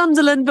in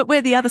Sunderland, but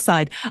we're the other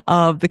side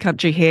of the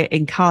country here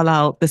in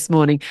Carlisle this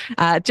morning.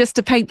 Just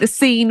to paint the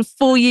scene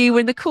for you, we're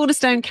in the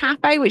Cornerstone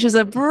Cafe, which is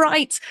a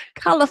bright,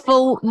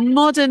 colourful,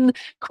 modern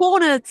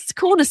corner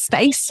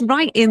space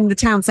right in the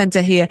town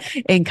centre here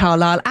in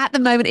Carlisle. At the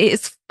moment, it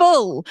is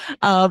full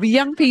of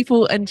young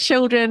people and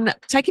children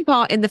taking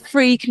part in the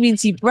free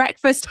community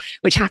breakfast,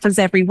 which happens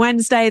every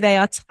Wednesday. They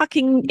are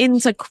tucking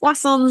into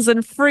croissants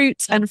and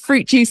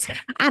fruit juice.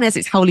 And as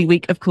it's Holy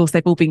Week, of course,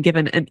 they've all been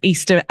given an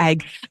Easter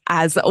egg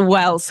as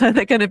well. So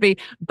they're going to be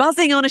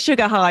buzzing on a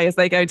sugar high as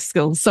they go to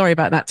school. Sorry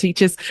about that,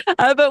 teachers.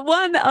 But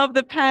one of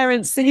the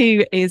parents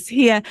who is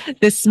here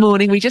this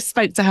morning, we just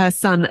spoke to her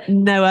son,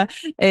 Noah,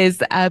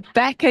 is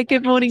Becca.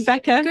 Good morning,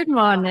 Becca. Good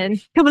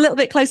morning. Come a little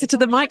bit closer to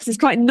the mic because it's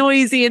quite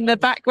noisy in the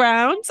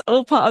background,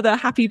 all part of the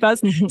happy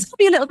buzz. Tell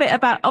me a little bit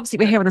about, obviously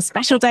we're here on a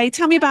special day.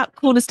 Tell me about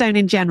Cornerstone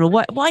in general.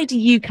 Why do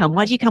you come?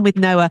 Why do you come with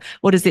Noah?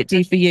 What does it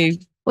do for you?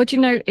 Well, do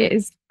you know, it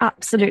is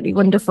absolutely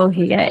wonderful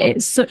here.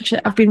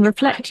 I've been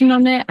reflecting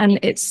on it, and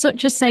it's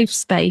such a safe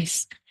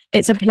space.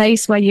 It's a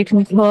place where you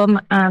can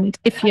come, and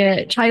if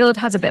your child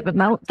has a bit of a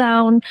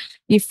meltdown,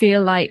 you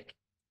feel like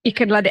you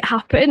can let it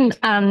happen.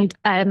 And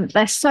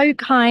they're so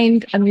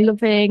kind and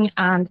loving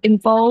and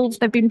involved.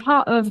 They've been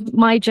part of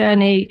my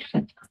journey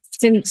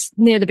since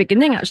near the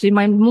beginning. Actually,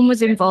 my mum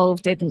was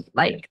involved in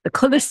like the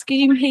colour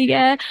scheme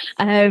here,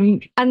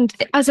 and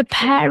as a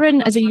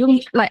parent, as a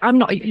young, like I'm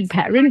not a young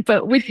parent,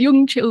 but with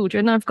young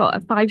children, I've got a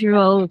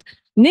 5-year-old,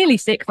 nearly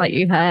 6, like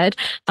you heard,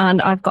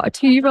 and I've got a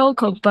 2-year-old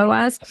called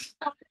Boaz.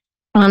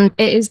 And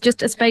it is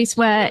just a space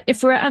where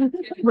if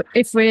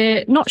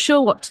we're not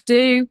sure what to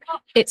do,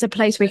 it's a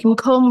place we can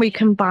come. We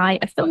can buy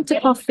a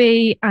filter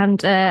coffee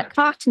and a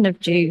carton of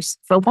juice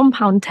for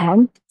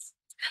 £1.10.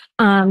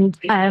 And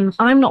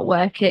I'm not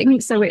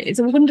working, so it's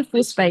a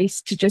wonderful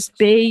space to just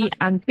be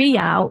and be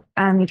out,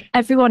 and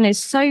everyone is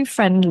so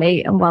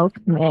friendly and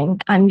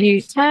welcoming, and you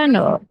turn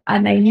up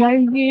and they know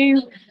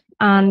you,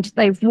 and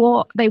they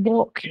walk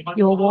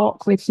your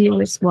walk with you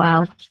as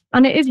well.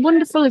 And it is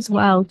wonderful as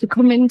well to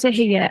come into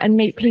here and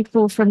meet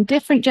people from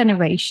different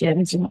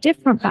generations and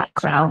different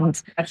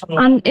backgrounds,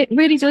 and it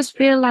really does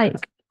feel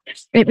like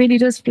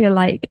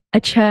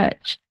a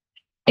church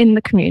in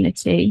the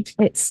community.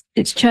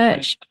 It's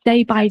church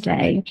day by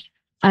day,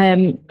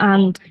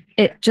 and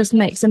it just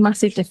makes a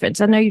massive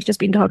difference. I know you've just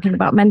been talking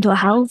about mental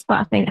health, but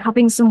I think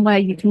having somewhere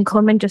you can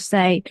come and just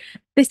say,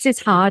 this is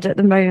hard at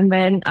the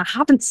moment, I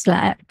haven't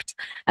slept,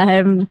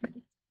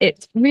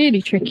 it's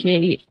really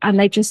tricky, and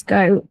they just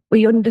go,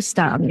 we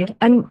understand.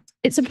 And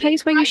it's a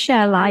place where you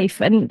share life.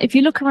 And if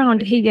you look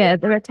around here,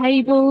 there are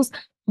tables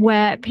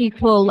where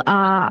people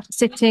are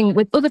sitting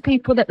with other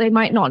people that they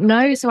might not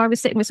know. So I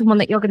was sitting with someone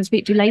that you're going to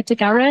speak to later,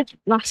 Gareth,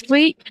 last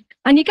week,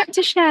 and you get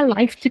to share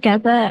life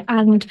together,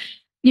 and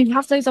you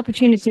have those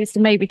opportunities to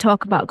maybe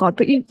talk about God,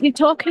 but you're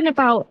talking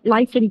about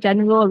life in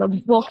general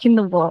and walking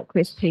the walk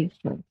with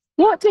people.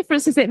 What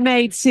difference has it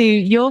made to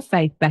your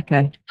faith,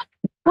 Becca?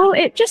 Well,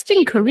 it just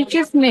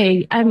encourages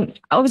me.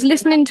 I was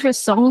listening to a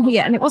song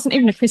here, and it wasn't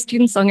even a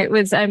Christian song. It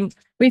was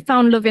 "We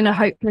Found Love in a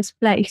Hopeless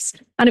Place,"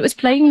 and it was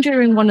playing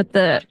during one of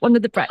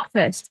the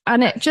breakfasts.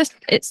 And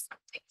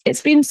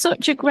it's been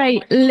such a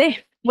great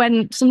lift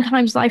when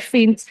sometimes life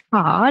feels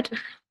hard,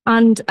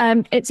 and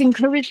it's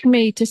encouraged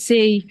me to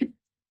see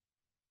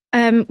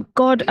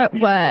God at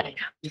work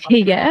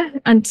here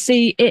and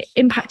see it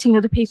impacting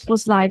other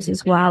people's lives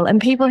as well.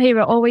 And people here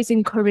are always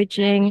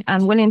encouraging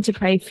and willing to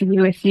pray for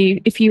you if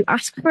you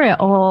ask for it,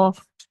 or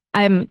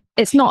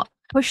it's not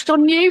pushed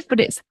on you,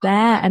 but it's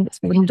there, and it's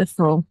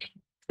wonderful.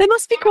 There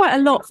must be quite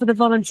a lot for the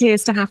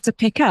volunteers to have to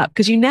pick up,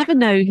 because you never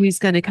know who's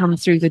going to come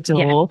through the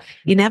door. Yeah.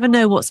 You never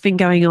know what's been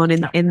going on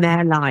in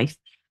their life.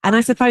 And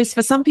I suppose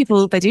for some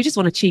people, they do just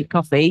want a cheap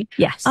coffee.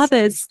 Yes.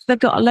 Others, they've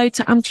got a load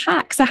to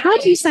unpack. So how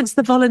do you sense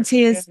the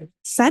volunteers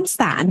sense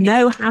that and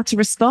know how to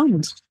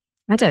respond?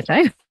 I don't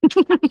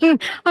know.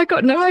 I've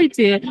got no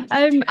idea.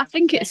 I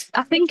think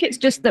it's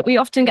just that we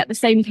often get the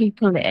same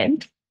people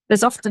in.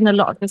 There's often a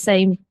lot of the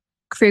same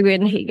crew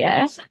in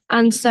here.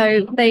 And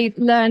so they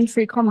learn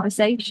through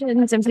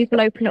conversations, and people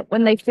open up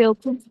when they feel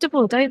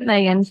comfortable, don't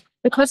they? And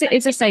because it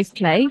is a safe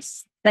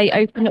place, they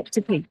open up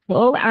to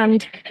people,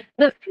 and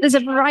there's a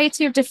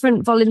variety of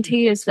different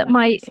volunteers that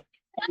might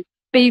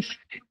be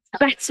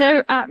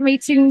better at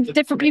meeting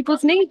different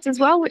people's needs as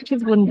well, which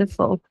is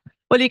wonderful.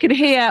 Well, you can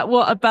hear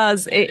what a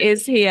buzz it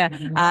is here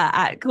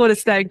at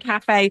Cornerstone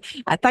Cafe.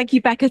 Thank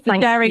you, Becca, for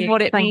sharing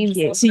what it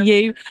means to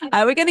you.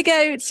 We're going to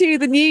go to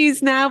the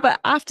news now, but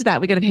after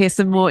that, we're going to hear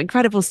some more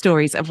incredible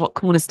stories of what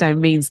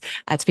Cornerstone means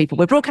to people.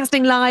 We're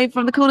broadcasting live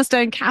from the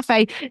Cornerstone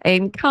Cafe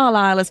in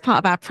Carlisle as part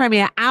of our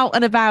Premier Out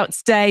and About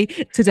Day.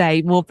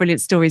 Today, more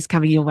brilliant stories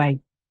coming your way.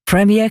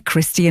 Premier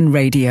Christian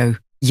Radio,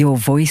 your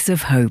voice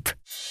of hope.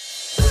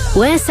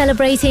 We're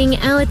celebrating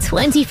our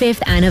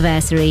 25th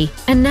anniversary,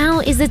 and now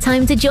is the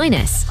time to join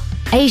us.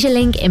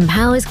 AsiaLink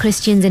empowers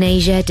Christians in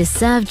Asia to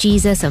serve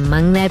Jesus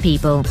among their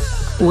people.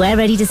 We're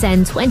ready to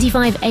send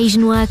 25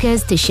 Asian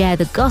workers to share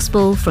the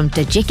gospel from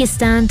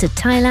Tajikistan to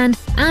Thailand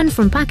and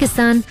from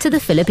Pakistan to the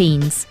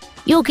Philippines.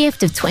 Your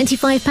gift of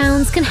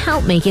 £25 can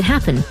help make it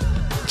happen.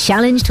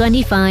 Challenge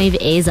 25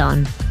 is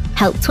on.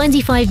 Help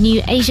 25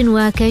 new Asian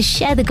workers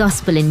share the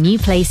gospel in new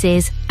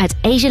places at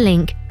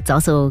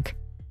asialink.org.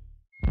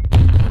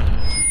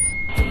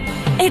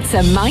 It's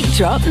a mic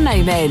drop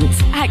moment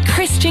at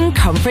Christian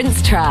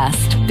Conference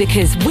Trust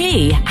because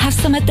we have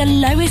some of the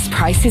lowest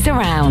prices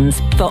around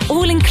for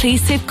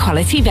all-inclusive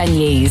quality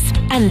venues.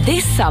 And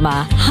this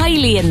summer,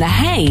 Highly in the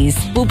Haze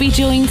will be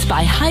joined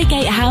by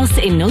Highgate House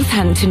in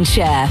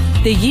Northamptonshire,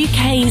 the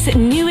UK's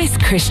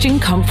newest Christian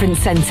conference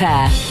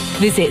centre.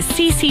 Visit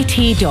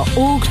cct.org.uk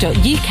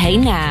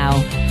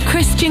now.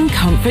 Christian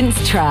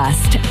Conference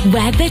Trust,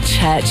 where the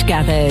church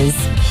gathers.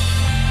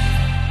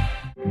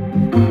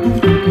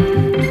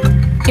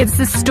 It's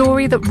the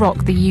story that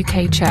rocked the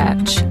UK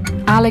church.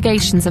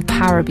 Allegations of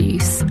power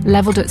abuse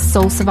levelled at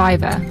sole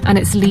survivor and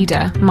its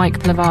leader,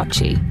 Mike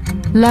Blavatsky.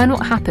 Learn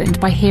what happened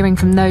by hearing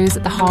from those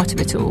at the heart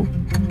of it all.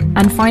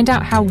 And find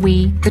out how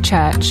we, the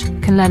church,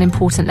 can learn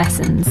important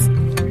lessons.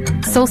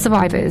 Soul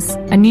Survivors,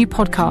 a new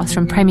podcast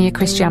from Premier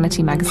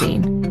Christianity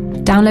magazine.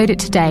 Download it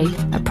today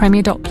at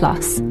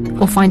premier.plus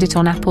or find it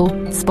on Apple,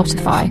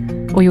 Spotify,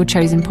 or your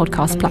chosen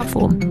podcast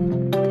platform.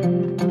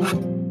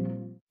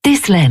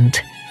 This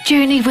Lent,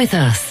 journey with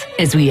us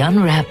as we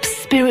unwrap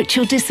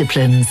spiritual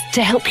disciplines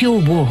to help your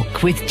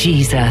walk with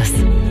Jesus.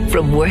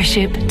 From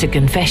worship to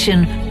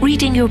confession,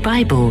 reading your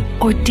Bible,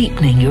 or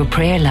deepening your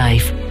prayer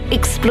life,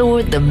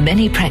 explore the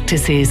many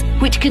practices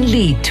which can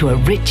lead to a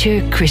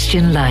richer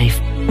Christian life.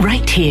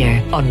 Right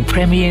here on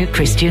Premier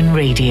Christian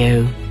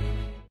Radio.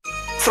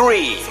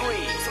 3,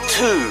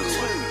 2,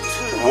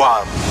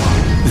 1.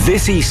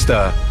 This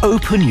Easter,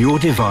 open your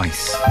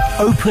device,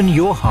 open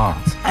your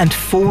heart, and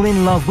fall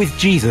in love with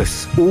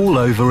Jesus all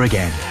over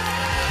again.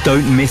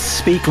 Don't miss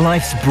Speak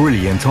Life's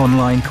brilliant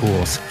online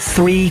course,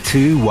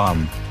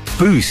 321.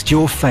 Boost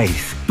your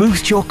faith,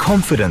 boost your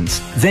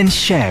confidence, then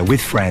share with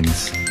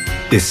friends.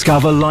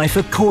 Discover life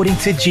according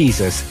to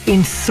Jesus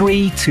in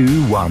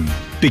 321.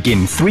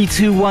 Begin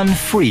 321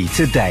 free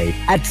today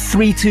at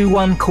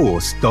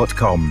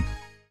 321course.com.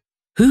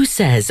 Who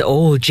says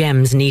all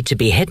gems need to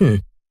be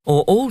hidden?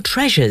 Or all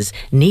treasures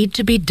need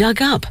to be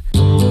dug up?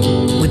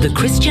 With the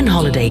Christian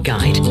Holiday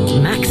Guide,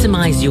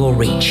 maximize your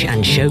reach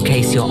and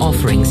showcase your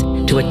offerings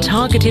to a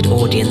targeted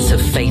audience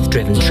of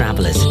faith-driven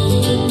travelers.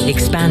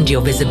 Expand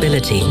your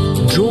visibility,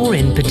 draw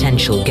in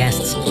potential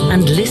guests,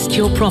 and list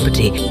your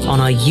property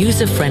on our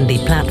user-friendly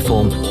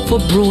platform for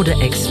broader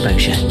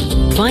exposure.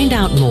 Find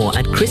out more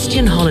at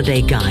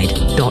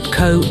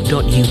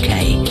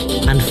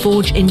christianholidayguide.co.uk and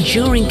forge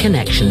enduring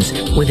connections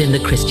within the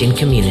Christian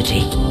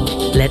community.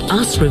 Let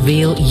us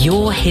reveal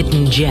your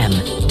hidden gem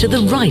to the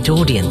right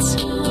audience.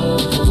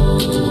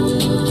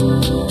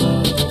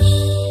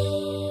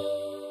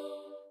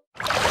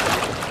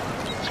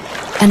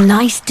 A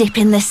nice dip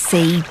in the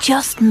sea,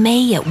 just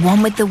me at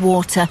one with the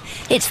water.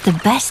 It's the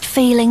best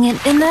feeling in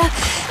the...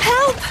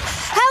 Help!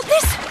 Help!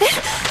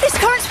 This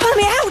current's pulling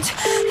me out!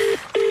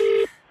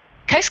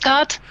 Coast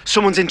Guard.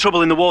 Someone's in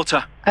trouble in the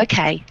water.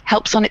 Okay,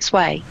 help's on its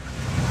way.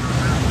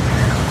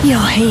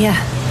 You're here.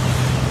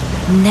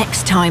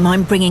 Next time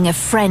I'm bringing a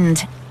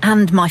friend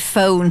and my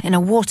phone in a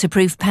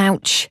waterproof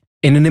pouch.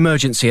 In an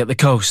emergency at the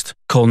coast,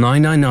 call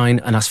 999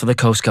 and ask for the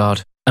Coast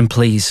Guard. And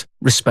please,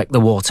 respect the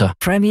water.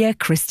 Premier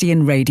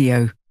Christian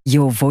Radio,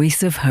 your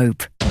voice of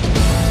hope.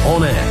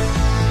 On air,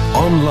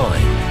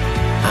 online,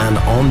 and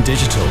on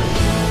digital.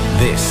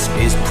 This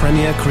is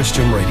Premier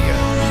Christian Radio.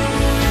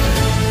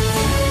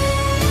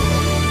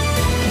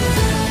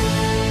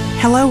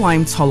 Hello,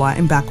 I'm Tola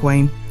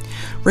Mbakwe.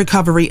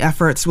 Recovery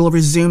efforts will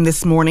resume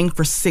this morning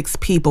for 6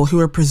 people who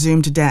are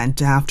presumed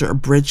dead after a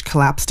bridge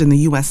collapsed in the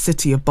U.S.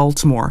 city of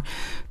Baltimore.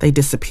 They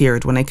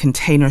disappeared when a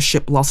container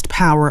ship lost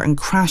power and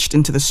crashed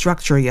into the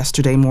structure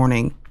yesterday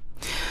morning.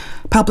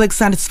 Public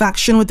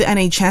satisfaction with the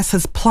NHS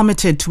has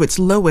plummeted to its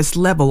lowest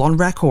level on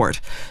record.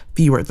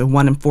 Fewer than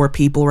 1 in 4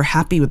 people were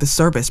happy with the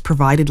service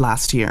provided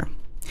last year.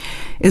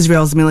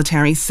 Israel's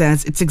military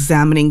says it's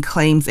examining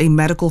claims a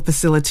medical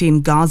facility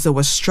in Gaza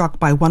was struck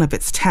by one of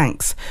its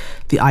tanks.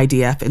 The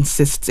IDF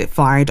insists it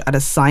fired at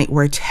a site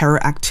where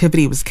terror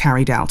activity was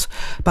carried out,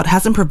 but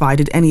hasn't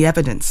provided any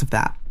evidence of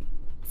that.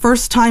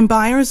 First-time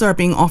buyers are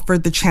being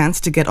offered the chance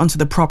to get onto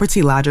the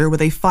property ladder with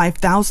a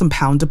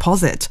 £5,000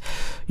 deposit.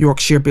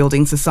 Yorkshire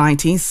Building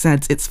Society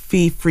said its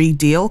fee-free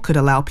deal could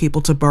allow people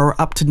to borrow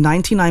up to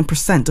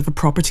 99% of a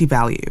property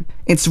value.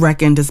 It's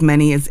reckoned as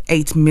many as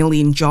 8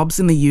 million jobs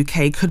in the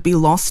UK could be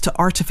lost to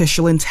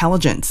artificial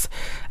intelligence.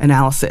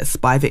 Analysis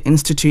by the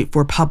Institute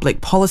for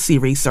Public Policy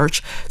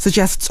Research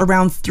suggests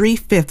around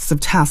 3/5 of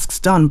tasks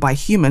done by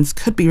humans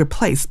could be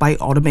replaced by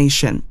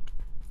automation.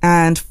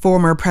 And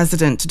former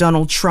President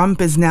Donald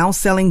Trump is now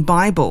selling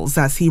Bibles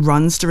as he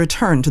runs to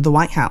return to the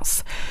White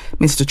House.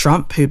 Mr.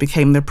 Trump, who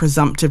became the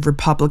presumptive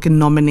Republican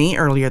nominee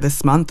earlier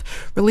this month,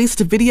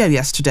 released a video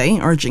yesterday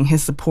urging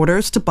his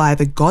supporters to buy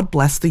the God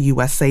Bless the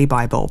USA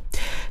Bible.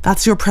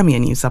 That's your Premier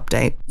News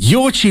update.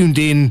 You're tuned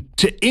in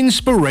to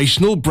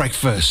Inspirational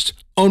Breakfast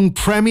on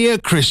Premier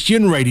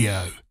Christian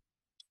Radio.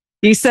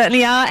 You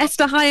certainly are.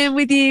 Esther Hyam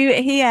with you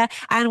here,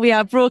 and we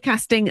are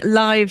broadcasting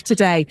live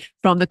today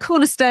from the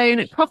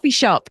Cornerstone coffee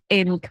shop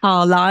in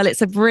Carlisle.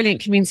 It's a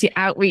brilliant community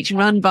outreach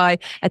run by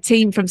a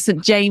team from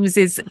St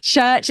James's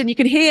Church, and you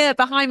can hear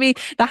behind me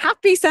the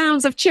happy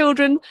sounds of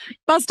children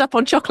buzzed up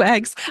on chocolate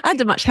eggs and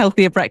a much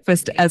healthier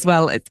breakfast as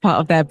well. It's part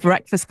of their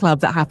breakfast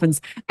club that happens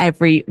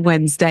every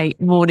Wednesday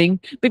morning.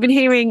 We've been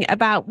hearing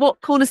about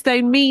what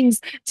Cornerstone means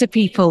to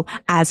people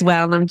as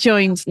well, and I'm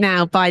joined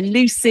now by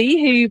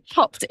Lucy, who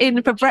popped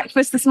in for breakfast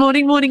this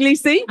morning. Morning,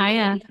 Lucy.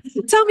 Hiya.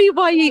 Tell me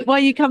why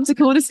you come to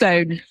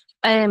Cornerstone.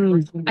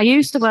 I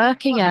used to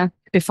work here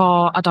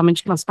before I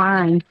damaged my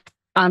spine,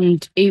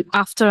 and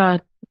after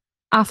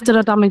I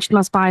damaged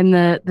my spine,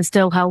 they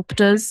still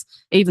helped us,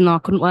 even though I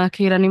couldn't work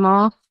here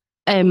anymore.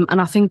 And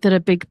I think they're a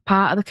big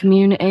part of the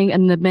community,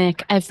 and they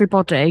make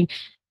everybody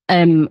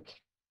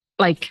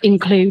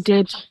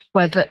included,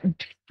 whether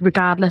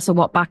regardless of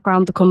what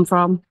background they come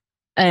from.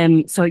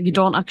 So you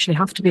don't actually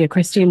have to be a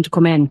Christian to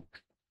come in.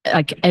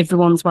 Like,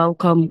 everyone's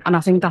welcome, and I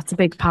think that's a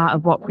big part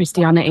of what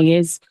Christianity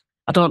is.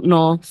 I don't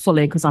know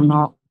fully because I'm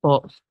not,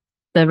 but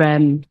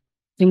I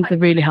think they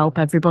really help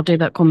everybody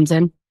that comes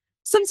in.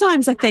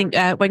 Sometimes I think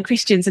when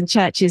Christians and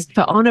churches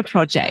put on a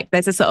project,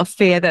 there's a sort of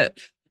fear that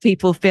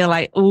people feel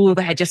like, oh,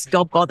 they're just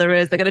God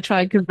botherers, they're going to try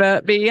and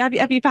convert me.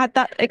 Have you had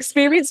that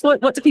experience?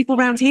 What do people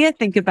around here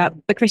think about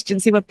the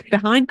Christians who are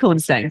behind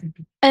Cornerstone?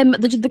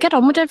 They get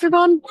on with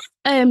everyone.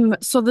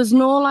 So there's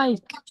no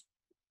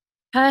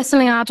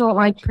personally, I don't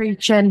like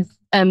preaching,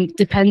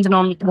 depending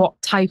on what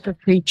type of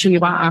preacher you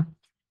are.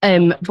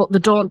 But they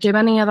don't do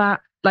any of that.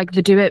 Like,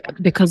 they do it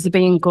because they're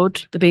being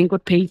good. They're being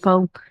good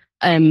people.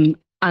 And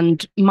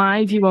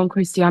my view on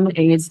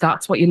Christianity is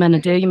that's what you're meant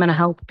to do. You're meant to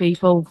help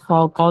people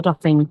for God, I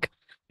think.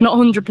 Not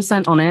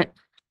 100% on it,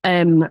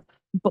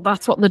 but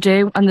that's what they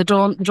do. And they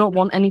don't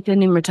want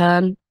anything in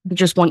return. They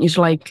just want you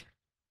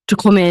to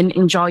come in,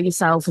 enjoy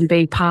yourself, and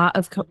be part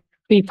of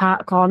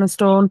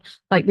Cornerstone.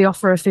 Like, they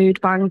offer a food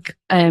bank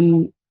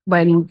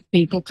when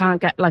people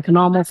can't get a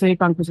normal food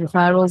bank with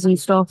referrals and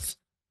stuff.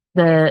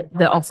 They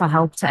offer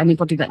help to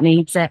anybody that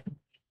needs it.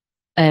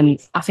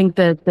 I think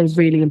they're a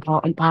really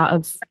important part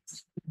of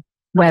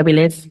where we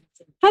live.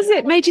 Has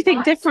it made you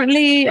think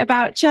differently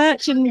about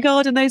church and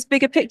God and those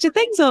bigger picture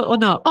things, or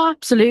not? Oh,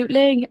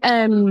 absolutely.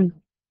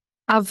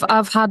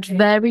 I've had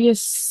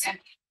various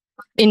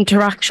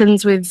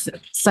interactions with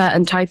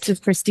certain types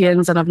of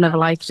Christians, and I've never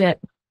liked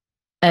it.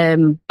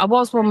 I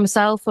was one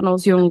myself when I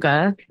was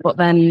younger, but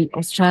then I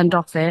was turned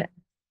off it.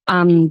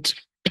 And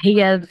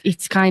here,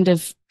 it's kind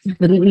of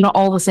not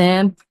all the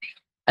same,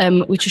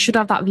 which I should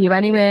have that view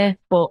anyway,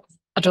 but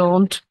I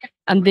don't.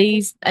 And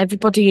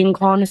everybody in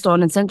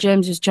Cornerstone and St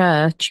James's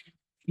Church,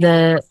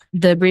 they're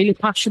really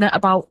passionate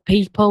about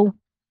people,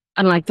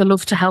 and they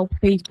love to help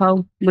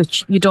people,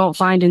 which you don't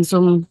find in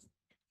some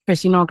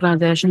Christian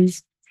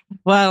organisations.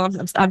 Well,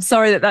 I'm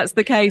sorry that that's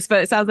the case,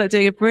 but it sounds like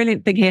doing a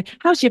brilliant thing here.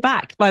 How's your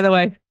back, by the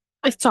way?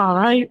 It's all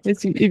right.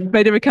 You've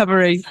made a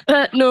recovery?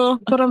 No,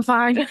 but I'm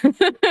fine.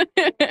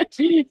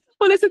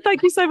 Well, listen,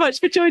 thank you so much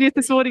for joining us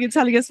this morning and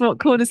telling us what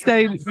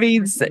Cornerstone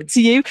means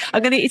to you.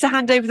 I'm going to need to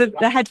hand over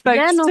the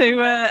headphones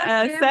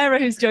to Sarah,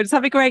 who's joined us.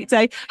 Have a great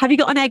day. Have you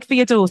got an egg for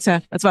your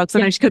daughter as well? Because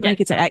I know she couldn't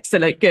make it.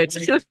 Excellent. Good.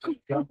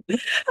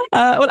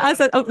 Well,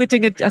 as we're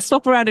doing a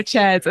swap around of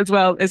chairs as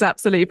well, is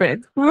absolutely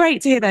brilliant.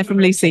 Great to hear there from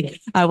Lucy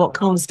what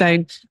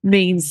Cornerstone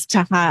means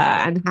to her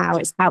and how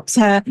it's helped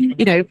her,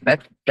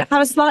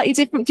 have a slightly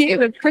different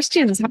view of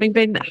Christians, having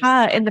been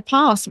her in the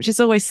past, which is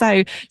always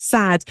so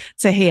sad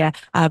to hear,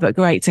 but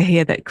great to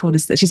hear that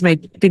she's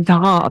been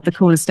part of the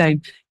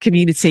Cornerstone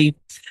community.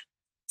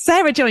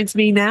 Sarah joins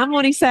me now.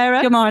 Morning,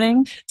 Sarah. Good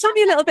morning. Tell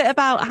me a little bit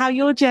about how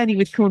your journey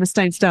with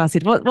Cornerstone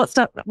started.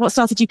 What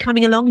started you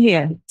coming along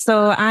here?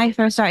 So I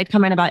first started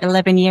coming about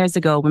 11 years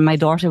ago when my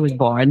daughter was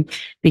born,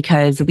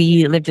 because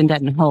we lived in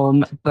Denton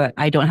Home, but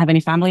I don't have any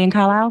family in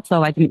Carlisle,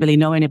 so I didn't really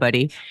know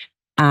anybody.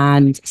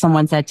 And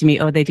someone said to me,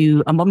 oh, they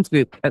do a mums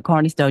group at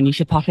Cornerstone. You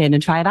should pop in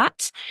and try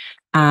that.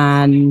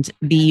 And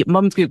the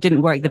mums group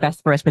didn't work the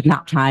best for us with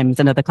nap times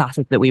and other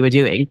classes that we were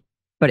doing.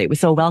 But it was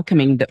so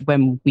welcoming that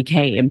when we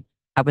came,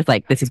 I was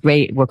like, this is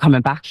great. We're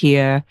coming back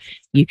here.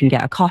 You can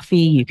get a coffee.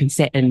 You can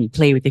sit and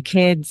play with the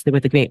kids. There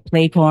was a great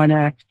play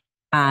corner.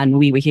 And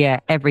we were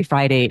here every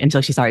Friday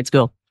until she started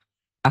school.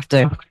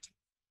 And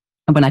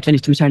when I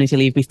finished maternity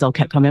leave, we still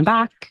kept coming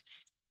back.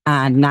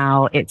 And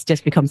now it's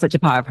just become such a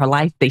part of her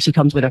life that she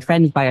comes with her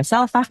friends by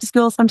herself after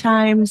school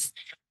sometimes.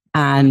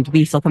 And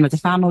we still come as a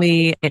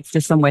family. It's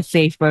just somewhere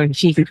safe where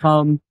she can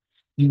come.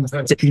 You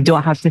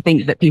don't have to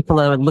think that people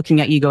are looking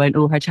at you going,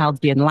 oh, her child's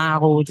being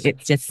loud.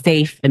 It's just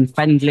safe and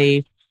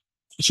friendly.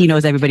 She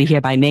knows everybody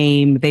here by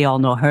name. They all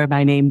know her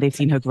by name. They've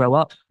seen her grow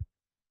up.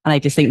 And I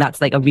just think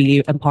that's like a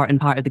really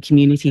important part of the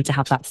community, to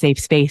have that safe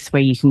space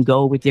where you can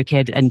go with your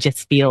kid and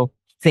just feel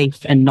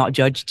safe and not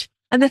judged.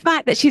 And the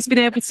fact that she's been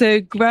able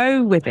to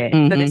grow with it,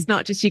 that it's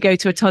not just you go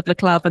to a toddler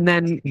club and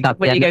then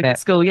when you go to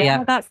school,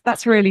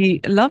 that's really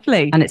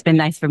lovely. And it's been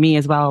nice for me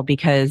as well,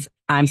 because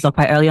I'm still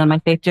quite early on my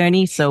faith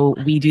journey. So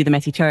we do the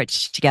Messy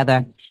Church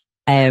together.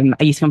 I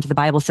used to come to the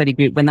Bible study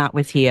group when that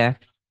was here.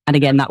 And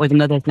again, that was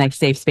another nice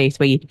safe space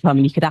where you could come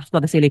and you could ask all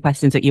the silly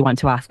questions that you want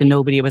to ask. And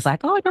nobody was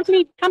like, oh, I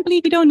can't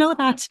believe you don't know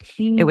that.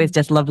 It was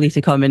just lovely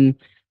to come. And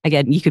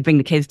again, you could bring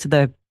the kids to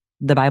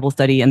the Bible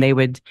study and they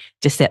would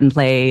just sit and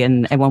play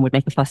and everyone would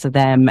make a fuss of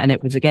them. And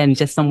it was, again,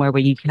 just somewhere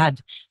where you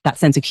had that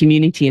sense of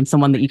community and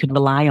someone that you could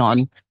rely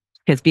on,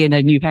 because being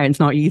a new parent's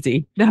not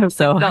easy. No,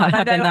 so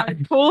I know how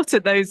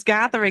important those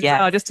gatherings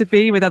are, just to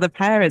be with other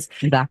parents.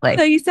 Exactly.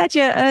 So you said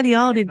you're early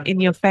on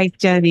in your faith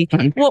journey.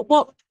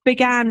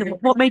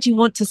 What made you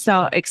want to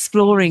start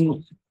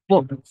exploring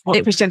what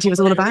Christianity was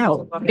all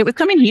about? It was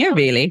coming here,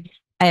 really.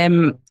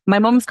 My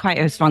mum's quite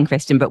a strong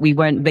Christian, but we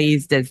weren't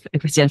raised as a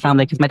Christian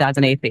family because my dad's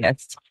an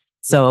atheist.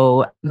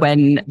 So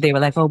when they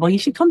were like, oh, well, you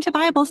should come to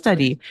Bible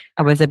study,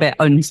 I was a bit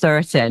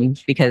uncertain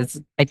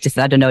because I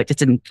don't know, it just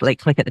didn't like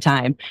click at the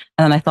time.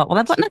 And then I thought, well,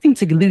 I've got nothing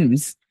to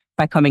lose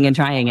by coming and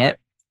trying it.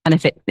 And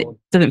if it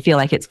doesn't feel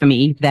like it's for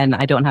me, then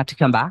I don't have to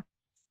come back.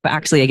 But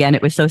actually, again,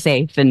 it was so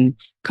safe, and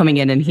coming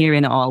in and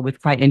hearing it all was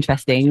quite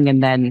interesting.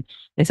 And then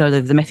there's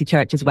the Messy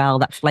Church as well.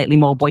 That's slightly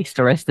more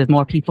boisterous. There's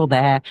more people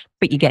there,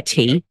 but you get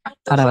tea.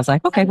 And I was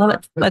like, okay, well,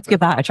 let's give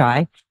that a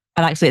try.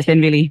 And actually, it's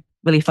been really,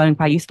 really fun and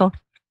quite useful.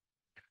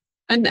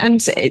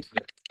 And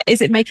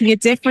is it making a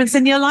difference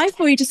in your life,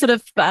 or are you just sort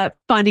of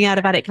finding out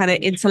about it kind of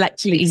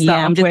intellectually?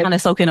 Yeah, I'm just kind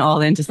of soaking it all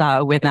in to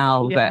start with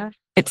now. But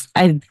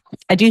I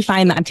do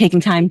find that I'm taking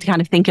time to kind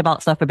of think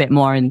about stuff a bit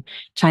more and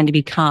trying to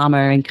be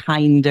calmer and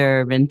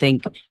kinder and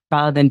think,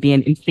 rather than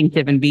being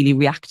instinctive and really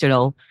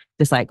reactional,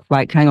 just like,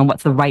 right, hang on,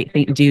 what's the right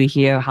thing to do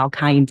here? How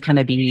kind can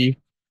I be?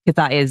 Because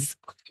that is,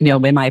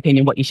 in my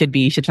opinion, what you should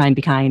be. You should try and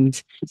be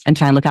kind and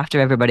try and look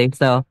after everybody.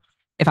 So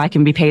if I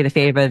can repay the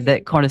favor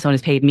that Cornerstone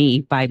has paid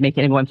me by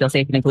making everyone feel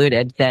safe and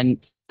included, then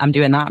I'm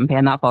doing that. I'm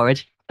paying that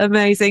forward.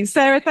 Amazing.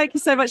 Sarah, thank you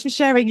so much for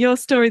sharing your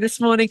story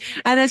this morning.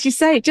 And as you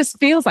say, it just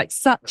feels like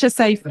such a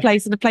safe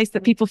place, and a place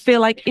that people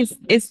feel like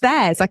is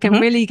theirs. I can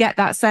really get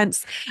that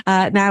sense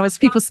now as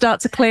people start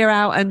to clear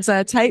out and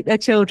take their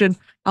children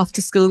off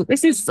to school.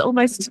 This is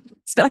almost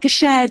like a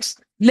shared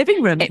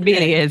living room. It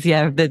really is,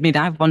 yeah. I mean,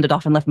 I've wandered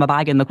off and left my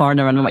bag in the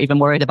corner and I'm not even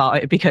worried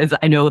about it because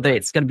I know that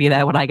it's going to be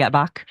there when I get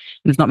back.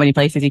 And there's not many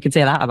places you can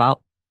say that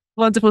about.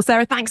 Wonderful.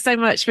 Sarah, thanks so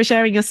much for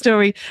sharing your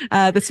story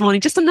this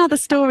morning. Just another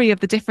story of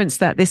the difference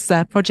that this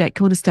project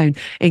Cornerstone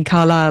in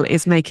Carlisle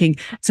is making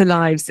to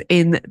lives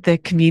in the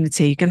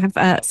community. You can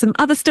have some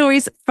other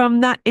stories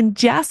from that in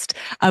just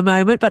a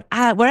moment. But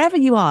wherever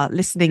you are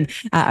listening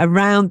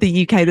around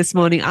the UK this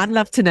morning, I'd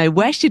love to know,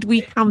 where should we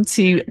come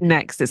to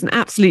next? It's an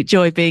absolute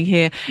joy being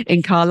here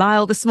in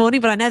Carlisle this morning,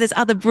 but I know there's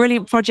other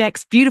brilliant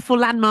projects, beautiful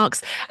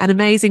landmarks and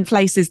amazing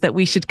places that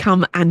we should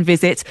come and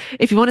visit.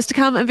 If you want us to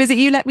come and visit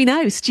you, let me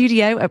know.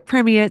 studio@premier.org.uk.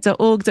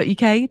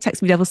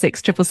 Text me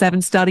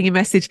 66777, starting your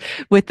message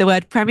with the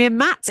word Premier.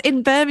 Matt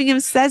in Birmingham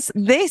says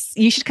this: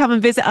 you should come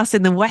and visit us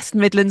in the West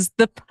Midlands,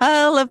 the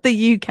pearl of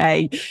the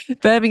UK.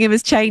 Birmingham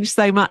has changed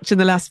so much in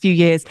the last few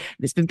years,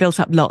 and it's been built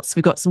up lots.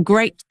 We've got some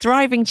great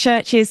thriving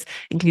churches,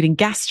 including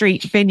Gas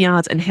Street,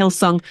 Vineyard and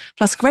Hillsong,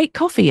 plus great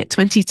coffee at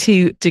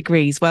 22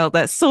 degrees. Well,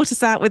 let's sort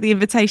us out with the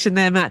invitation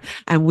there, Matt,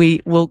 and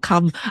we will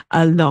come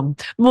along.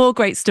 More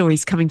great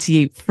stories coming to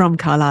you from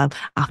Carlisle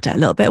after a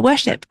little bit of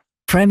worship.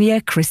 Premier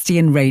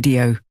Christian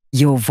Radio,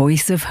 your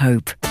voice of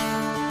hope.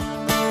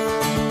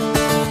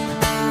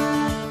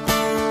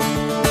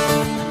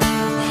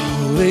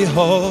 Holy,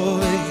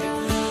 holy,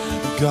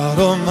 God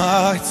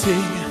Almighty,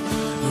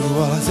 who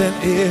was and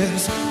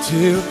is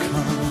to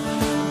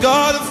come.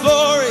 God of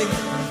glory,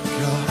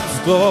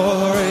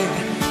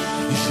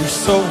 you're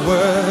so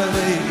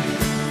worthy.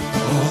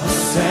 All the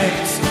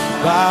saints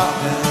bow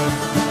down.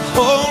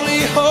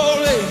 Holy,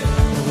 holy,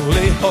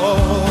 holy,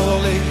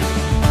 holy,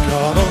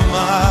 God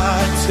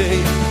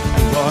Almighty,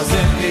 who was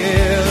and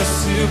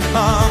is to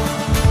come.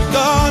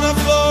 God of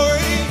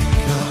glory,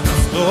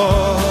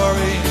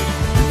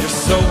 you're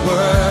so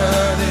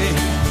worthy.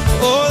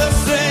 All the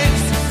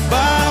saints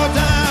bow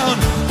down.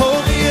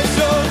 Holy is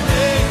your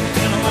name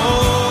in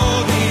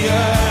all the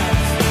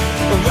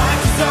earth.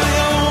 Righteous are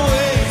your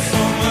ways,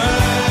 so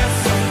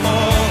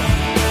merciful.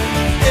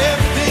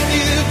 Everything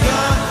you've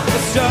done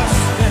is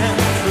just and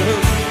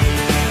true.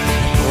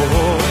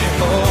 Holy,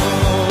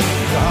 holy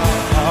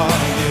God are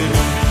you.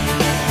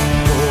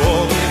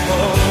 Holy,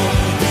 holy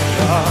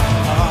God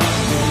are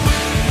you.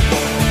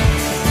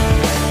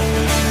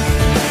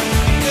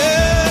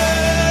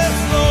 Yes,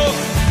 Lord.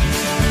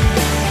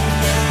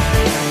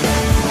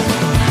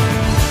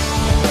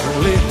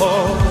 Holy,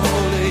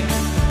 holy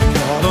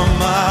God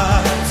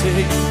Almighty,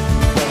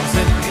 was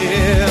and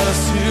is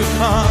to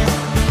come.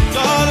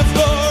 God of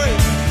glory,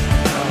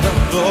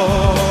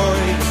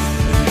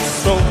 you're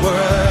so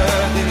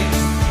worthy.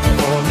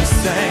 All the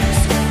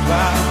saints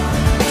bow.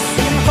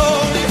 Sing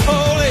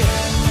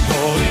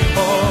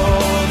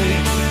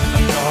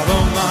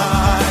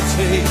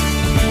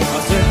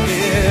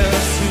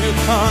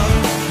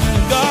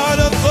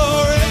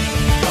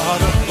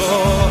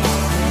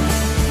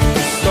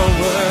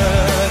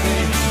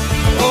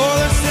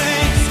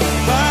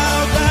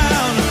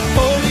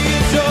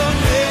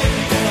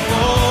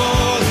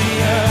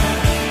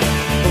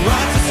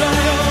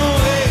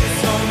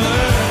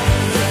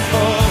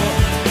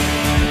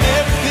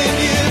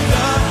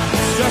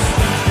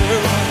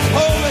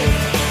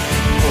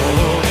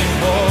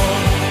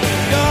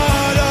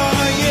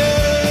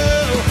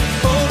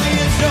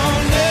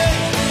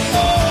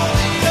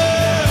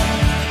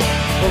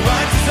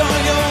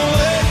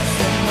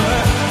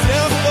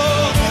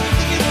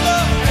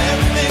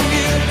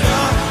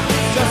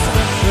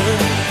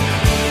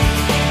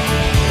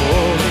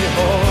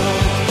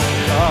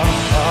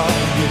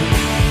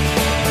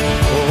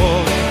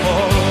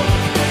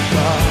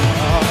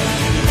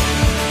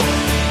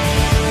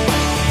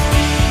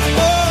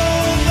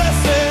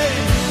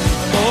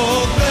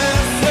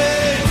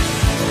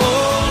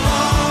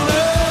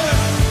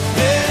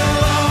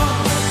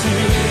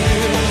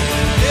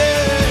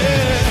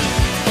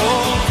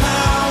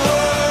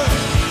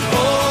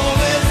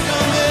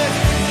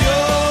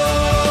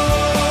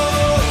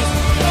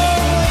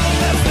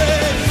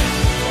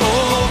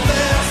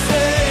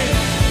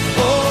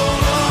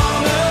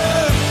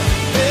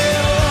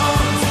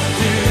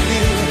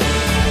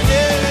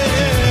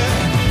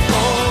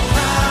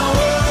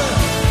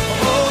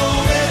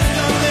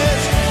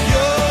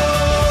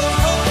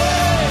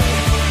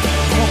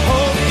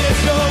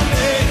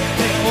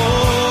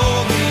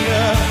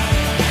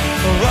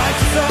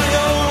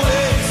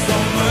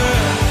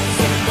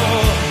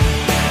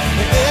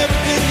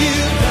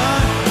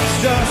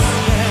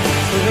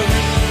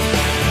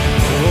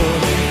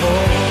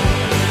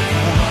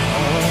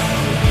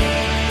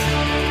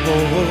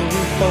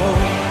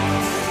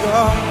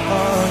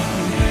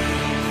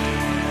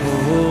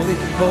holy,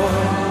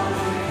 holy,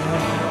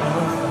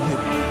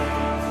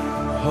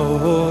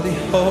 holy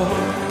God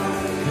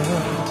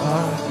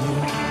are you.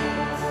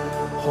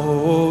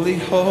 Holy,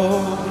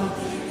 holy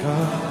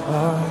God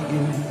are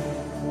you.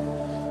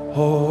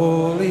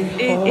 Holy,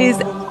 It is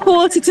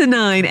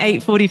 8:45,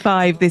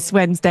 8:45 this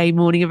Wednesday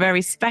morning, a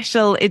very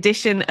special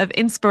edition of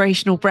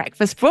Inspirational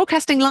Breakfast,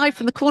 broadcasting live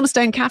from the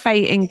Cornerstone Cafe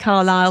in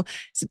Carlisle.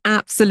 It's an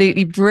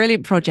absolutely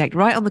brilliant project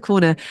right on the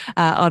corner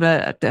on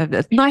a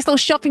nice little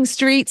shopping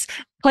street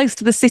close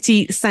to the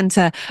city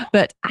centre.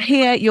 But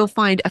here you'll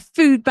find a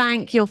food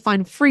bank, you'll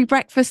find free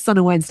breakfasts on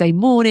a Wednesday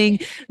morning,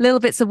 little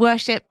bits of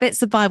worship,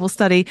 bits of Bible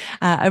study,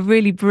 a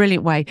really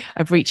brilliant way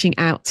of reaching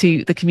out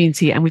to the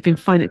community. And we've been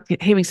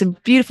hearing some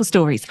beautiful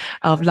stories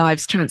of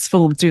lives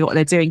transformed through what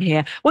they're doing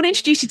here. I want to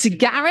introduce you to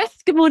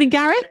Gareth. Good morning,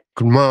 Gareth.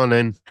 Good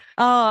morning.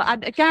 Oh,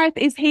 and Gareth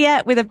is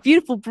here with a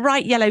beautiful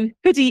bright yellow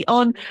hoodie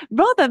on,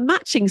 rather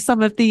matching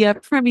some of the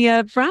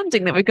Premier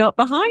branding that we've got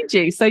behind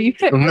you. So you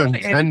fit right in.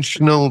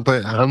 Unintentional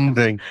but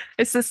handy.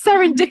 It's a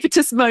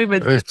serendipitous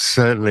moment. It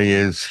certainly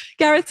is.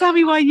 Gareth, tell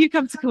me why you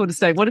come to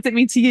Cornerstone. What does it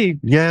mean to you?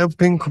 Yeah, I've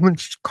been coming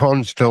to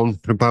Cornerstone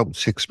for about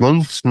 6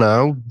 months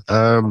now.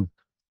 I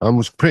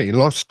was pretty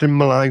lost in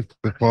my life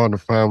before I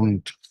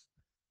found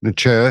the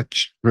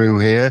church through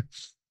here.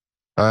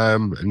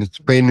 And it's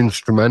been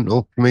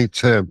instrumental for me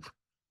to...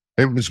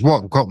 It was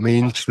what got me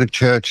into the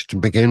church to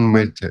begin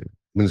with. It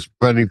was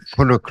very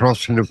put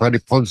across in a very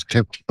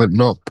positive but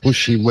not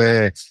pushy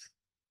way,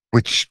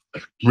 which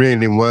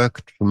really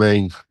worked for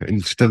me.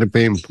 Instead of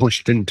being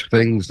pushed into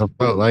things, I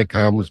felt like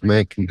I was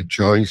making the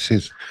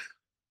choices.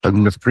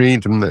 And the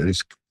freedom that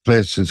this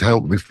place has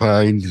helped me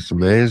find is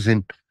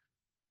amazing.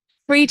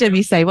 Freedom,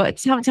 you say? What?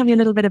 Tell me a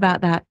little bit about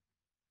that.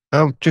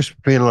 I just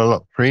feel a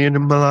lot freer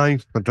in my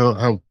life. I don't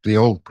have the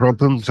old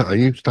problems that I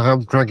used to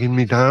have dragging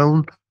me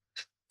down.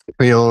 I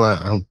feel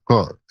that I've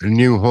got a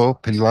new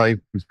hope in life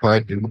and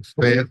finding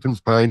faith and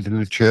finding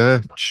the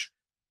church.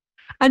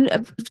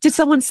 And did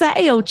someone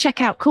say, oh, check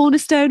out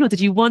Cornerstone, or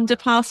did you wander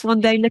past one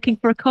day looking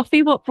for a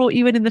coffee? What brought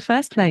you in the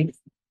first place?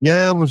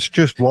 Yeah, I was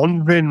just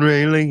wandering,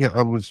 really.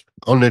 I was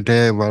on a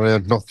day where I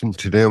had nothing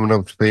to do and I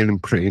was feeling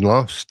pretty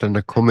lost. And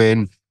I come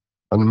in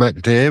and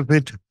met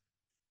David.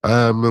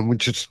 And we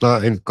just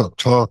got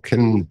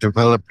talking,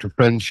 developed a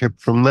friendship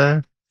from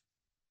there.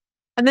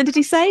 And then did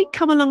he say,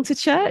 come along to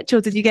church,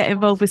 or did you get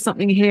involved with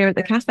something here at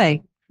the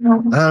cafe?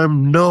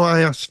 No,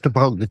 I asked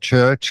about the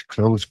church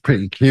because I was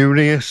pretty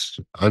curious,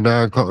 and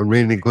I got a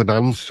really good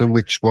answer,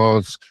 which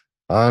was,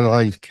 I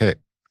like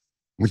it,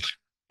 which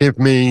gave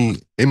me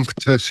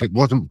impetus. It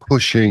wasn't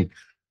pushy,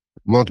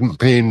 wasn't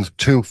being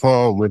too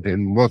forward,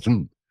 and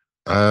wasn't,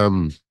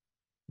 thinking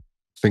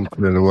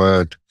of the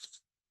word,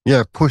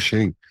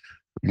 pushy.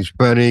 It was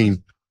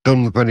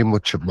done very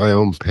much at my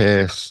own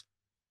pace,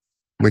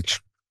 which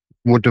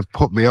would have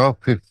put me off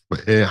if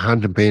it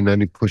hadn't been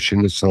any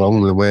pushiness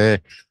along the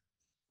way.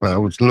 But I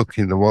was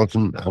lucky there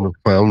wasn't, and I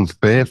found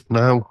faith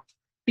now.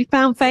 You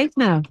found faith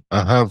now?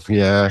 I have,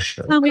 yeah.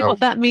 Tell me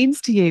what that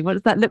means to you. What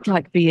does that look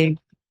like for you?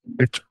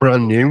 It's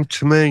brand new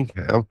to me.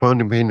 I've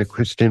only been a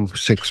Christian for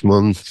 6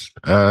 months.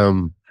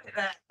 Thank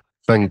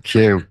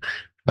you.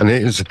 And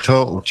it is a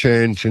total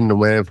change in the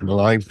way of my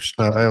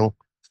lifestyle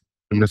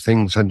and the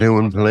things I do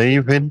and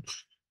believe in.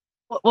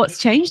 What's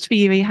changed for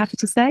you? Are you happy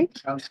to say?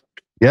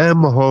 Yeah,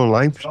 my whole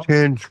life's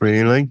changed,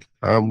 really.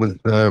 I was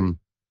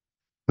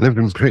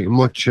living pretty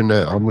much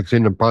I was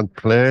in a bad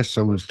place.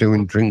 I was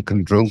doing drink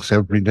and drugs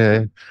every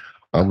day.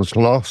 I was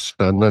lost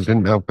and I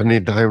didn't have any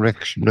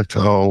direction at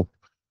all.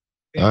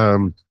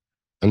 And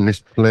this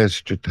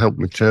place just helped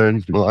me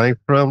turn my life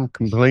around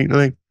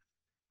completely.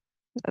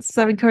 That's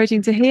so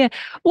encouraging to hear.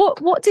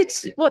 What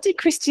did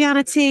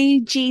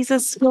Christianity,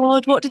 Jesus,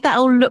 God, what did that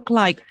all look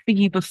like for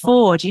you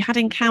before? Had you had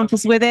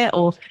encounters with it,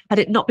 or had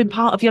it not been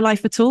part of your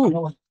life at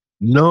all?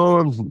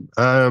 No,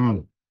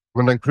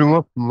 when I grew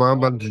up,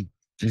 Mum had a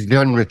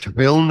degenerative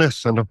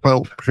illness and I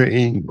felt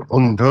pretty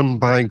undone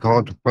by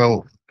God. I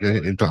felt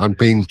I'd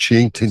been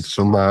cheated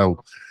somehow.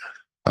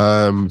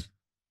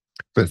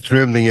 But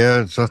through the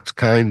years, that's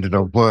kind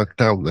of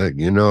worked out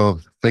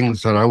that,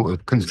 things are out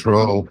of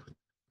control.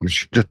 We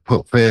should just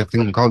put faith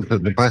in God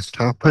that the best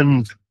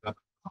happened.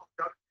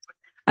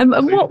 And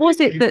what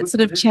was it that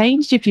sort of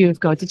changed your view of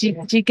God? Did you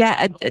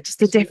get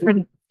just a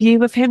different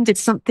view of him? Did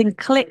something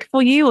click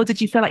for you, or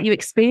did you feel like you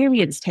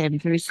experienced him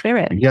through his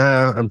spirit?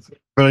 Yeah,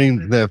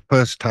 the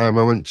first time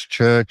I went to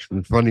church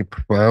was very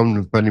profound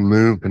and very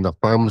moving. I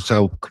found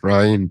myself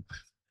crying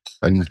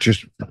and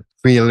just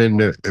feeling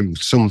that it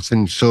was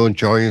something so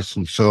joyous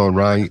and so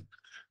right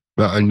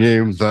that I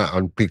knew that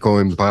I'd be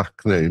going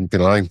back, that it'd be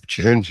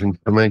life-changing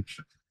for me.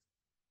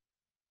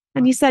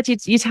 And you said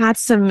you'd had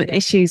some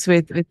issues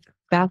with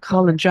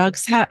alcohol and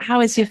drugs.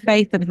 How is your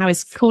faith and how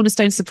is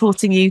Cornerstone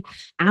supporting you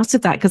out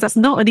of that? Because that's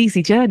not an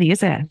easy journey,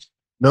 is it?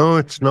 No,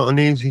 it's not an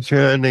easy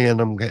journey,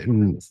 and I'm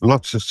getting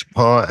lots of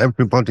support.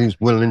 Everybody's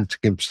willing to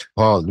give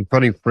support. They're a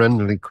very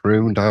friendly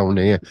crew down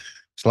here.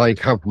 It's like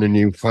having a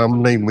new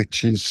family,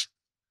 which is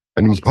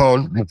an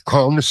important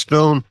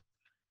cornerstone.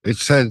 It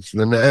says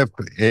it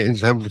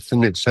is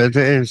everything it says it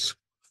is.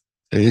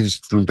 is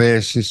the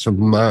basis of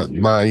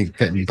my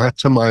getting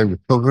better, my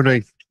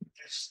recovery.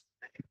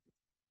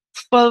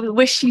 Well,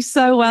 wish you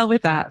so well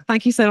with that.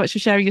 Thank you so much for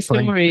sharing your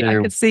story. I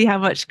can see how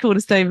much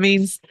Cornerstone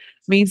means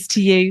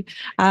to you.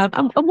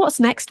 And what's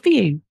next for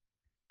you?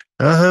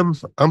 I'm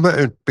at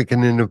the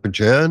beginning of a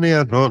journey.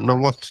 I don't know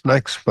what's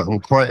next, but I'm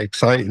quite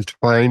excited to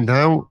find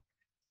out.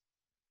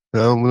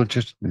 So we'll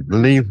just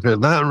leave it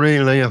at that,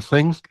 really, I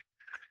think.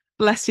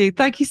 Bless you.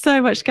 Thank you so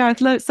much,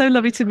 Gareth. So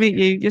lovely to meet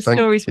you. Your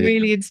story's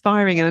really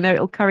inspiring, and I know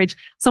it'll encourage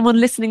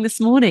someone listening this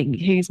morning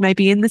who's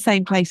maybe in the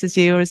same place as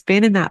you or has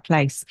been in that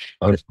place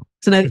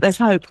to know that there's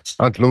hope.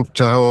 I'd love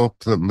to hope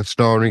that my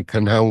story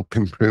can help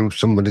improve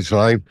somebody's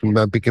life and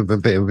maybe give a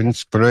bit of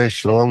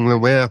inspiration along the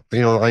way. I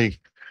feel like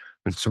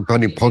it's a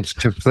very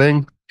positive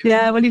thing.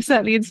 Yeah, well, you've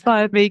certainly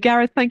inspired me.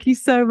 Gareth, thank you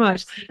so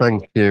much.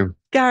 Thank you.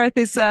 Gareth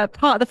is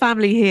part of the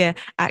family here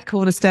at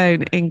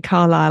Cornerstone in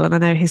Carlisle, and I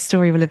know his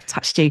story will have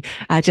touched you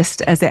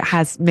just as it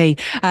has me.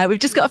 We've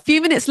just got a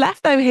few minutes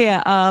left, though,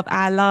 here of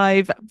our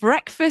live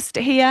breakfast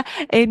here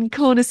in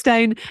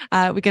Cornerstone.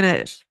 We're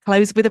going to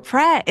close with a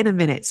prayer in a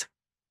minute.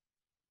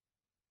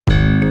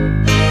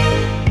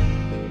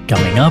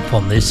 Coming up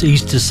on this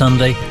Easter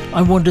Sunday,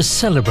 I want to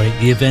celebrate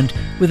the event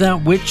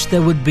without which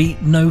there would be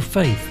no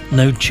faith,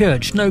 no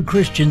church, no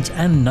Christians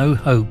and no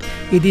hope.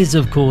 It is,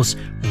 of course,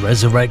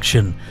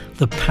 resurrection,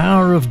 the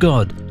power of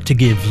God to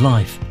give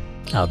life.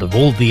 Out of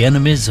all the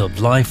enemies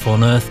of life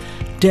on earth,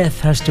 death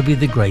has to be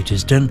the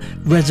greatest and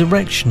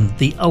resurrection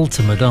the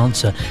ultimate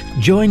answer.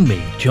 Join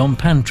me, John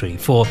Pantry,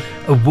 for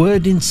A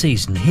Word in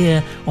Season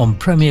here on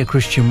Premier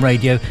Christian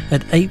Radio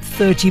at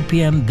 8:30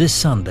 p.m. this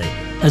Sunday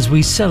as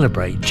we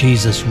celebrate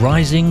Jesus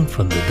rising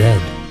from the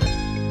dead.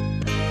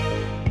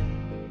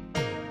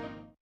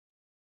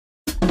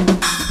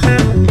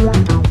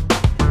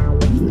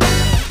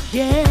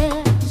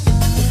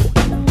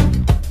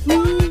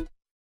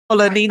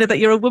 Hola, Nina, that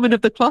you're a woman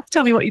of the cloth.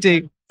 Tell me what you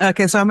do.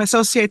 Okay, so I'm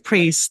associate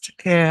priest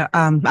here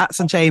at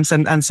St James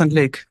and St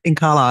Luke in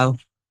Carlisle.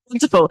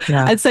 Wonderful.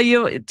 Yeah. And so are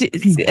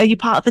you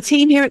part of the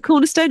team here at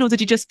Cornerstone, or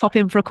did you just pop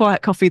in for a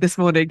quiet coffee this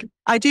morning?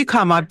 I do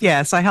come.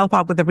 Yes, I help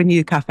out with the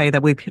Renew Cafe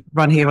that we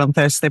run here on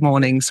Thursday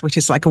mornings, which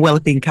is like a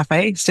wellbeing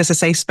cafe. It's just a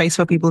safe space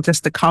for people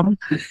just to come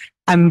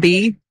and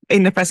be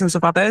in the presence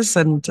of others.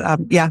 And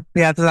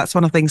that's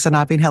one of the things that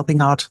I've been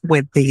helping out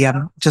with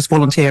the just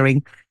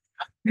volunteering.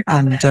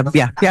 And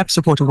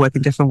supportive work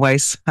in different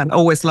ways, and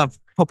always love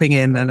popping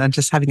in and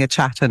just having a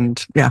chat.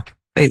 And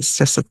it's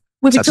just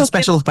such a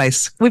special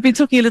place. We've been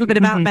talking a little bit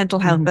about mental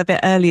health a bit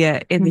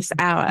earlier in this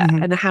hour,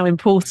 and how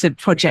important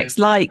projects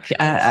like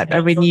a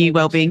Renew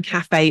Wellbeing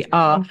Cafe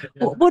are.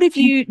 What have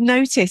you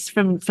noticed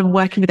from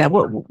working with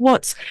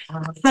that?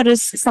 How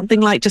does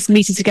something like just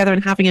meeting together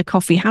and having a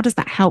coffee, how does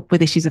that help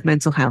with issues of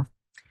mental health?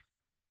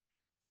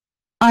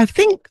 I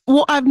think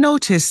what I've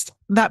noticed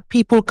that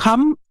people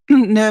come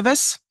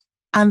nervous,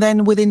 and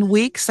then within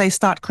weeks they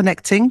start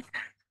connecting,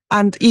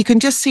 and you can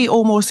just see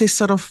almost this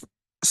sort of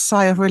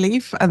sigh of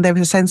relief, and there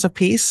is a sense of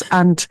peace.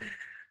 And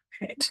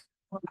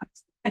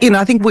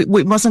I think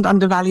we mustn't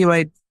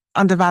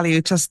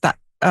undervalue just that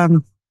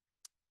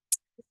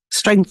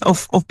strength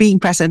of being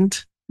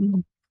present,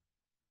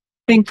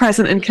 being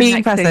present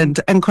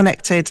and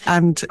connected.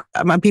 And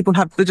people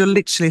have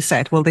literally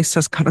said, "Well, this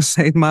has kind of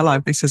saved my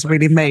life. This has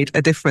really made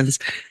a difference."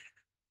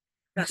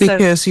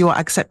 Because you are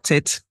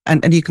accepted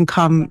and you can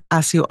come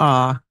as you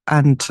are.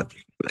 And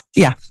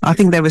I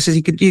think there was,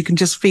 you can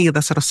just feel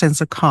the sort of sense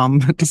of calm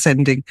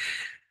descending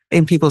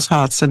in people's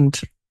hearts.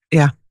 And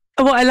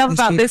what I love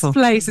about this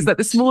place is that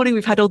this morning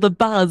we've had all the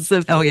buzz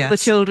of the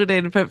children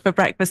in for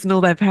breakfast and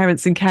all their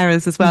parents and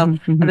carers as well.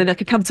 And then I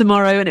could come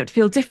tomorrow and it would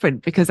feel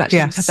different because actually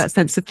you have that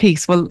sense of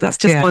peace. Well, that's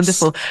just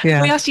wonderful.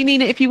 Yeah. We asked you,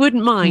 Nina, if you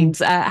wouldn't mind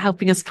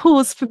helping us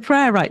pause for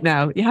prayer right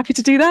now. You happy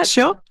to do that?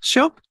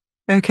 Sure.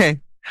 Okay.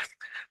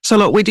 So,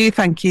 look, we do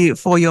thank you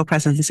for your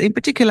presence, in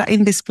particular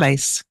in this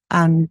place,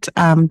 and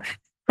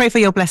pray for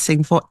your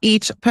blessing for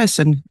each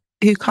person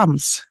who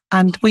comes.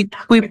 And we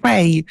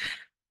pray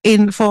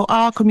for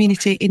our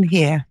community in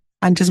here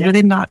and just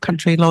within our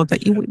country, Lord,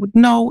 that we would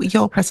know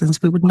your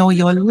presence, we would know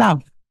your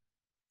love.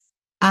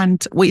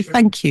 And we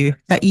thank you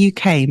that you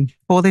came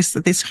for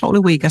this Holy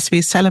Week as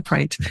we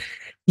celebrate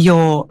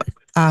your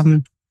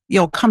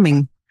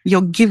coming,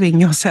 your giving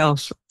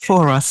yourself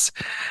for us,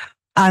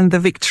 and the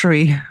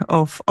victory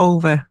of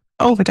over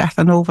death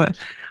and over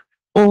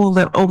all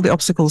the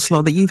obstacles,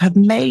 Lord, that you have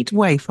made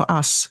way for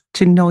us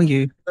to know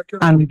you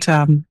and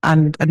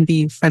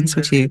be friends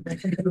with you.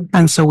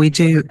 And so we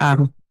do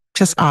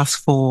just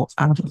ask for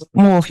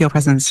more of your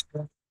presence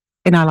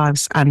in our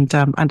lives, and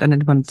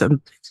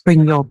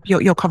bring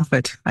your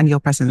comfort and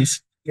your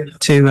presence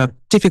to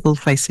difficult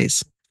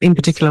places. In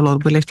particular,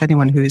 Lord, we lift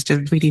anyone who is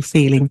just really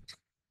feeling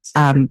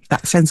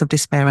that sense of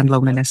despair and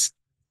loneliness,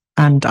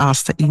 and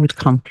ask that you would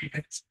come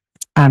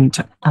and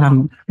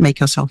make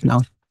yourself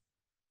known.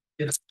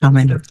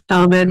 Amen.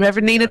 Amen.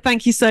 Reverend Nina,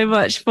 thank you so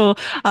much for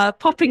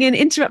popping in,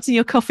 interrupting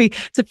your coffee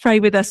to pray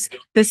with us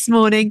this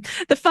morning.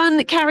 The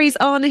fun carries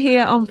on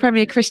here on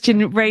Premier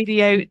Christian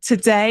Radio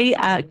today.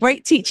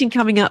 Great teaching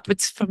coming up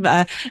from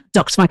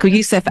Dr. Michael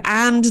Youssef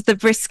and the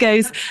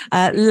Briscoes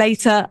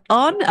later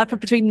on, from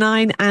between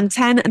 9 and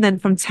 10. And then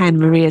from 10,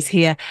 Maria's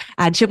here.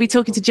 And she'll be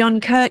talking to John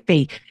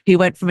Kirkby, who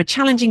went from a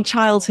challenging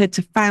childhood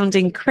to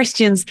founding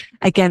Christians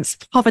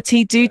Against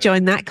Poverty. Do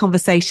join that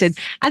conversation.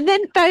 And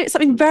then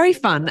something very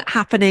fun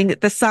happening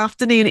this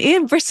afternoon.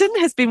 Ian Britton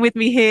has been with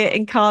me here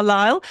in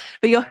Carlisle,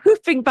 but you're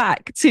hoofing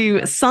back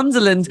to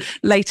Sunderland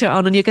later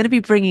on, and you're going to be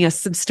bringing us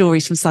some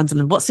stories from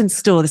Sunderland. What's in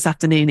store this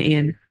afternoon,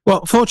 Ian?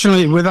 Well,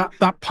 fortunately, with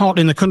that part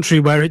in the country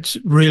where it's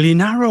really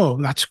narrow,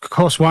 that's of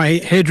course why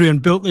Hadrian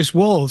built this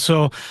wall.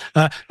 So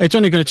it's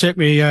only going to take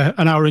me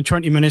an hour and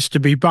 20 minutes to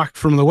be back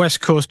from the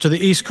west coast to the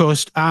east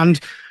coast, and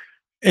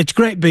it's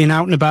great being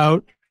out and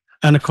about.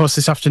 And of course,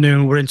 this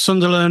afternoon we're in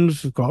Sunderland.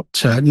 We've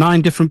got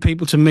 9 different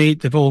people to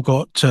meet. They've all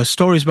got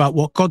stories about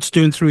what God's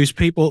doing through his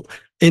people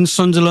in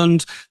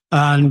Sunderland,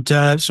 and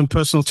some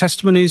personal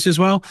testimonies as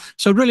well.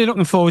 So really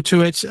looking forward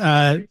to it.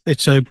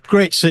 It's a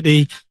great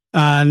city,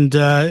 and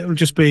it'll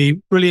just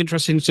be really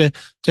interesting to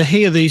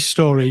hear these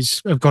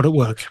stories of God at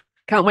work.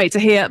 Can't wait to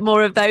hear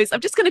more of those.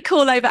 I'm just going to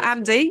call over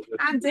Andy.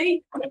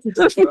 Andy is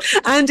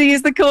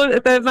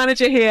the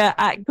manager here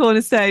at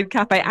Cornerstone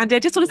Cafe. Andy, I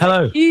just want to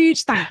say a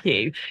huge thank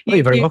you.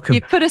 You're very welcome.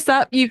 You've put us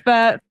up. You've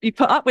put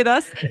up with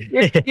us.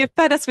 You've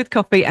fed us with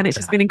coffee, and it's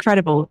just been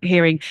incredible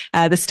hearing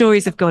the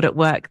stories of God at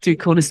work through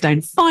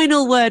Cornerstone.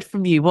 Final word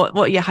from you. What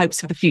are your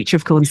hopes for the future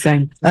of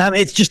Cornerstone?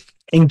 It's just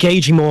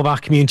engaging more of our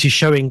community,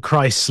 showing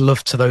Christ's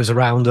love to those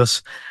around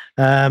us.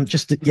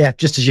 Just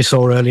as you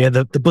saw earlier,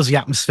 the buzzy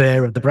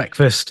atmosphere of the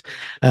breakfast.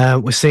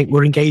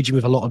 We're engaging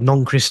with a lot of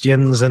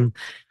non-Christians, and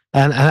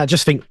I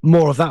just think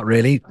more of that,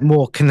 really,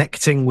 more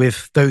connecting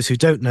with those who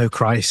don't know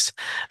Christ,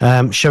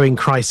 showing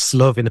Christ's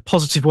love in a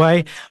positive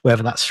way,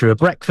 whether that's through a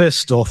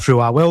breakfast or through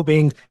our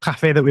wellbeing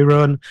cafe that we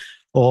run,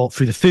 or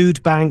through the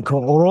food bank,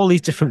 or all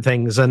these different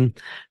things, and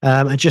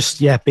just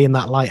being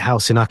that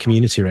lighthouse in our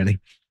community, really.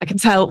 I can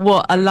tell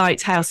what a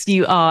lighthouse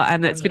you are,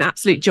 and it's been an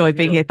absolute joy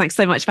being here. Thanks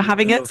so much for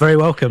having us. Very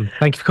welcome.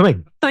 Thank you for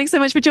coming. Thanks so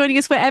much for joining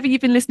us wherever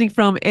you've been listening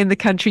from in the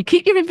country.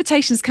 Keep your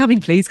invitations coming,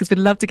 please, because we'd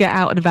love to get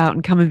out and about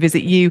and come and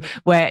visit you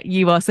where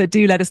you are. So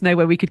do let us know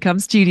where we could come.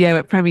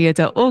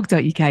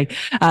 studio@premier.org.uk.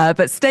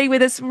 But stay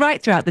with us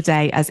right throughout the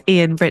day. As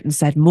Ian Britton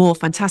said, more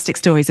fantastic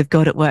stories of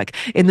God at work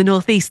in the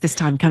Northeast this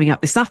time, coming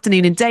up this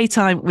afternoon in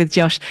daytime with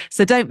Josh.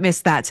 So don't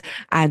miss that.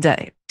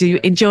 And do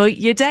enjoy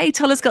your day.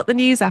 Tola's got the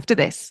news after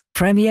this.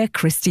 Premier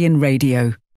Christian Radio.